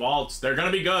last 2 vaults. They're going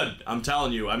to be good, I'm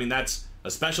telling you. I mean, that's a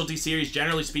specialty series.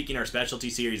 Generally speaking, our specialty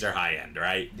series are high-end,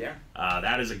 right? Yeah.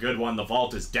 That is a good one. The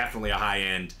vault is definitely a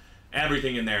high-end.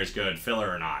 Everything in there is good, filler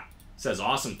or not. Says,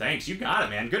 awesome, thanks. You got it,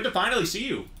 man. Good to finally see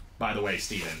you, by the way,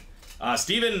 Steven.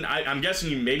 Steven, I'm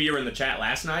guessing maybe you were in the chat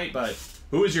last night, but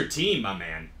who is your team, my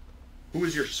man? Who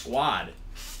is your squad?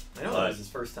 I know that was his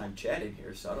first time chatting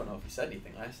here, so I don't know if he said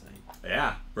anything last night.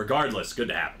 Yeah, regardless, good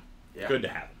to have him. Yeah. Good to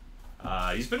have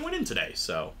him. He's been winning today,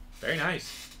 so very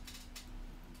nice.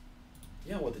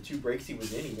 Yeah, well, the 2 breaks he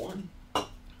was in, he won.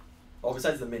 Oh,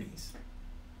 besides the minis.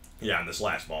 Yeah, in this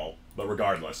last vault, but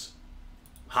regardless,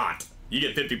 hot. You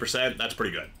get 50%, that's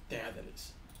pretty good. Yeah, that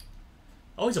is.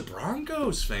 Oh, he's a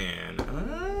Broncos fan.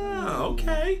 Ah,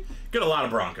 okay. Get a lot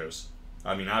of Broncos.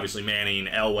 I mean, obviously Manning,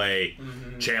 Elway,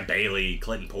 Champ Bailey,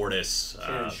 Clinton Portis.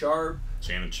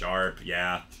 Shannon Sharp,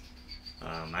 yeah.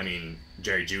 I mean,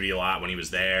 Jerry Jeudy a lot when he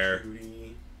was there.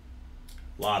 Judy.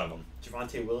 A lot of them.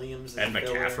 Javonte Williams. Ed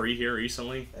McCaffrey here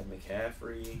recently. Ed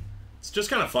McCaffrey. It's just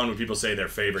kind of fun when people say their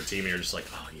favorite team and you're just like,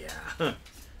 oh yeah.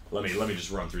 let me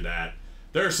just run through that.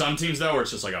 There are some teams though where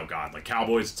it's just like, oh god, like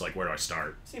Cowboys, it's like, where do I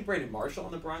start? I've seen Brandon Marshall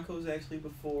on the Broncos actually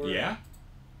before. Yeah,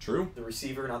 true. The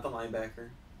receiver, not the linebacker.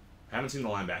 Haven't seen the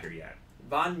linebacker yet.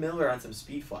 Von Miller on some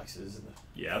speed flexes in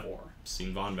the before.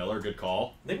 Seen Von Miller, good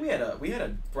call. I think we had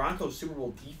a Broncos Super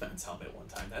Bowl defense helmet one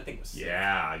time. That thing was sick.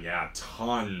 Yeah,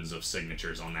 tons of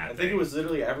signatures on that I thing. think it was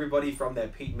literally everybody from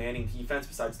that Peyton Manning defense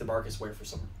besides DeMarcus Ware for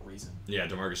some reason. Yeah,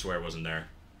 DeMarcus Ware wasn't there.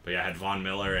 But yeah, I had Von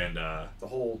Miller and the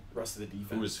whole rest of the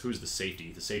defense. who's the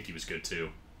safety? The safety was good too.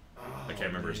 I can't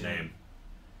remember his name.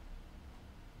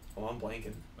 Oh, I'm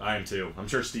blanking. I am too. I'm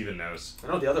sure Steven knows. I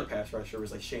know the other pass rusher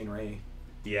was like Shane Ray.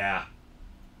 Yeah.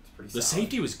 It's pretty The solid.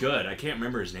 safety was good. I can't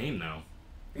remember his name though.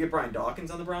 We get Brian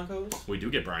Dawkins on the Broncos. We do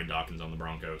get Brian Dawkins on the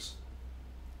Broncos.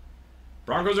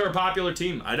 Broncos are a popular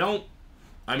team.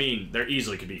 I mean, there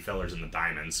easily could be fillers in the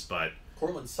diamonds, but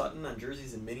Cortland Sutton on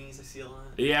jerseys and minis, I see a lot.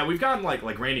 yeah, we've gotten like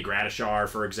Randy Gradishar,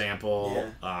 for example.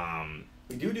 Yeah.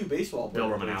 We do baseball. Bill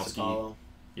Romanowski.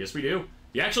 Yes, we do.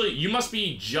 You must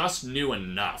be just new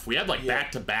enough. We had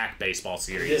back-to-back baseball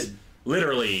series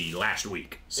literally last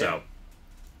week. So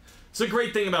it's a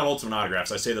great thing about Ultimate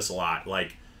Autographs. I say this a lot.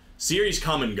 Like, series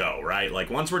come and go, right? Like,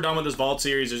 once we're done with this Vault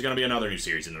series, there's going to be another new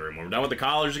series in the room. When we're done with the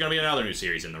college, there's going to be another new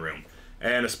series in the room.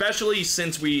 And especially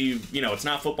since it's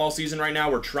not football season right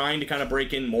now, we're trying to kind of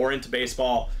break in more into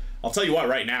baseball. I'll tell you what,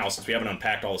 right now, since we haven't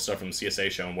unpacked all the stuff from the CSA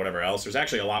show and whatever else, there's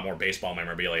actually a lot more baseball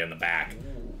memorabilia in the back.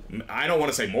 I don't want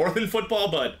to say more than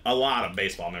football, but a lot of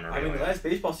baseball memorabilia. I mean, the last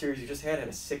baseball series you just had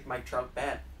a sick Mike Trout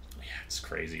bat. Yeah, it's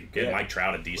crazy. Getting Mike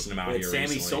Trout a decent amount here Sammy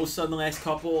recently. Sosa in the last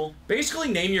couple. Basically,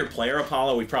 name your player,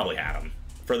 Apollo. We probably had him.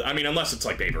 Unless it's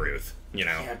like Babe Ruth,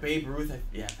 Yeah, Babe Ruth.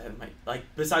 That might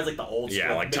besides like the old school.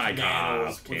 Yeah, like Ty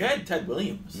Cobb. We've had Ted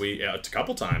Williams. A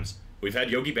couple times. We've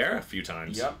had Yogi Berra a few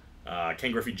times. Yep.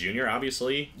 Ken Griffey Jr.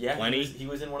 obviously. Yeah, plenty. He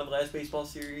was in one of the last baseball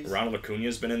series. Ronald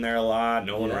Acuna's been in there a lot.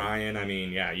 Nolan Ryan. I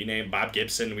mean, you name Bob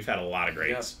Gibson. We've had a lot of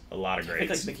greats. Yep. A lot of I think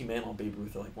greats. like Mickey Mantle and Babe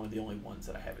Ruth are like one of the only ones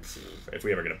that I haven't seen. If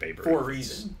we ever get a Babe Ruth. For a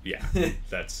reason. Yeah,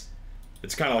 it's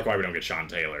kind of like why we don't get Sean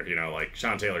Taylor. Like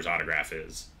Sean Taylor's autograph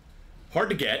is hard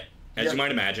to get. as you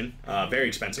might imagine. Very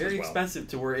expensive Very as well. expensive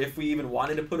to where if we even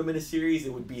wanted to put him in a series,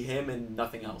 it would be him and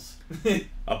nothing else.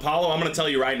 Apollo, I'm going to tell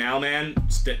you right now, man,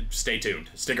 stay tuned.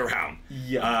 Stick around.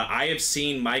 Yeah. I have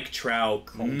seen Mike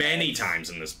Trout many times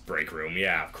in this break room.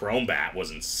 Yeah, Chrome Bat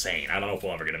was insane. I don't know if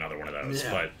we'll ever get another one of those,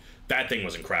 but that thing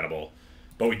was incredible.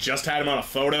 But we just had him on a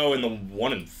photo in the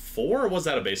 1 and 4, or was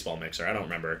that a baseball mixer? I don't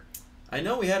remember. I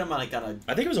know we had him on like I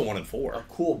think it was a 1 and 4. a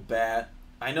cool bat.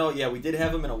 I know, yeah, we did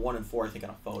have him in a 1 and 4, I think,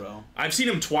 on a photo. I've seen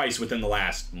him twice within the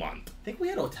last month. I think we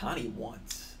had Ohtani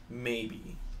once,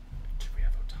 maybe. Did we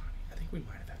have Ohtani? I think we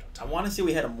might have had Ohtani. I want to say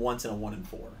we had him once in a 1 and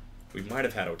 4. We might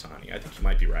have had Ohtani. I think you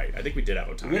might be right. I think we did have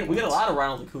Ohtani. We got a lot of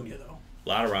Ronald Acuna though. A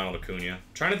lot of Ronald Acuna. I'm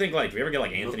trying to think, like, do we ever get,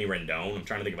 like, Anthony Rendon? I'm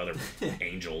trying to think of other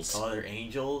Angels. Oh, they're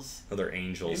Angels. Other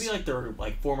Angels. Maybe like their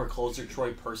former closer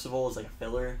Troy Percival is like a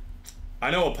filler. I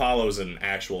know Apollo's an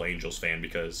actual Angels fan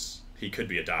because he could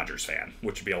be a Dodgers fan,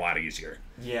 which would be a lot easier.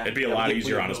 Yeah. It'd be a lot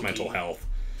easier on his mental health.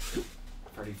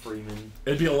 Freddie Freeman.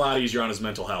 It'd be a lot easier on his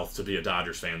mental health to be a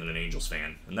Dodgers fan than an Angels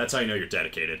fan. And that's how you know you're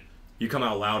dedicated. You come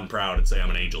out loud and proud and say,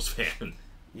 I'm an Angels fan.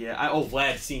 Yeah.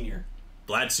 Vlad Sr.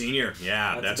 Vlad Sr.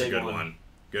 Yeah, that's a big good one. one.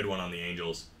 Good one on the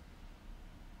Angels.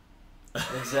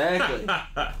 Exactly.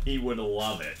 He would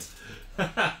love it.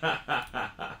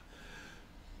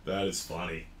 That is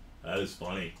funny. That is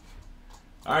funny.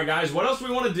 All right, guys, what else do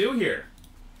we want to do here?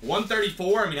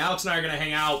 134. I mean, Alex and I are going to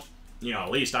hang out, you know, at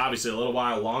least obviously a little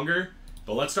while longer.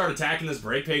 But let's start attacking this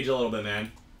break page a little bit,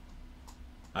 man.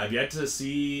 I've yet to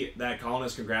see that Colin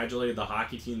has congratulated the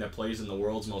hockey team that plays in the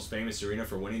world's most famous arena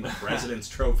for winning the President's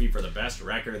Trophy for the best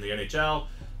record in the NHL.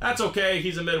 That's okay.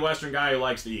 He's a Midwestern guy who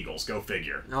likes the Eagles. Go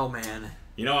figure. Oh man.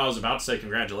 You know, I was about to say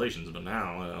congratulations, but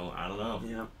now, well, I don't know.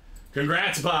 Yeah.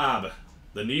 Congrats, Bob.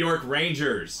 The New York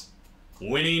Rangers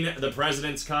winning the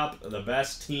President's Cup, the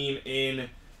best team in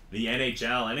the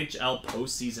NHL. NHL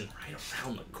postseason right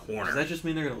around the corner. Does that just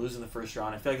mean they're going to lose in the first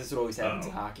round? I feel like this is what always happens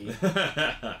in hockey.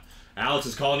 Alex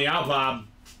is calling you out, Bob.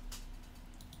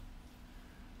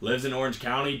 Lives in Orange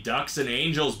County. Ducks and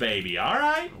Angels, baby. All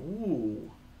right. Ooh.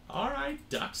 All right.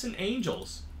 Ducks and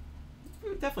Angels.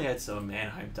 We definitely had some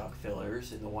Anaheim Duck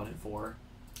fillers in the 1 and 4.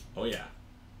 Oh, yeah.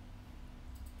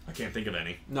 I can't think of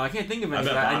any. No, I can't think of I any.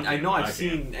 bet But Bob I can. know I I've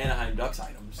seen Anaheim Ducks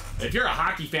items. If you're a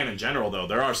hockey fan in general, though,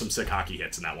 there are some sick hockey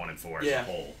hits in that 1 and 4 as a Yeah.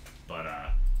 whole. But,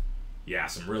 yeah,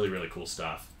 some really, really cool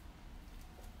stuff.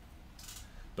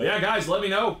 But, yeah, guys, let me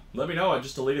know. Let me know. I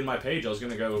just deleted my page. I was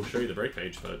going to go show you the break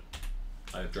page, but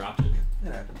I dropped it.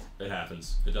 It happens. It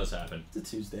happens. It does happen. It's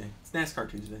a Tuesday. It's NASCAR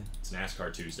Tuesday. It's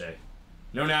NASCAR Tuesday.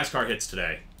 No NASCAR hits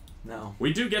today. No.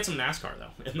 We do get some NASCAR,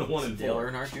 though, in the 1 and 4. Dale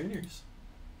Earnhardt Jr.'s.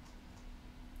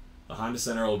 The Honda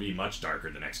Center will be much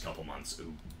darker the next couple months.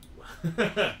 Ooh.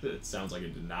 It sounds like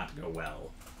it did not go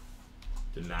well.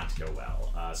 Did not go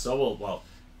well. Well,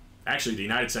 actually, the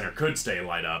United Center could stay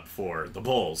light up for the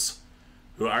Bulls.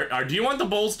 Do you want the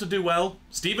Bulls to do well?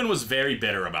 Steven was very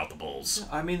bitter about the Bulls.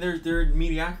 I mean, they're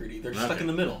mediocrity. They're stuck in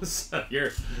the middle.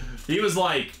 He was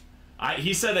like,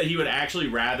 he said that he would actually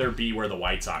rather be where the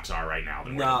White Sox are right now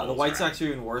than where the No, Bulls the White are. Sox are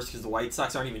even worse because the White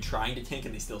Sox aren't even trying to tank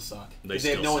and they still suck. They have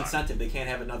still no suck. incentive. They can't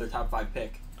have another top 5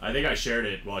 pick. I think I shared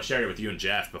it. Well, I shared it with you and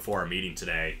Jeff before our meeting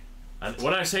today. What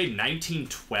did I say?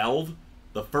 1912.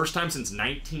 The first time since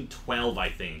 1912, I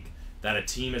think, that a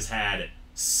team has had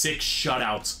 6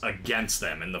 shutouts against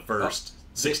them in the first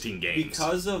 16 games.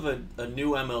 Because of a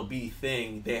new MLB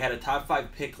thing, they had a top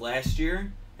 5 pick last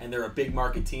year, and they're a big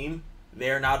market team. They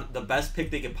are not the best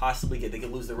pick they could possibly get. They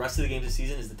could lose the rest of the games this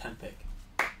season is the 10th pick.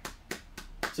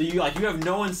 So you have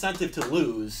no incentive to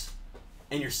lose,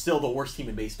 and you're still the worst team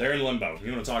in baseball. They're in limbo.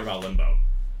 You want to talk about limbo?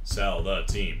 Sell the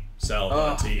team. Sell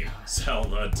the team. Sell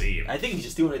the team. I think he's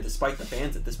just doing it despite the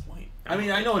fans at this point. I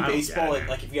mean, I know in I don't baseball, get it,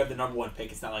 like if you have the number 1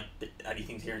 pick, it's not like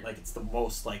anything's here. Like it's the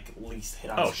most least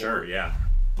hit on. Oh, sport. sure, yeah.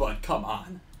 But come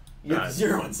on, you have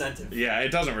zero incentive. Yeah,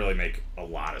 it doesn't really make a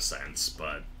lot of sense,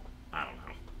 but I don't know.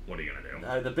 What are you going to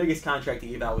do? The biggest contract he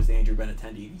gave out was to Andrew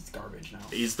Benintendi. He's garbage now.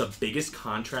 He's the biggest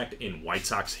contract in White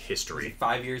Sox history.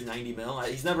 5 years, $90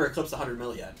 million. He's never eclipsed $100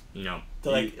 million yet. You know,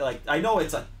 So I know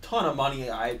it's a ton of money.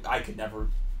 I could never,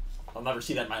 I'll never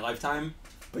see that in my lifetime.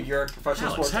 But you're a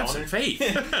professional Alex, sports have owner. some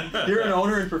faith. You're an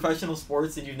owner in professional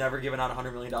sports, and you've never given out a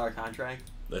 $100 million contract.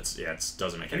 It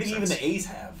doesn't make I any think sense. even the A's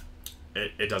have.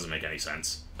 It doesn't make any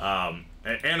sense.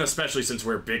 And especially since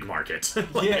we're big market. You're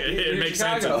it makes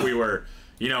sense Chicago. if we were,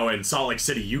 in Salt Lake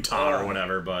City, Utah or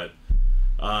whatever, but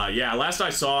yeah, last I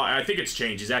saw, I think it's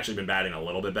changed. He's actually been batting a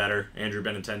little bit better, Andrew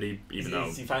Benintendi, even though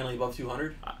Is he finally above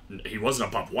 200? he wasn't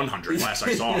above 100 last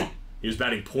I saw. He was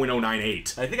batting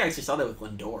 .098. I think I actually saw that with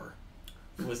Lindor.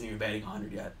 He wasn't even batting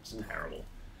 100 yet. Terrible.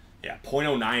 Yeah,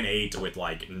 .098 with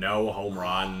like no home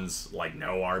runs, like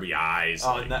no RBIs.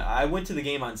 Oh, like, and I went to the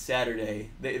game on Saturday.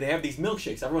 They have these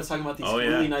milkshakes. Everyone's talking about these oh, yeah.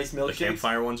 really nice The milkshakes.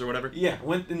 campfire ones or whatever? Yeah,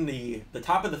 went in the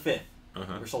top of the 5th.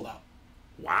 Uh-huh. We're sold out.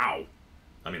 Wow.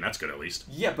 I mean, that's good at least.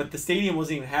 Yeah, but the stadium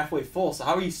wasn't even halfway full, so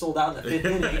how are you sold out in the 5th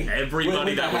inning?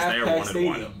 Everybody with that a was there half-packed wanted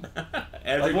stadium?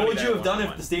 one. Like, what would you have done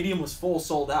if the stadium was full,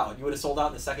 sold out? You would have sold out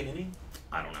in the 2nd inning?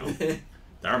 I don't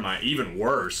know. Even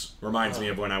worse reminds me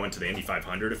of when I went to the Indy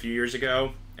 500 a few years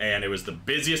ago, and it was the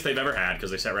busiest they've ever had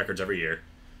because they set records every year,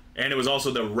 and it was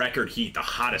also the record heat, the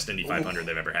hottest Indy 500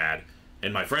 they've ever had.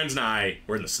 And my friends and I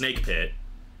were in the snake pit,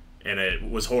 and it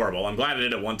was horrible. I'm glad I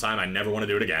did it one time. I never want to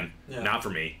do it again. Yeah. Not for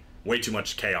me. Way too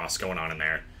much chaos going on in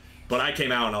there. But I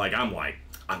came out and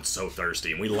I'm so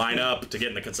thirsty. And we line up to get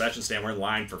in the concession stand. We're in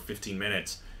line for 15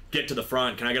 minutes. Get to the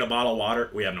front. Can I get a bottle of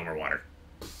water? We have no more water.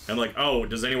 I'm like, oh,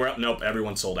 does anywhere else? Nope,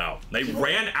 everyone's sold out. They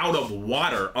ran out of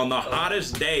water on the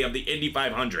hottest day of the Indy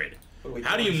 500.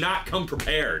 How do you not come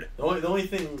prepared? The only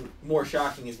thing more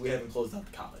shocking is we haven't closed out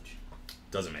the college.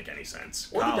 Doesn't make any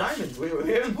sense. Or the Diamonds. We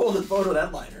haven't pulled a photo of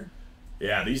that liner.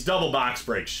 Yeah, these double box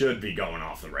breaks should be going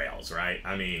off the rails, right?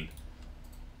 I mean,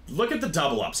 look at the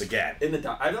double ups again.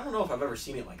 I don't know if I've ever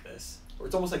seen it like this. Or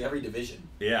it's almost like every division.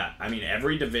 Yeah, I mean,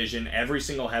 every division, every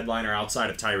single headliner outside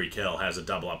of Tyreek Hill has a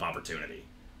double up opportunity.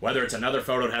 Whether it's another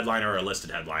photoed headliner or a listed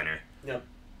headliner. Yep.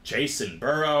 Chase and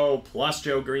Burrow, plus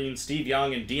Joe Green, Steve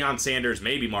Young, and Deion Sanders,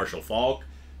 maybe Marshall Faulk,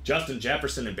 Justin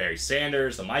Jefferson and Barry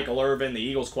Sanders, the Michael Irvin, the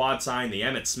Eagles quad sign, the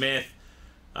Emmitt Smith.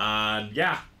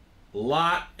 Yeah,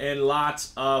 lot and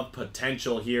lots of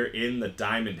potential here in the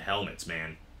diamond helmets,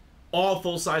 man. All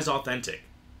full-size authentic.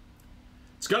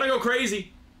 It's gonna go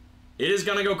crazy. It is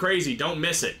gonna go crazy. Don't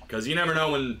miss it, because you never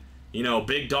know when,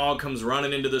 Big Dog comes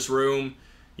running into this room.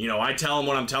 I tell them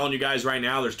what I'm telling you guys right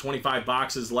now. There's 25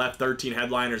 boxes left, 13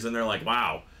 headliners, and they're like,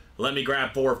 wow, let me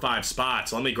grab 4 or 5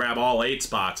 spots. Let me grab all 8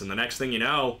 spots. And the next thing you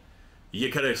know, you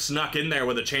could have snuck in there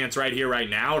with a chance right here, right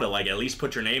now to, at least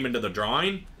put your name into the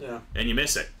drawing. Yeah. And you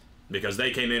miss it because they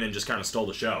came in and just kind of stole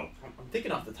the show. I'm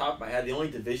thinking off the top of my head, the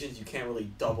only divisions you can't really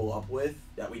double up with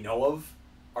that we know of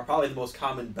are probably the most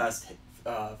common best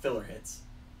filler hits.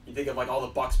 You think of, all the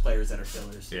Bucks players that are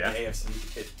fillers. Yeah. The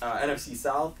NFC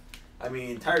South. I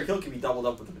mean, Tyreek Hill could be doubled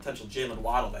up with the potential Jalen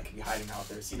Waddle that could be hiding out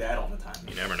there. See that all the time.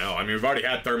 You never know. I mean, we've already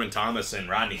had Thurman Thomas and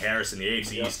Rodney Harris in the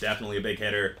AFC East, definitely a big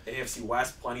hitter. AFC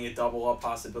West, plenty of double-up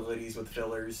possibilities with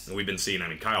fillers. And we've been seeing,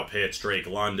 Kyle Pitts, Drake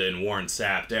London, Warren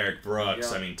Sapp, Derek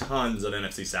Brooks. Yeah. Tons of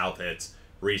NFC South hits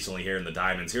recently here in the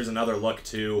Diamonds. Here's another look,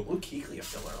 too. Luke Kuechly a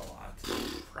filler a lot.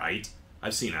 Right?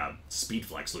 I've seen a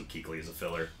Speedflex Luke Kuechly as a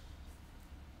filler.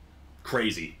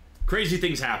 Crazy. Crazy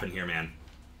things happen here, man.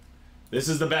 This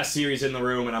is the best series in the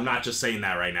room, and I'm not just saying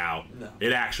that right now. No.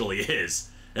 It actually is.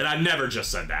 And I've never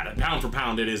just said that. Pound for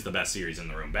pound, it is the best series in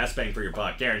the room. Best bang for your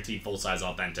buck. Guaranteed full-size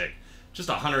authentic. Just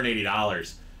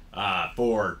 $180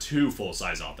 for 2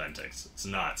 full-size authentics. It's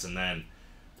nuts. And then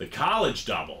the college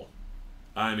double.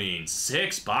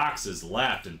 6 boxes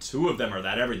left, and 2 of them are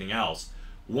that everything else.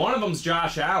 One of them's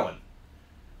Josh Allen.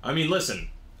 Listen,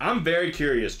 I'm very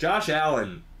curious. Josh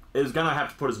Allen is going to have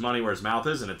to put his money where his mouth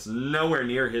is, and it's nowhere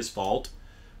near his fault.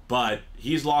 But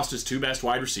he's lost his 2 best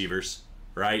wide receivers,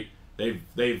 right?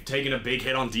 They've taken a big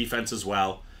hit on defense as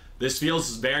well. This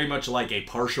feels very much like a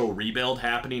partial rebuild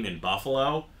happening in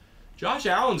Buffalo. Josh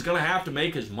Allen's going to have to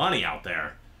make his money out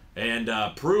there and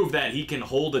prove that he can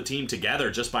hold a team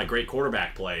together just by great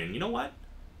quarterback play. And you know what?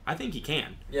 I think he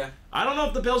can. Yeah. I don't know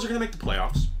if the Bills are going to make the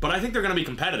playoffs, but I think they're going to be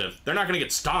competitive. They're not going to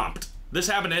get stomped. This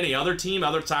happened to any other team,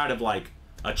 other side of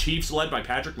a Chiefs led by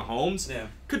Patrick Mahomes. Yeah.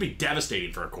 Could be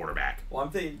devastating for a quarterback. Well,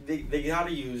 I'm thinking they got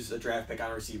to use a draft pick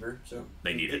on a receiver, so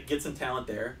They need it. Get some talent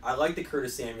there. I like the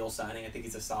Curtis Samuel signing. I think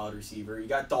he's a solid receiver. You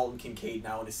got Dalton Kincaid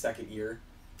now in his 2nd year.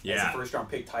 Yeah. As a first-round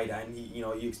pick tight end,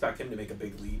 you expect him to make a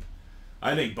big leap.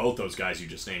 I think both those guys you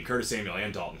just named, Curtis Samuel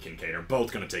and Dalton Kincaid, are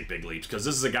both going to take big leaps because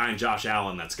this is a guy in Josh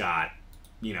Allen that's got,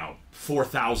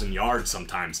 4,000 yards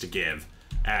sometimes to give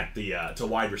at the to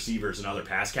wide receivers and other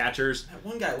pass catchers. That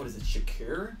one guy, what is it,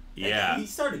 Shakir? Yeah. He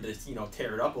started to,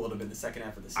 tear it up a little bit in the second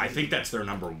half of the season. I think that's their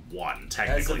number 1,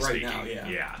 technically As of right speaking. now,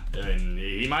 yeah. And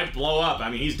he might blow up.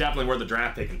 He's definitely worth the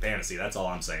draft pick in fantasy. That's all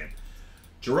I'm saying.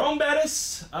 Jerome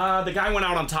Bettis, the guy went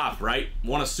out on top, right?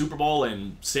 Won a Super Bowl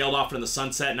and sailed off into the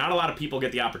sunset. Not a lot of people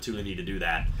get the opportunity to do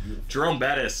that. Beautiful. Jerome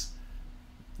Bettis,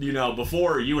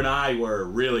 before you and I were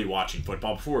really watching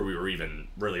football, before we were even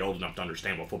really old enough to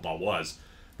understand what football was,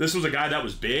 this was a guy that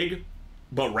was big,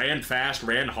 but ran fast,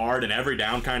 ran hard, and every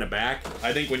down kind of back.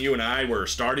 I think when you and I were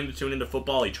starting to tune into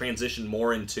football, he transitioned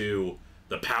more into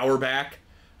the power back,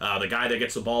 the guy that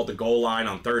gets the ball at the goal line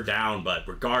on 3rd down, but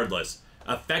regardless,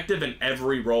 effective in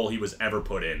every role he was ever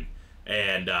put in.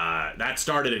 And that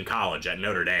started in college at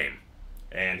Notre Dame.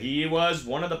 And he was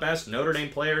one of the best Notre Dame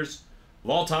players of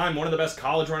all time, one of the best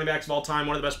college running backs of all time,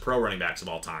 one of the best pro running backs of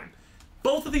all time.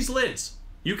 Both of these lids,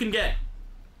 you can get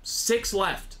 6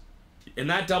 left. In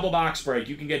that double box break,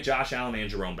 you can get Josh Allen and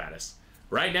Jerome Bettis.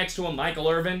 Right next to him, Michael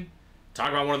Irvin. Talk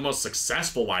about one of the most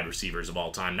successful wide receivers of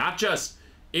all time. Not just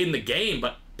in the game,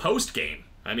 but post-game.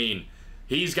 I mean,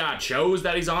 he's got shows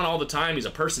that he's on all the time. He's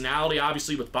a personality,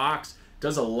 obviously, with Fox.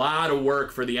 Does a lot of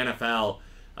work for the NFL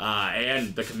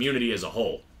and the community as a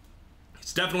whole.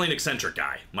 He's definitely an eccentric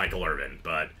guy, Michael Irvin,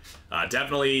 but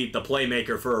definitely the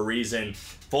playmaker for a reason.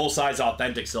 Full-size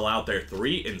authentic still out there.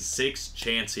 3 and 6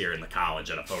 chance here in the college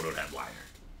at a photo headliner.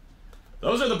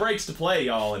 Those are the breaks to play,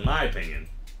 y'all, in my opinion.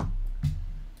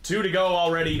 2 to go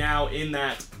already now in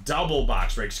that double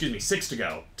box break. Excuse me, 6 to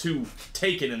go. 2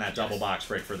 taken in that double box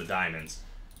break for the Diamonds.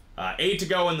 8 to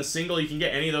go in the single. You can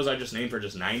get any of those I just named for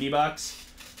just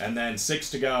 $90. And then 6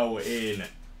 to go in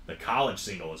the college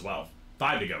single as well.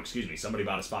 5 to go, excuse me. Somebody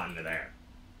bought a spot into there.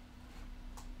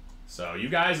 So you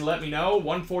guys let me know.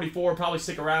 144, probably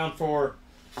stick around for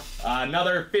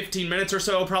another 15 minutes or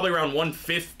so. Probably around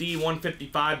 150,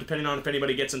 155, depending on if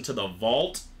anybody gets into the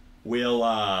vault.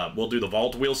 We'll do the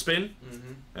vault wheel spin.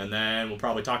 And then we'll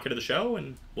probably talk into the show,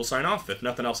 and we'll sign off if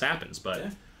nothing else happens. But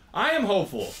yeah. I am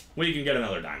hopeful we can get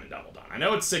another Diamond Double done. I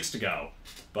know it's 6 to go,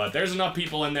 but there's enough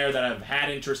people in there that have had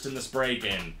interest in this break,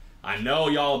 and I know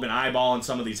y'all have been eyeballing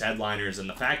some of these headliners, and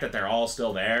the fact that they're all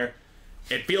still there,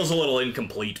 it feels a little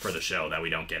incomplete for the show that we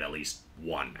don't get at least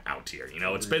one out here. You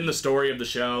know, it's been the story of the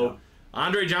show.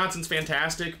 Andre Johnson's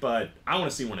fantastic, but I want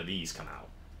to see one of these come out.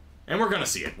 And we're going to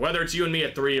see it. Whether it's you and me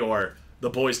at 3 or the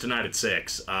boys tonight at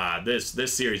 6,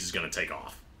 this series is going to take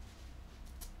off.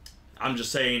 I'm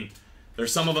just saying,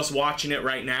 there's some of us watching it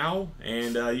right now,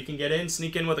 and you can get in,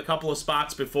 sneak in with a couple of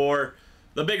spots before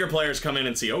the bigger players come in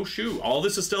and see, oh shoot, all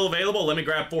this is still available, let me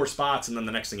grab 4 spots, and then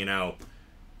the next thing you know,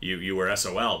 you were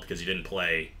SOL because you didn't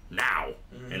play now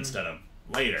instead of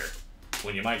later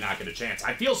when you might not get a chance.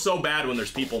 I feel so bad when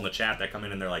there's people in the chat that come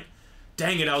in and they're like,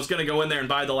 dang it, I was going to go in there and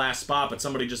buy the last spot, but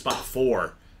somebody just bought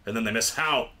 4, and then they miss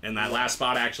out, and that last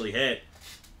spot actually hit.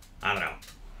 I don't know.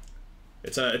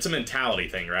 It's a mentality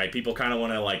thing, right? People kind of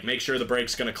want to like make sure the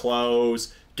break's going to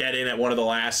close, get in at one of the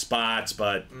last spots,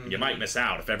 but you might miss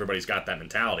out if everybody's got that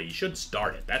mentality. You should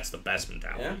start it. That's the best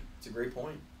mentality. Yeah, it's a great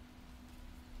point.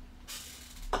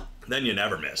 Then you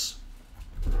never miss.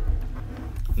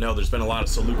 No, there's been a lot of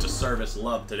salute to service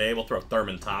love today. We'll throw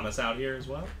Thurman Thomas out here as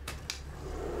well.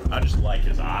 I just like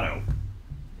his auto.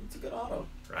 It's a good auto.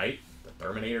 Right? The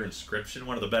Terminator inscription,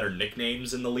 one of the better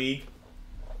nicknames in the league.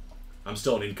 I'm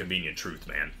still an Inconvenient Truth,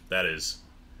 man. That's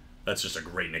just a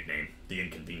great nickname. The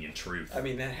Inconvenient Truth. I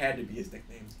mean, that had to be his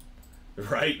nickname.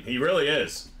 Right? He really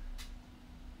is.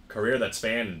 Career that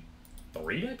spanned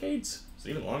 3 decades? It's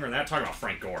even longer than that. Talking about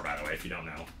Frank Gore, by the way, if you don't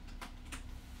know.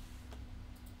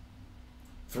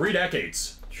 3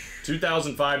 decades.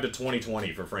 2005 to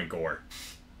 2020 for Frank Gore.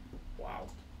 Wow.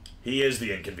 He is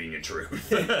the Inconvenient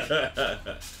Truth.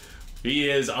 He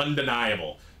is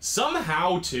undeniable.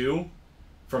 Somehow, too,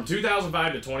 from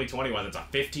 2005 to 2020, whether it's a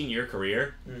 15-year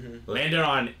career, landed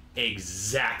on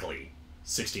exactly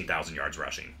 16,000 yards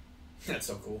rushing. That's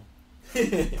so cool.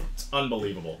 It's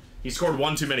unbelievable. He scored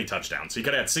 1 too many touchdowns. He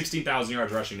could have had 16,000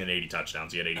 yards rushing and 80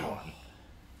 touchdowns. He had 81. Oh.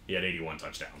 He had 81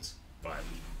 touchdowns. But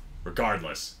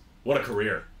regardless, what a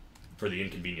career for the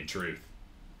Inconvenient Truth.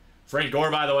 Frank Gore,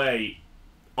 by the way,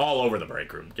 all over the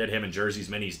break room. Get him in jerseys,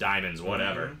 minis, diamonds,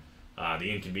 whatever.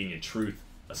 The Inconvenient Truth,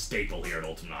 a staple here at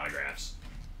Ultimate Autographs.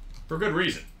 For good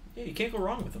reason. Yeah, you can't go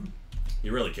wrong with him.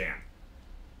 You really can.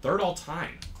 3rd all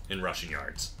time in rushing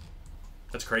yards.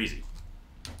 That's crazy.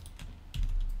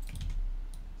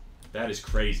 That is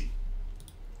crazy.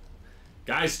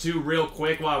 Guys, too, real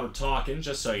quick while we're talking,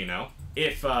 just so you know,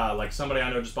 if, like somebody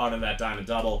I know just bought into that Diamond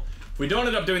Double, if we don't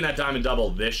end up doing that Diamond Double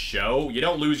this show, you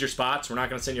don't lose your spots. We're not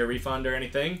going to send you a refund or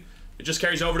anything. It just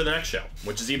carries over to the next show,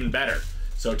 which is even better.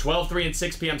 So 12, 3, and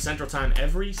 6 p.m. Central Time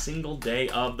every single day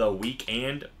of the week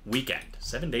and weekend.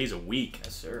 7 days a week.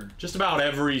 Yes, sir. Just about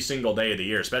every single day of the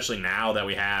year, especially now that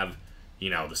we have,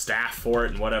 you know, the staff for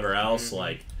it and whatever else.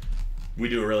 Like, we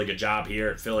do a really good job here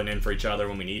at filling in for each other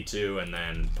when we need to, and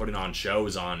then putting on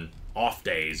shows on off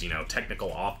days, you know,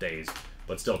 technical off days,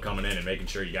 but still coming in and making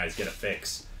sure you guys get a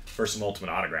fix for some Ultimate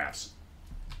Autographs.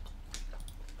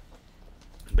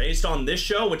 Based on this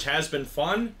show, which has been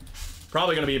fun,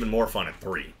 probably going to be even more fun at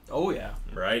 3. Oh, yeah.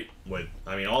 Right? With,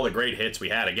 I mean, all the great hits we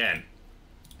had. Again,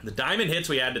 the diamond hits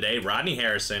we had today, Rodney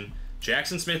Harrison,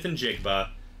 Jackson Smith and Jigba,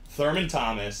 Thurman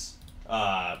Thomas,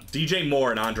 DJ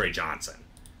Moore, and Andre Johnson.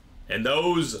 And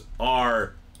those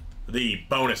are the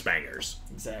bonus bangers.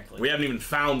 Exactly. We haven't even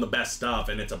found the best stuff,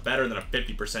 and it's a better than a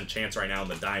 50% chance right now in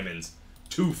the diamonds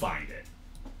to find it.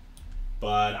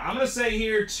 But I'm going to say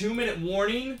here, 2-minute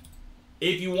warning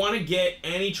if you want to get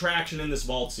any traction in this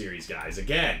vault series, guys.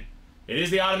 Again, it is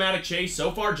the automatic chase.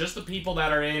 So far, just the people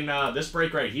that are in this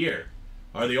break right here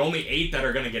are the only 8 that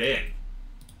are going to get in.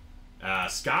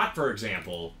 Scott, for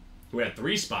example, who had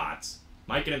 3 spots,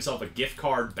 might get himself a gift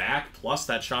card back, plus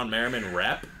that Sean Merriman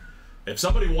rep. If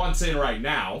somebody wants in right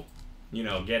now, you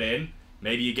know, get in.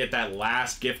 Maybe you get that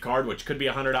last gift card, which could be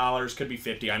 $100, could be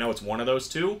 $50. I know it's one of those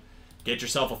two. Get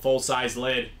yourself a full-size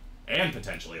lid and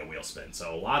potentially a wheel spin.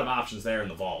 So a lot of options there in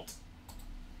the vault.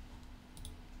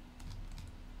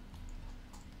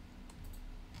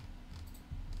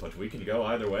 But we can go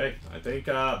either way. I think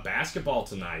basketball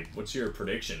tonight. What's your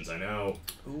predictions? I know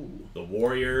the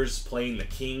Warriors playing the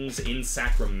Kings in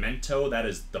Sacramento. That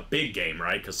is the big game,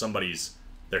 right? Because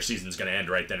their season's going to end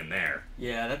right then and there.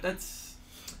 Yeah, it's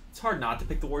hard not to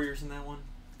pick the Warriors in that one.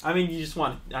 I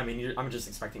mean, I'm just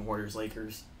expecting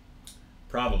Warriors-Lakers.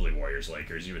 Probably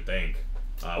Warriors-Lakers, you would think.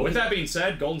 With that being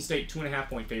said, Golden State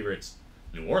 2.5-point favorites.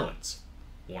 New Orleans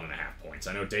 1.5 points.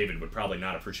 I know David would probably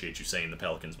not appreciate you saying the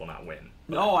Pelicans will not win.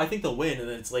 No, I think they'll win, and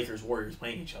then it's Lakers-Warriors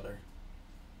playing each other.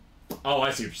 Oh,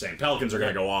 I see what you're saying. Pelicans are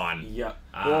going to go on. Yeah.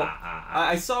 Well,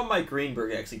 I saw Mike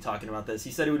Greenberg actually talking about this.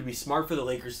 He said it would be smart for the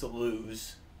Lakers to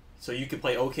lose, so you could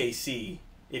play OKC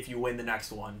if you win the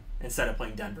next one instead of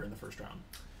playing Denver in the first round.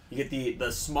 You get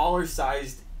the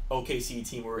smaller-sized OKC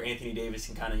team where Anthony Davis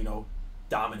can kind of,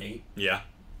 dominate. Yeah.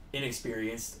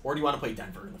 Inexperienced. Or do you want to play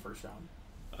Denver in the first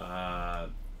round?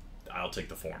 I'll take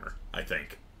the former, I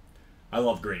think. I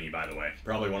love Greeny, by the way.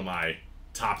 Probably one of my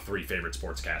top 3 favorite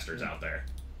sportscasters out there.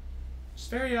 Just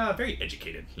very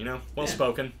educated,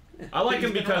 well-spoken. Yeah. I like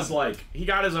him because, he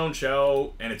got his own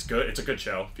show, and it's good. It's a good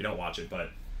show if you don't watch it,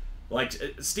 but,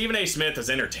 Stephen A. Smith, as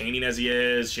entertaining as he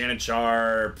is, Shannon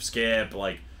Sharp, Skip,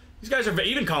 these guys are,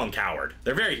 even Colin Cowherd,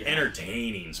 they're very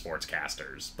entertaining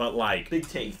sportscasters, but,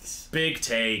 Big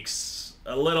takes,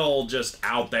 a little just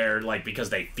out there, because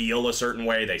they feel a certain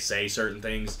way, they say certain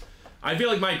things. I feel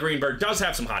like Mike Greenberg does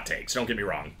have some hot takes, don't get me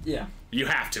wrong. Yeah. You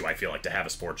have to, I feel like, to have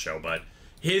a sports show, but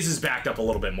his is backed up a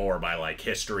little bit more by,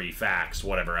 history, facts,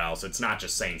 whatever else. It's not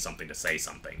just saying something to say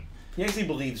something. He actually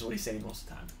believes what he's saying most of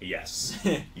the time. Yes.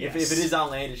 If it is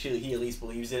outlandish, he at least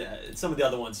believes it. Some of the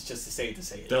other ones, just to say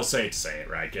it. They'll say it to say it,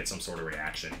 right? Get some sort of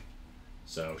reaction.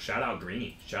 So, shout out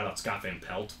Greeny. Shout out Scott Van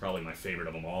Pelt, probably my favorite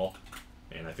of them all.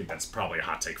 And I think that's probably a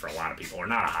hot take for a lot of people. Or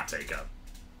not a hot take.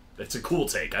 It's a cool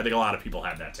take. I think a lot of people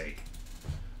have that take.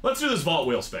 Let's do this vault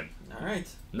wheel spin. All right.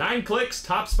 9 clicks,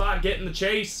 top spot, get in the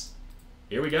chase.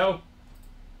 Here we go.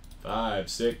 5,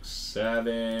 6,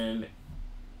 7,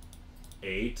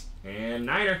 8, and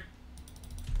 9er.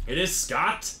 It is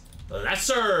Scott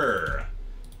Lesser.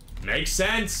 Makes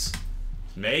sense.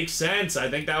 Makes sense. I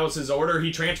think that was his order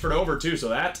he transferred over too, so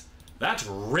that's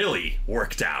really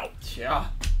worked out. Yeah.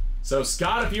 So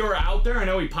Scott, if you are out there, I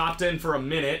know he popped in for a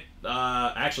minute.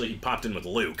 Actually, he popped in with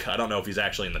Luke. I don't know if he's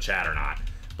actually in the chat or not.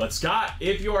 But Scott,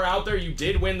 if you are out there, you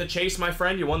did win the chase, my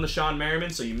friend. You won the Sean Merriman,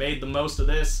 so you made the most of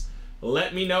this.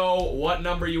 Let me know what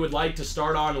number you would like to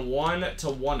start on 1 to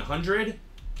 100,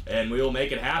 and we will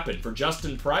make it happen. For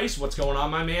Justin Price, what's going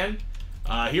on, my man?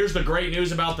 Here's the great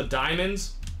news about the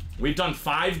diamonds. We've done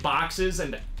 5 boxes,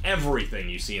 and everything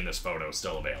you see in this photo is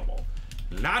still available.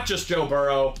 Not just Joe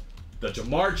Burrow, the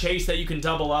Jamar Chase that you can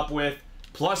double up with,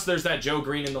 plus there's that Joe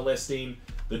Green in the listing.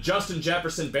 The Justin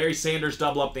Jefferson, Barry Sanders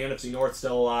double up, the NFC North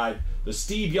still alive. The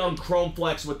Steve Young Chrome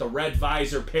Flex with the red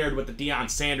visor paired with the Deion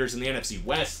Sanders in the NFC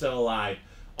West still alive.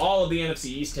 All of the NFC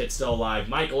East hits still alive.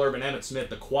 Michael Irvin, Emmitt Smith,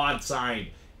 the quad signed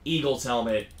Eagles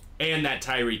helmet, and that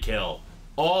Tyreek Hill.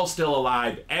 All still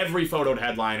alive. Every photoed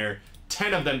headliner.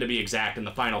 10 of them to be exact in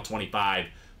the final 25.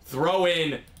 Throw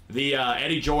in the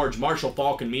Eddie George, Marshall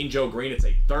Falk, and Mean Joe Green. It's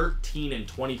a 13 and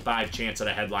 25 chance at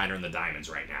a headliner in the diamonds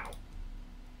right now.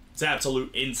 It's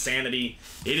absolute insanity.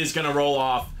 It is going to roll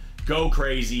off, go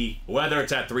crazy, whether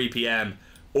it's at 3 p.m.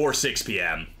 or 6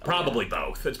 p.m. Probably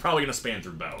both. It's probably going to span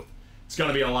through both. It's going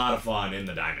to be a lot of fun in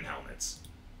the diamond helmets.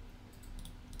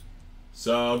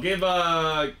 So give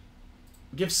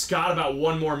Scott about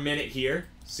 1 more minute here.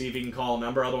 See if he can call a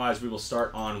number. Otherwise, we will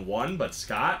start on 1. But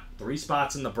Scott, 3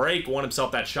 spots in the break. Won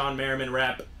himself that Sean Merriman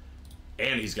rep.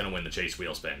 And he's going to win the chase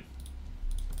wheel spin.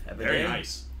 Very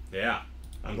nice. Yeah.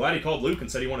 I'm glad he called Luke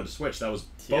and said he wanted to switch. That was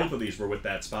both of these were with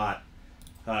that spot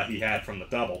he had from the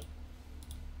double.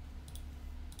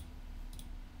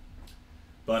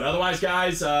 But otherwise,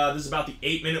 guys, this is about the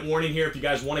 8-minute warning here. If you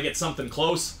guys want to get something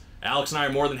close, Alex and I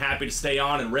are more than happy to stay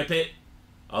on and rip it.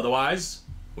 Otherwise,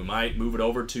 we might move it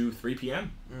over to 3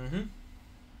 p.m. Mm-hmm.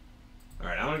 All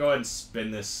right, I'm going to go ahead and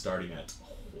spin this starting at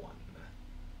 1.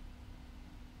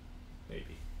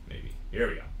 Maybe. Here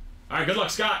we go. All right, good luck,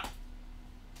 Scott.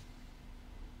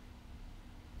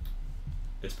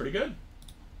 It's pretty good.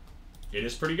 It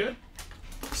is pretty good.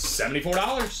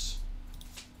 $74.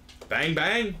 Bang,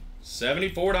 bang.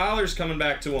 $74 coming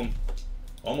back to him.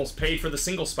 Almost paid for the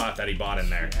single spot that he bought in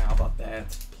there. Yeah, how about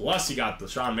that? Plus, he got the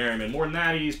Sean Merriman. More than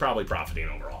that, he's probably profiting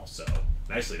overall. So,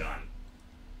 nicely done.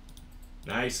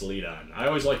 Nicely done. I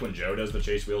always like when Joe does the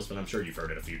Chase wheel spin. I'm sure you've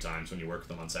heard it a few times when you work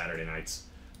with him on Saturday nights.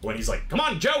 When he's like, come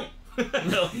on, Joe!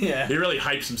 Yeah. He really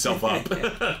hypes himself up.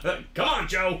 Come on,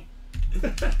 Joe!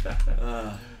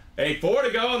 Hey, 4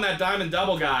 to go on that diamond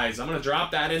double, guys. I'm going to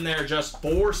drop that in there. Just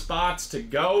 4 spots to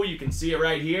go. You can see it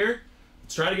right here.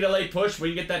 Let's try to get a late push. We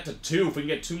can get that to 2. If we can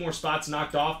get 2 more spots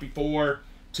knocked off before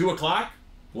 2 o'clock,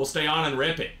 we'll stay on and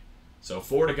rip it. So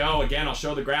 4 to go. Again, I'll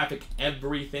show the graphic.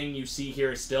 Everything you see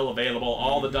here is still available.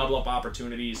 All the double-up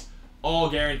opportunities,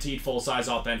 all guaranteed full-size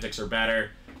authentics or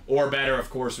better. Or better, of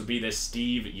course, would be this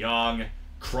Steve Young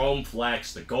Chrome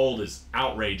Flex. The gold is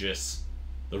outrageous.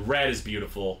 The red is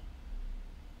beautiful.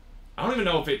 I don't even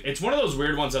know if it's one of those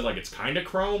weird ones that, like, it's kind of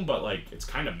chrome, but, like, it's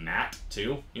kind of matte,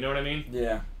 too. You know what I mean?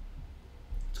 Yeah.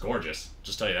 It's gorgeous.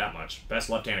 Just tell you that much. Best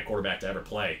left-handed quarterback to ever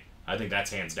play. I think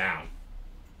that's hands down.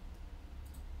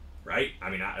 Right? I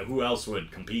mean, who else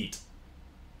would compete?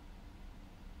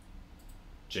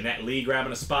 Jeanette Lee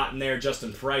grabbing a spot in there.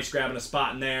 Justin Price grabbing a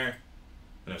spot in there.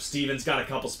 I know Steven's got a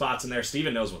couple spots in there.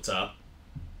 Steven knows what's up.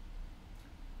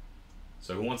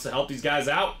 So who wants to help these guys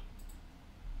out?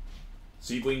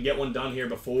 See if we can get one done here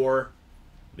before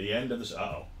the end of this.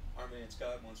 Uh-oh. Our man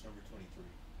Scott wants number 23.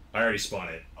 I already spun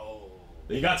it. Oh.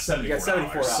 You got $74. You got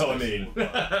 $74. So, I mean.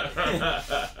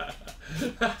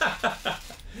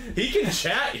 He can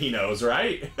chat, he knows,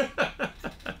 right?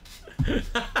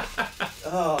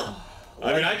 Oh.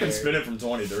 I mean, I can spin it from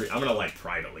 23. I'm going to, like,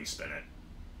 privately spin it.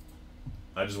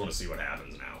 I just want to see what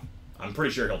happens now. I'm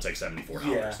pretty sure he'll take $74,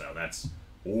 Yeah. though. That's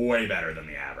way better than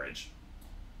the average.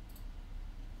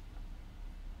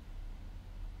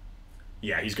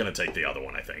 Yeah, he's going to take the other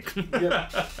one, I think.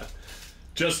 Yep.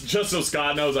 Just so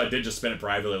Scott knows, I did just spin it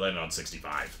privately, landed on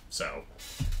 65. So,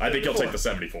 I think he'll take the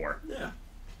 74. Yeah.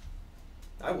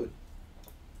 I would.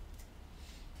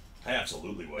 I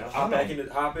absolutely would. Hop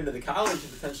into the college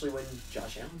and potentially win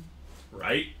Josh Allen.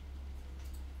 Right?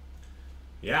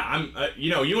 Yeah, I'm.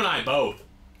 You and I both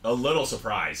a little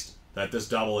surprised that this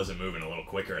double isn't moving a little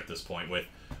quicker at this point with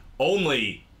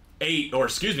only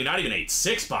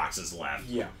 6 boxes left.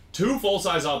 Yeah. 3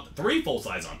 full-size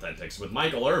authentics with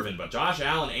Michael Irvin, but Josh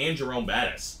Allen and Jerome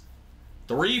Bettis.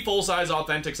 3 full-size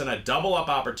authentics and a double-up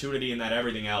opportunity in that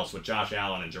everything else with Josh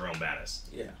Allen and Jerome Bettis.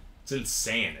 Yeah. It's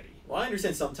insanity. Well, I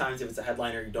understand sometimes if it's a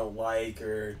headliner you don't like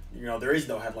or, there is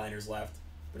no headliners left.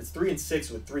 But it's 3 and 6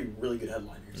 with 3 really good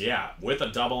headliners. Yeah, with a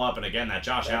double-up, and again, that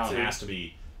Josh Allen has to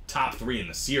be top 3 in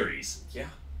the series. Yeah.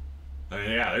 I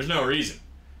mean, yeah, there's no reason.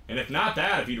 And if not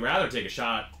that, if you'd rather take a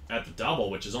shot at the double,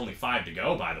 which is only 5 to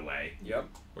go, by the way. Yep.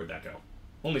 Where'd that go?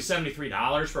 Only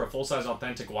 $73 for a full-size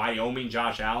authentic Wyoming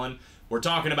Josh Allen. We're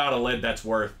talking about a lid that's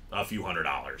worth a few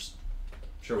 $100s.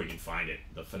 Sure we can find it.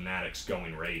 The Fanatics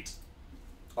going rate.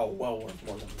 Oh, well worth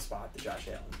more than the spot, the Josh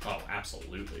Allen. Oh,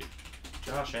 absolutely.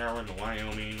 Josh Allen,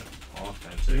 Wyoming,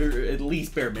 authentic. You're at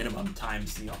least bare minimum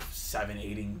times, 7,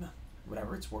 8,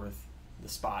 whatever it's worth, the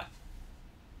spot.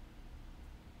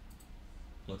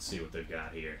 Let's see what they've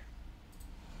got here.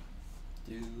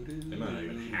 They might not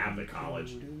even have the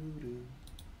college.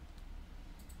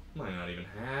 Might not even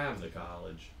have the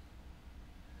college.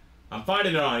 I'm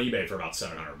finding it on eBay for about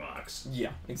 $700.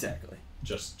 Yeah, exactly.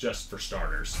 Just for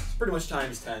starters. It's pretty much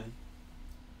times 10.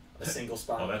 A single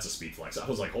spot. Oh, that's a speed flex. I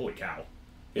was like, holy cow.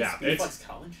 Yeah, Speedflex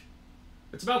College?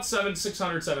 it's about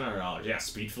 $700 Yeah,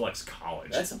 Speedflex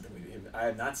College. That's something I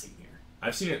have not seen here.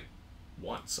 I've seen it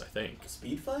once, I think.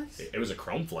 Speedflex? It was a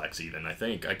Chrome Flex even, I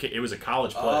think. It was a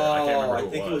college player. I can't remember who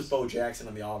I think it was Bo Jackson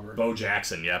on the Auburn. Bo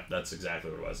Jackson, yep, that's exactly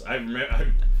what it was.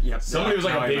 Yep. Somebody was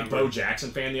like Now a I big remember. Bo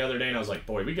Jackson fan the other day, and I was like,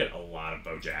 boy, we get a lot of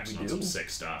Bo Jackson We on do? some sick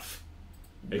stuff.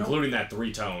 No. Including that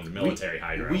 3-toned military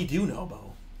hydro. We do know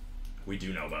Bo. We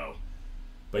do know Bo.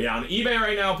 But yeah, on eBay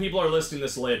right now, people are listing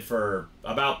this lid for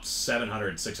about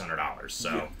 $700, $600.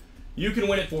 So Yeah. you can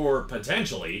win it for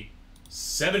potentially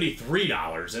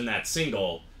 $73 in that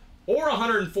single, or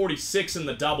 $146 in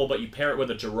the double, but you pair it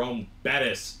with a Jerome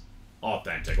Bettis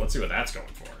authentic. Let's see what that's going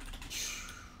for.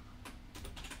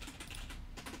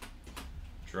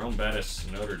 Jerome Bettis,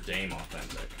 Notre Dame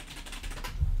authentic.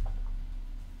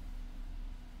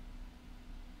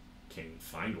 Can't even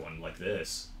find one like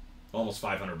this. almost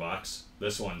 500 bucks.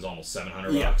 This one's almost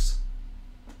 700 Yeah. bucks.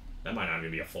 That might not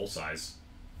even be a full size.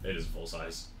 It is a full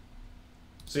size.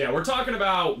 So yeah, we're talking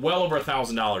about well over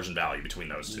 $1,000 in value between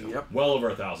those two. Yep. Well over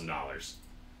 $1,000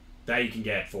 that you can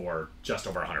get for just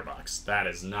over 100 bucks. That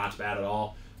is not bad at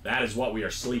all. That is what we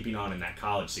are sleeping on in that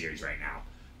college series right now.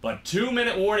 But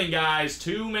 2-minute warning, guys.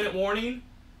 2-minute warning.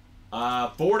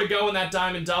 4 to go in that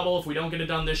diamond double. If we don't get it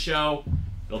done this show,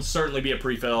 it'll certainly be a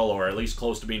pre-fill or at least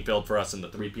close to being filled for us in the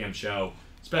 3 p.m. show,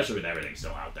 especially with everything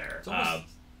still out there.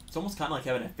 It's almost kind of like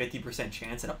having a 50%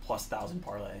 chance at a plus 1,000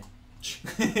 parlay.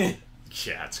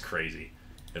 Yeah, it's crazy.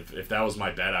 If that was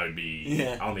my bet, I would be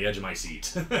on the edge of my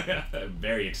seat.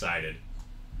 Very excited.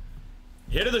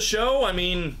 Hit of the show, I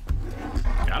mean,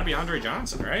 gotta be Andre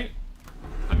Johnson, right?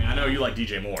 I mean, I know you like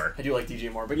DJ Moore. I do like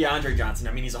DJ Moore, but yeah, Andre Johnson,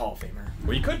 I mean, he's a Hall of Famer.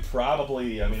 Well, you could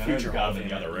probably, I mean, I know you Future got Hall him in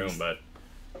the of Famer, other at room, least. but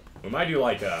we might do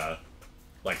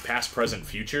like past, present,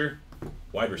 future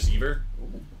wide receiver.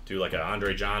 Do like a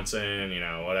Andre Johnson,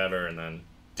 whatever, and then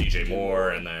DJ Moore,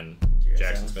 and then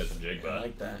Jackson Smith and Jigba. I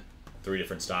like that. 3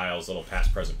 different styles, little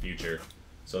past, present, future.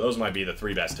 So those might be the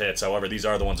 3 best hits. However, these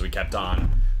are the ones we kept on.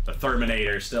 The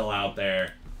Terminator still out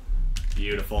there.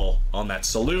 Beautiful on that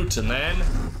salute. And then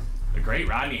the great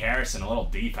Rodney Harrison, a little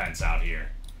defense out here.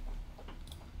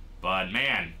 But,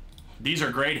 man, these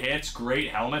are great hits, great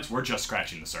helmets. We're just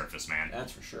scratching the surface, man.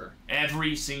 That's for sure.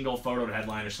 Every single photo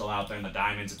headliner still out there in the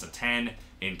diamonds. It's a 10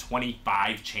 in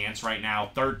 25 chance right now.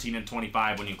 13 in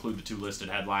 25 when you include the 2 listed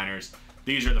headliners.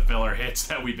 These are the filler hits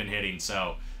that we've been hitting,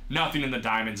 so nothing in the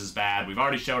diamonds is bad. We've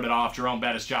already showed it off. Jerome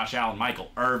Bettis, Josh Allen, Michael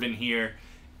Irvin here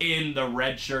in the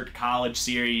Redshirt College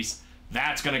Series.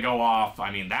 That's going to go off.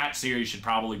 I mean, that series should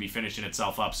probably be finishing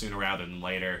itself up sooner rather than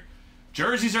later.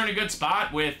 Jerseys are in a good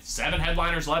spot with 7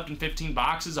 headliners left in 15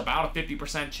 boxes, about a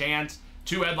 50% chance.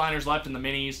 2 headliners left in the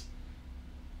minis.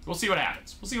 We'll see what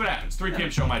happens. 3 p.m.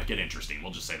 show might get interesting.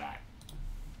 We'll just say that.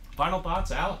 Final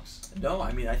thoughts, Alex? No,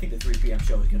 I mean, I think the 3 p.m.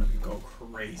 show is going to go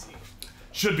crazy.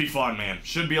 Should be fun, man.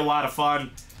 Should be a lot of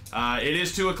fun. It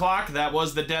is 2 o'clock. That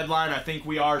was the deadline. I think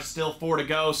we are still 4 to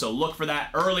go, so look for that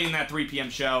early in that 3 p.m.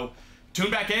 show.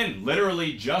 Tune back in,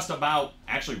 literally just about,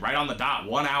 actually right on the dot,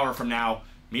 1 hour from now.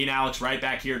 Me and Alex right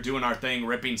back here doing our thing,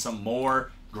 ripping some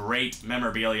more great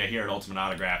memorabilia here at Ultimate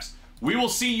Autographs. We will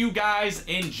see you guys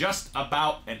in just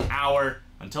about an hour.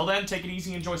 Until then, take it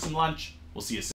easy, enjoy some lunch. We'll see you soon.